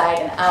inside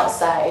and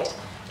outside.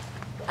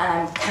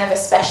 And I'm kind of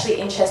especially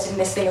interested in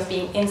this thing of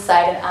being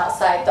inside and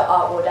outside the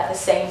art world at the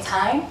same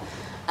time,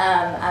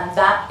 and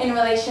that in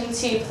relation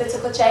to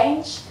political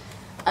change.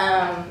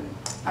 And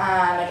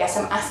I guess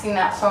I'm asking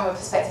that from a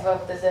perspective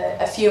of there's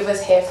a few of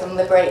us here from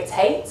Liberate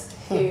Tate,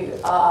 who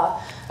are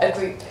a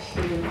group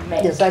who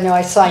make... Yes, I know,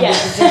 I signed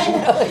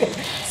the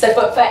petition. So,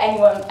 but for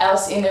anyone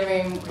else in the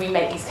room, we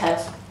make these kind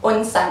of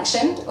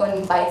unsanctioned,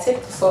 uninvited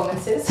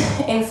performances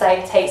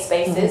inside Tate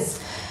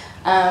spaces,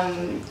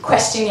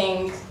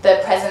 questioning the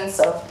presence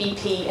of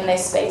BP in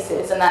those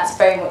spaces, and that's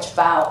very much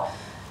about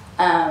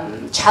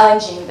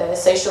challenging the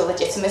social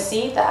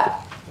legitimacy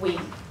that we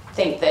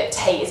think that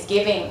Tate is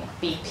giving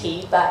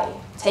BP by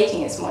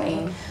taking its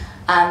money,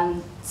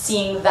 and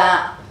seeing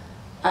that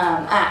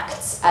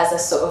act as a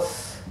sort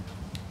of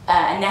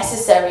a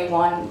necessary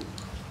one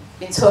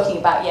in talking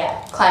about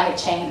climate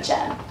change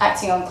and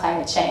acting on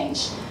climate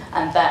change,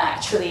 and that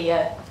actually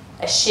a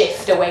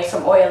shift away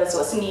from oil is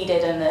what's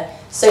needed, and the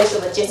social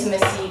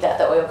legitimacy that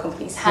the oil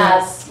companies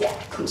has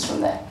comes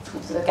from the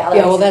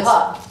galleries. Yeah, well, that's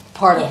part.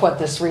 Part of what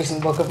this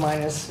recent book of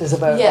mine is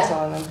about. Yeah. So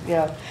on,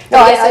 No,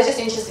 I was just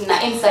interested in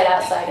that inside,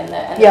 outside, and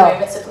the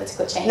moments of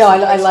political change. No,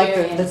 I like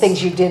the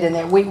things you did in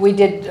there. We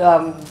did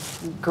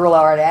Guerrilla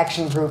Art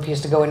Action Group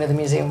used to go into the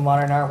Museum of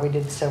Modern Art. We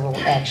did several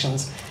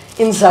actions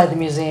inside the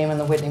museum and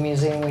the Whitney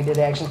Museum. We did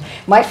actions.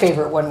 My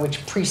favorite one,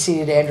 which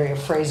preceded Andrea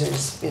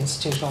Fraser's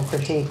institutional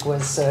critique,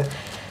 was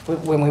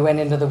when we went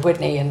into the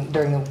Whitney and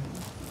during the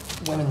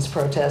women's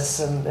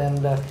protests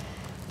and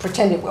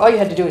pretended all you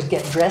had to do was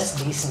get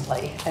dressed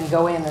decently and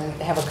go in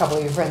and have a couple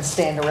of your friends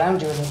stand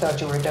around you, and they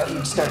thought you were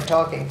you'd start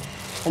talking,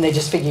 and they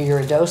just figure you're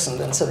a docent,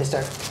 and so they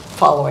start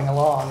following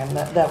along, and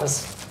that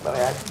was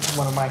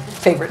one of my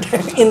favorite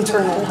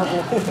internal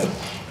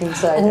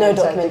inside. And no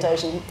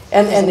documentation.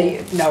 And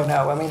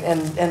I mean,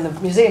 and the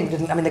museum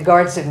didn't. I mean, the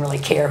guards didn't really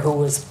care who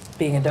was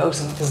being a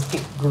docent because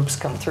groups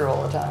come through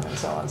all the time and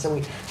so on. So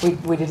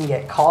we didn't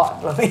get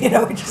caught. We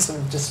just sort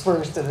of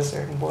dispersed at a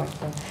certain point.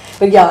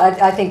 But yeah,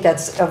 I think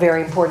that's a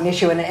very important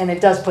issue, and it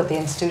does put the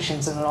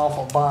institutions in an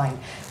awful bind.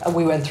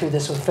 We went through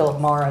this with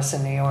Philip Morris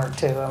in New York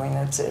too. I mean,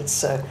 it's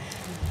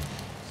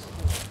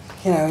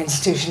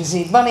institutions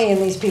need money,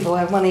 and these people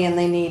have money, and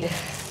they need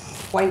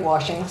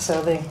whitewashing.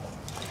 So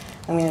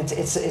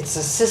it's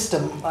a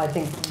system. I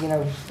think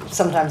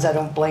sometimes I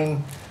don't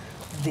blame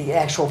the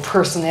actual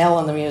personnel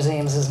in the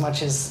museums as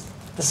much as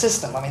the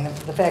system. I mean,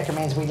 the fact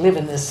remains we live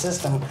in this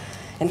system,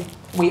 and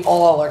we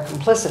all are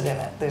complicit in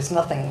it. There's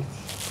nothing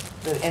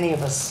that any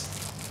of us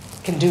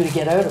can do to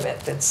get out of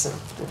it.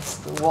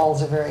 The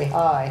walls are very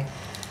high,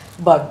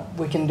 but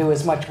we can do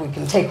as much. We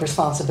can take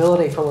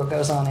responsibility for what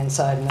goes on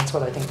inside, and that's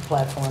what I think the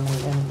platform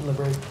and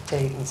Liberate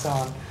Tate and so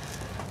on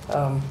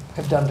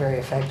have done very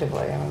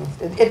effectively. I mean,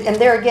 and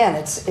there again,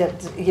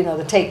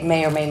 the Tate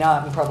may or may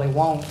not, and probably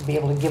won't, be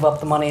able to give up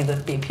the money that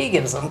BP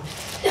gives them,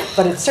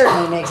 but it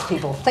certainly makes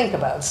people think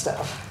about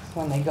stuff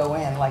when they go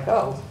in, like,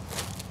 oh,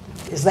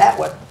 is that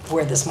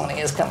where this money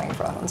is coming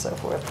from, and so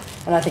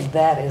forth. And I think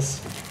that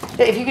is,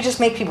 if you could just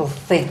make people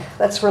think,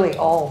 that's really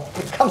all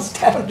it comes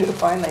down to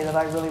finally, that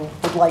I really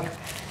would like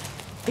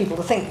people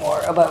to think more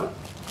about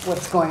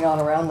what's going on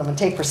around them and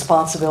take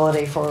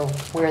responsibility for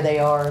where they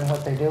are and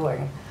what they're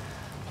doing.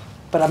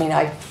 But I mean,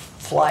 I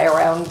fly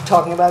around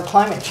talking about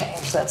climate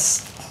change.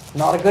 That's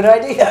not a good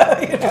idea,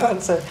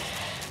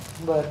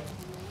 but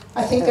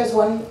I think there's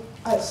one.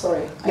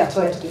 Sorry, I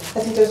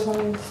think there's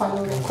one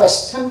final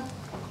question.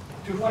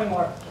 Do one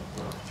more.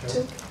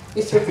 Two,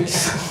 if you're brief.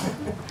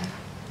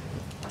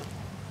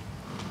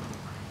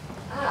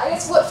 I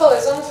guess what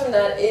follows on from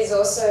that is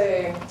also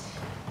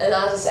an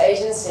artist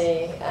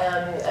agency,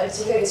 and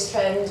particularly this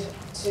trend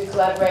to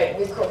collaborate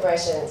with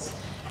corporations,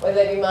 whether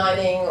they be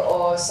mining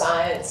or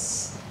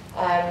science.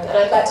 And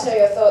I'd like to know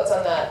your thoughts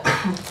on that.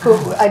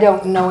 I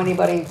don't know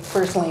anybody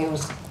personally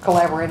who's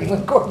collaborating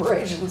with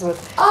corporations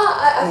with.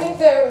 I think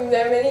there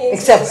are many.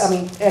 Except, I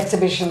mean,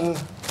 exhibition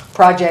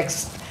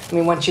projects. I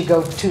mean, once you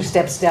go 2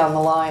 steps down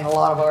the line, a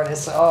lot of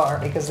artists are,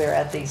 because they're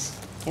at these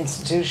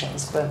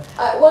institutions. But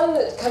one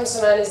that comes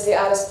to mind is the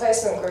Artist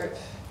Placement Group,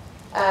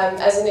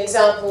 as an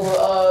example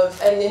of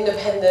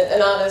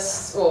an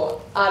artist or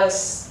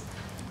artists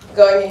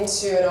going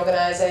into an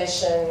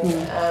organisation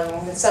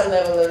with some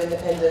level of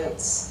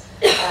independence.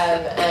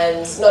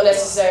 And not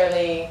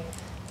necessarily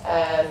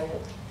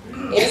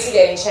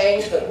instigating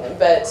change, but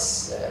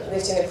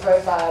lifting the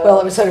profile.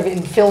 Well, it was sort of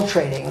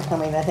infiltrating. I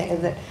mean, I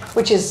think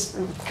which is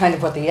kind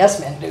of what the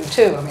Yes Men do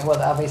too. I mean,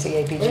 well, obviously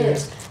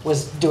APG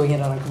was doing it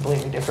on a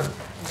completely different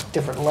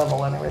different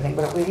level and everything.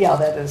 But yeah,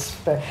 that is.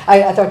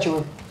 I thought you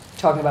were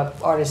talking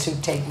about artists who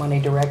take money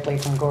directly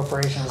from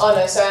corporations. Oh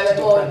no, so I'm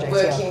more projects,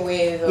 working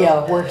with.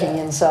 Yeah, working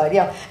inside.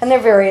 Yeah, and there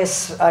are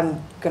various.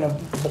 I'm going to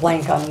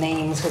blank on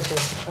names, which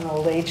is an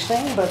old age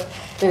thing, but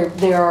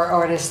there are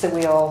artists that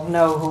we all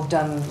know who've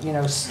done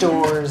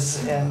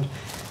stores and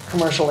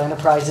commercial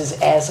enterprises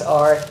as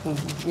art, and,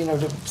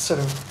 to sort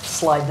of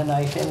slide the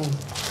knife in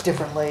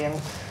differently,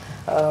 and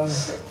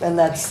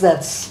that's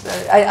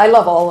I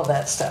love all of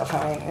that stuff.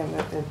 I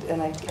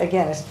mean,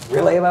 again, it's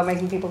really about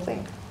making people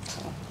think.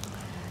 So.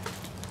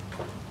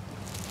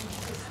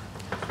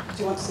 Do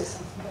you want to say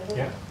something about it?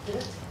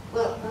 Yeah.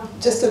 Well,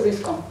 just a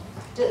brief comment.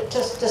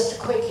 Just a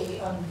quickie.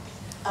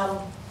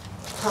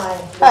 Hi,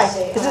 Hi,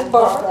 Lucy. is it I'm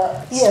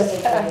Barbara?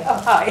 Yes.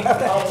 Hi.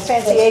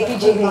 Fancy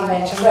APG being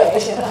mentioned.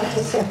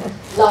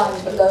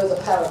 Lying below the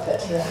parapet.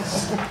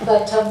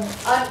 But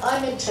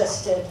I'm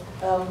interested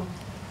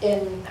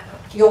in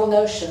your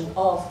notion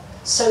of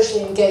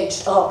socially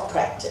engaged art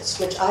practice,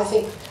 which I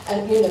think,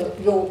 and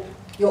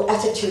your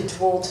attitude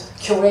towards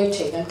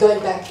curating and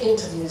going back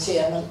into the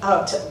museum and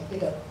out,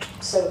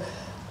 So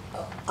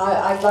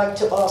I'd like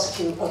to ask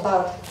you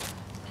about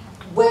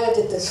where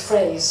did this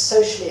phrase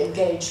socially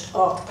engaged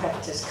art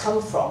practice come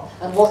from,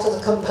 and what are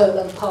the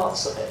component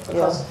parts of it?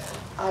 Because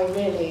I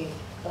really.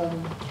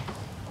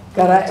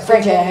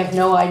 Frankly, I have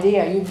no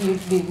idea.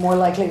 You'd be more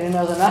likely to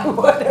know than I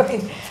would. I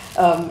mean,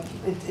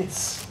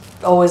 it's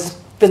always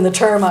been the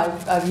term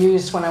I've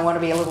used when I want to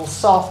be a little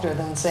softer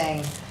than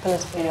saying,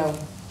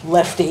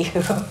 lefty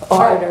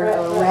art or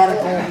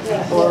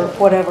radical or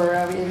whatever.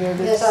 I mean,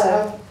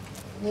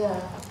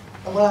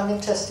 Well, I'm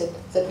interested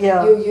that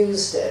you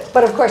used it.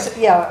 But of course,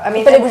 I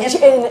mean, but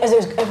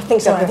I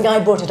think I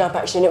brought it up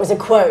actually, and it was a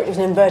quote. It was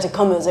in inverted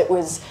commas. It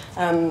was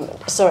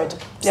sorry to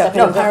step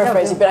in and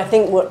paraphrase it, but I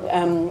think what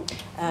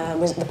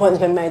was the point has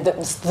been made that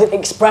the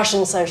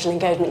expression social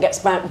engagement gets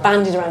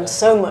bandied around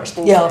so much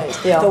these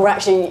days that we're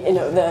actually,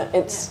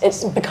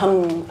 it's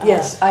become.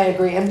 Yes, I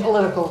agree, and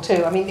political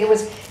too. I mean, it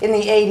was in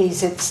the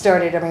 '80s. It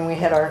started. I mean, we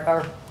had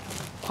our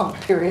punk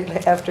period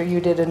after you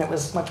did, and it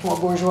was much more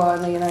bourgeois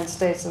in the United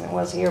States than it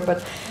was here.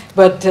 But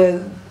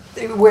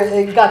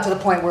it got to the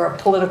point where a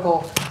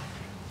political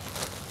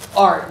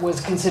art was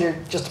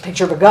considered just a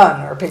picture of a gun,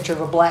 or a picture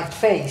of a black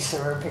face,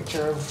 or a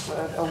picture of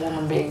a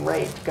woman being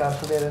raped, God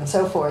forbid, and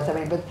so forth. I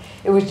mean, but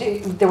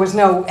there was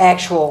no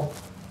actual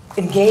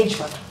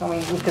engagement. I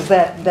mean, because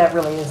that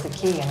really is the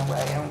key in a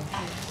way. I mean,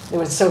 there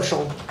was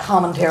social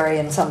commentary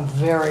in some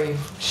very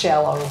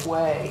shallow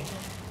way.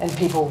 And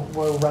people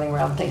were running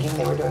around thinking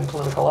they were doing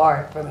political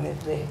art. I mean,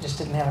 they just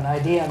didn't have an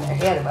idea in their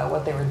head about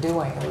what they were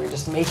doing. They were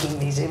just making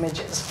these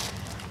images.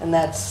 And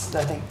that's,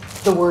 I think,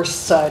 the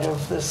worst side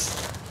of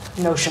this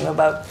notion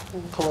about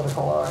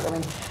political art. I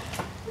mean,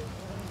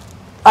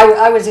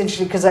 I was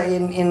interested because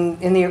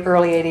in the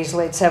early 80s,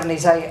 late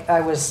 70s,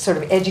 I was sort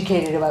of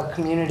educated about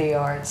community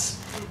arts.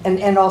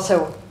 And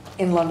also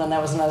in London,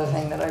 that was another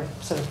thing that I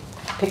sort of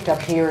picked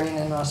up hearing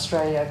in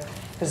Australia,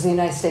 because the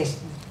United States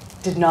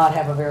did not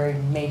have a very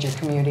major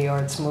community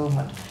arts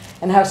movement,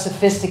 and how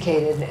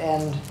sophisticated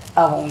and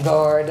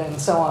avant-garde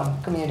and so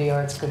on community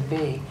arts could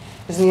be.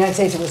 Because in the United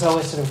States it was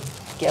always sort of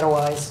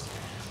ghettoized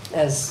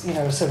as,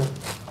 sort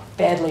of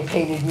badly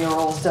painted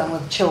murals done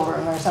with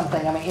children or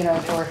something. I mean,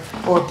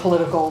 or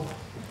political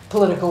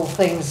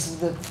things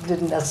that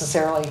didn't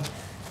necessarily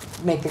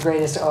make the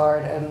greatest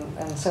art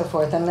and so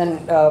forth. And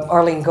then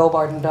Arlene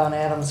Gobard and Don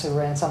Adams, who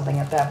ran something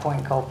at that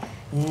point called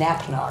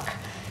NAPNOC,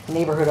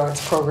 Neighborhood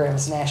Arts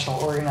Programs National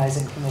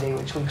Organizing Committee,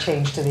 which we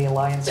changed to the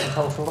Alliance for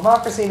Cultural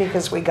Democracy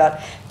because we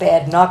got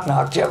bad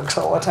knock-knock jokes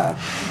all the time.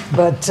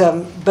 But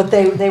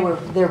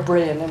they're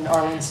brilliant, and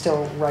Arlene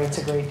still writes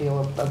a great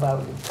deal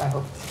about, I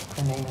hope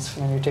her name is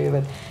familiar to you,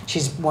 but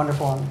she's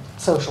wonderful on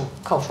social,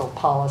 cultural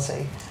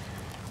policy.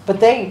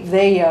 But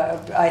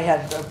I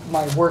had,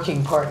 my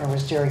working partner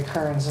was Jerry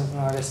Kearns as an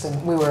artist,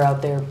 and we were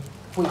out there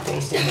food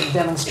tasting and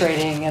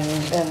demonstrating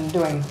and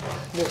doing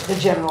the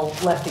general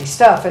lefty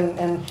stuff.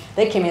 And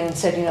they came in and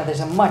said, there's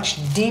a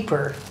much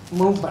deeper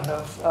movement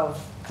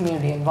of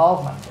community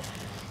involvement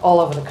all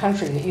over the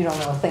country that you don't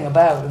know a thing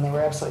about. And they were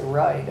absolutely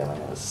right. I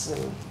mean, it was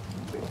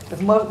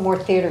more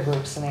theater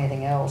groups than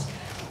anything else.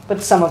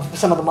 But some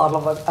of the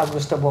model of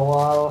Augusto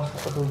Boal,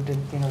 who did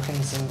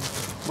things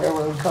in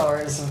railroad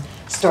cars and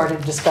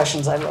started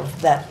discussions. I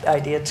love that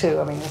idea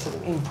too. I mean, it's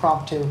an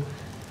impromptu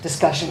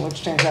discussion,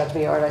 which turns out to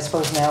be art. I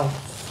suppose now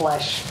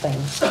flash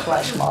things,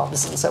 flash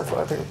mobs and so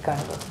forth are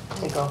kind of a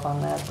takeoff on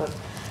that.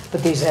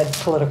 But these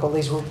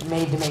these were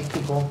made to make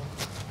people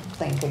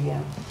think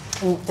again.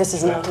 And this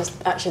is an artist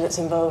actually that's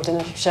involved in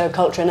a show,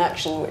 Culture in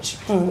Action, which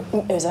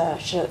is a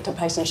show that took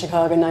place in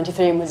Chicago in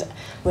 '93 and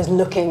was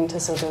looking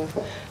to sort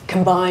of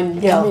combine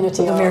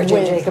community art Mary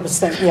Jane Jacobs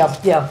thing.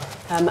 Yeah.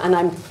 And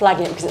I'm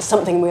flagging it because it's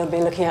something we'll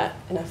be looking at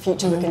in a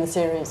future book in the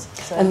series.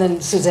 So. And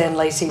then Suzanne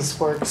Lacey's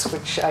works,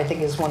 which I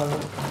think is one of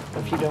the,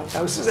 if you don't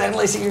know Suzanne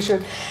Lacey, you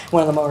should,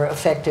 one of the more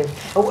effective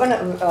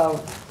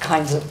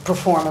kinds of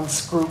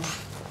performance group,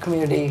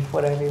 community,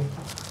 whatever you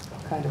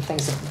kind of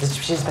things that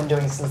she's been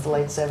doing since the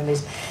late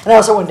 70s. And I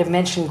also wanted to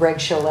mention Greg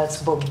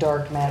Cholette's book,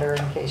 Dark Matter,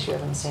 in case you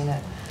haven't seen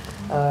it.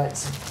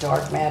 It's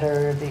Dark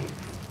Matter, the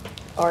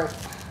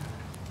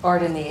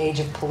art in the age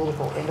of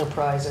political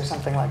enterprise or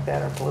something like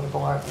that, or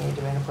political art in the age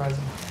of enterprise.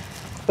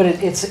 But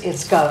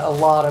it's got a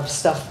lot of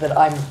stuff that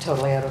I'm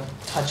totally out of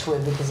touch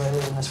with because I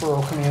live in this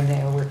rural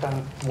community. I worked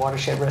on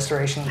watershed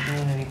restoration and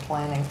community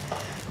planning,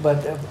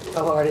 but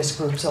of artist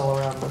groups all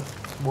around the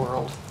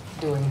world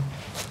doing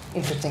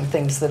interesting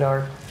things that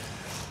are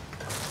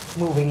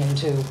moving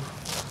into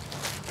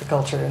the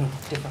culture in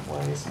different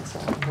ways. And so,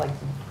 like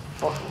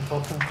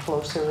Vulcan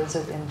Closer, is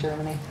it in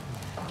Germany?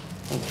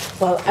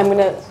 Well, I'm going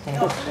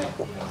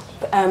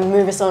to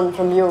move us on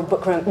from your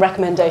book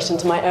recommendation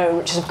to my own,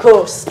 which is, of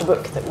course, the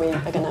book that we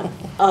are going to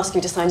ask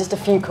you to sign, just a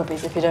few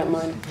copies, if you don't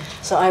mind.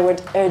 So I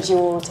would urge you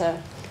all to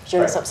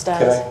join us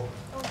upstairs.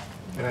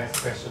 Can I ask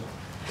a question?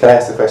 Can I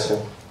ask the question?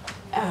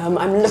 I'm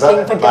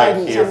looking for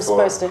guidance. I'm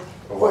supposed to.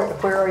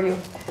 Where are you?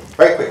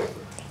 Very quick.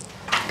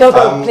 Go,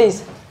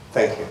 please.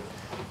 Thank you.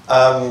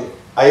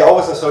 I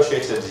always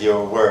associated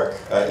your work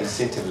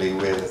instinctively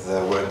with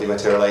the word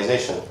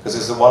dematerialization, because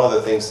it's one of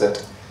the things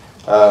that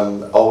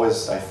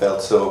always I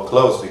felt so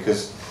close,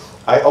 because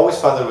I always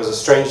found there was a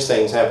strange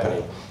things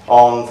happening.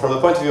 From the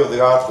point of view of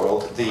the art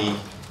world,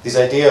 this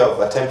idea of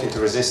attempting to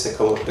resist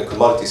the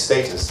commodity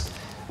status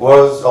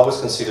was always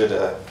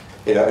considered,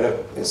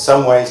 in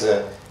some ways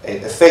a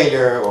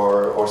failure,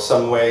 or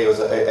some way it was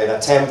an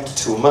attempt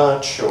too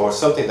much, or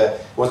something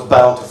that was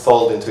bound to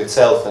fold into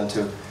itself and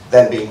to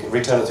then being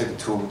returned to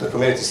the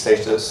community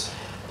status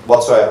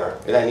whatsoever,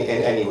 in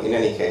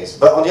any case.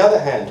 But on the other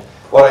hand,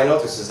 what I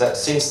noticed is that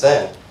since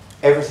then,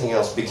 everything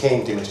else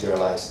became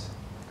dematerialized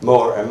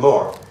more and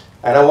more.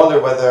 And I wonder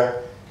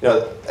whether,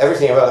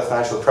 everything about the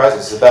financial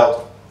crisis is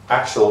about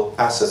actual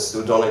assets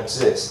that don't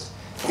exist.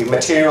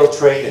 Immaterial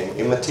trading,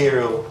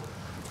 immaterial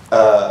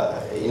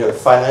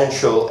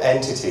financial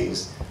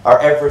entities are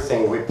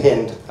everything we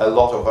pinned a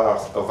lot of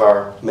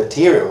our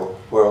material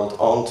world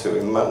onto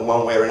in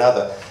one way or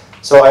another.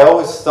 So I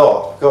always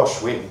thought,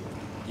 gosh,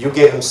 you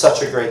gave him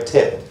such a great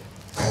tip.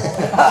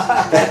 And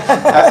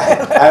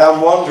I'm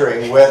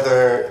wondering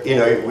whether,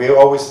 we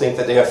always think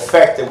that the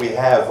effect that we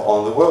have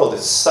on the world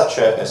is such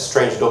a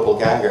strange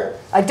doppelganger.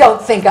 I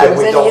don't think I was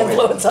any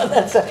influence on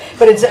that. So,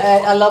 but it's,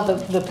 I love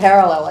the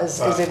parallel.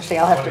 It's interesting.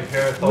 I'll have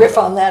to riff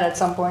on that at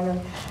some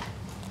point.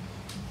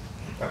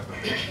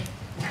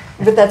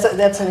 But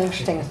that's an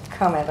interesting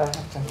comment. I'll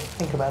have to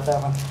think about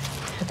that one.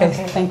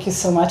 Okay, thank you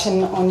so much.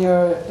 And on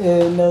your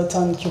note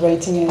on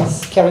curating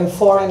is caring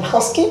for and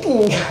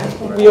housekeeping,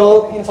 we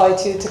all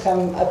invite you to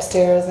come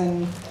upstairs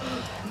and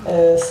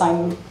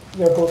sign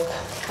your book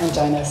and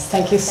join us.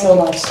 Thank you so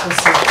much,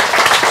 Lucy.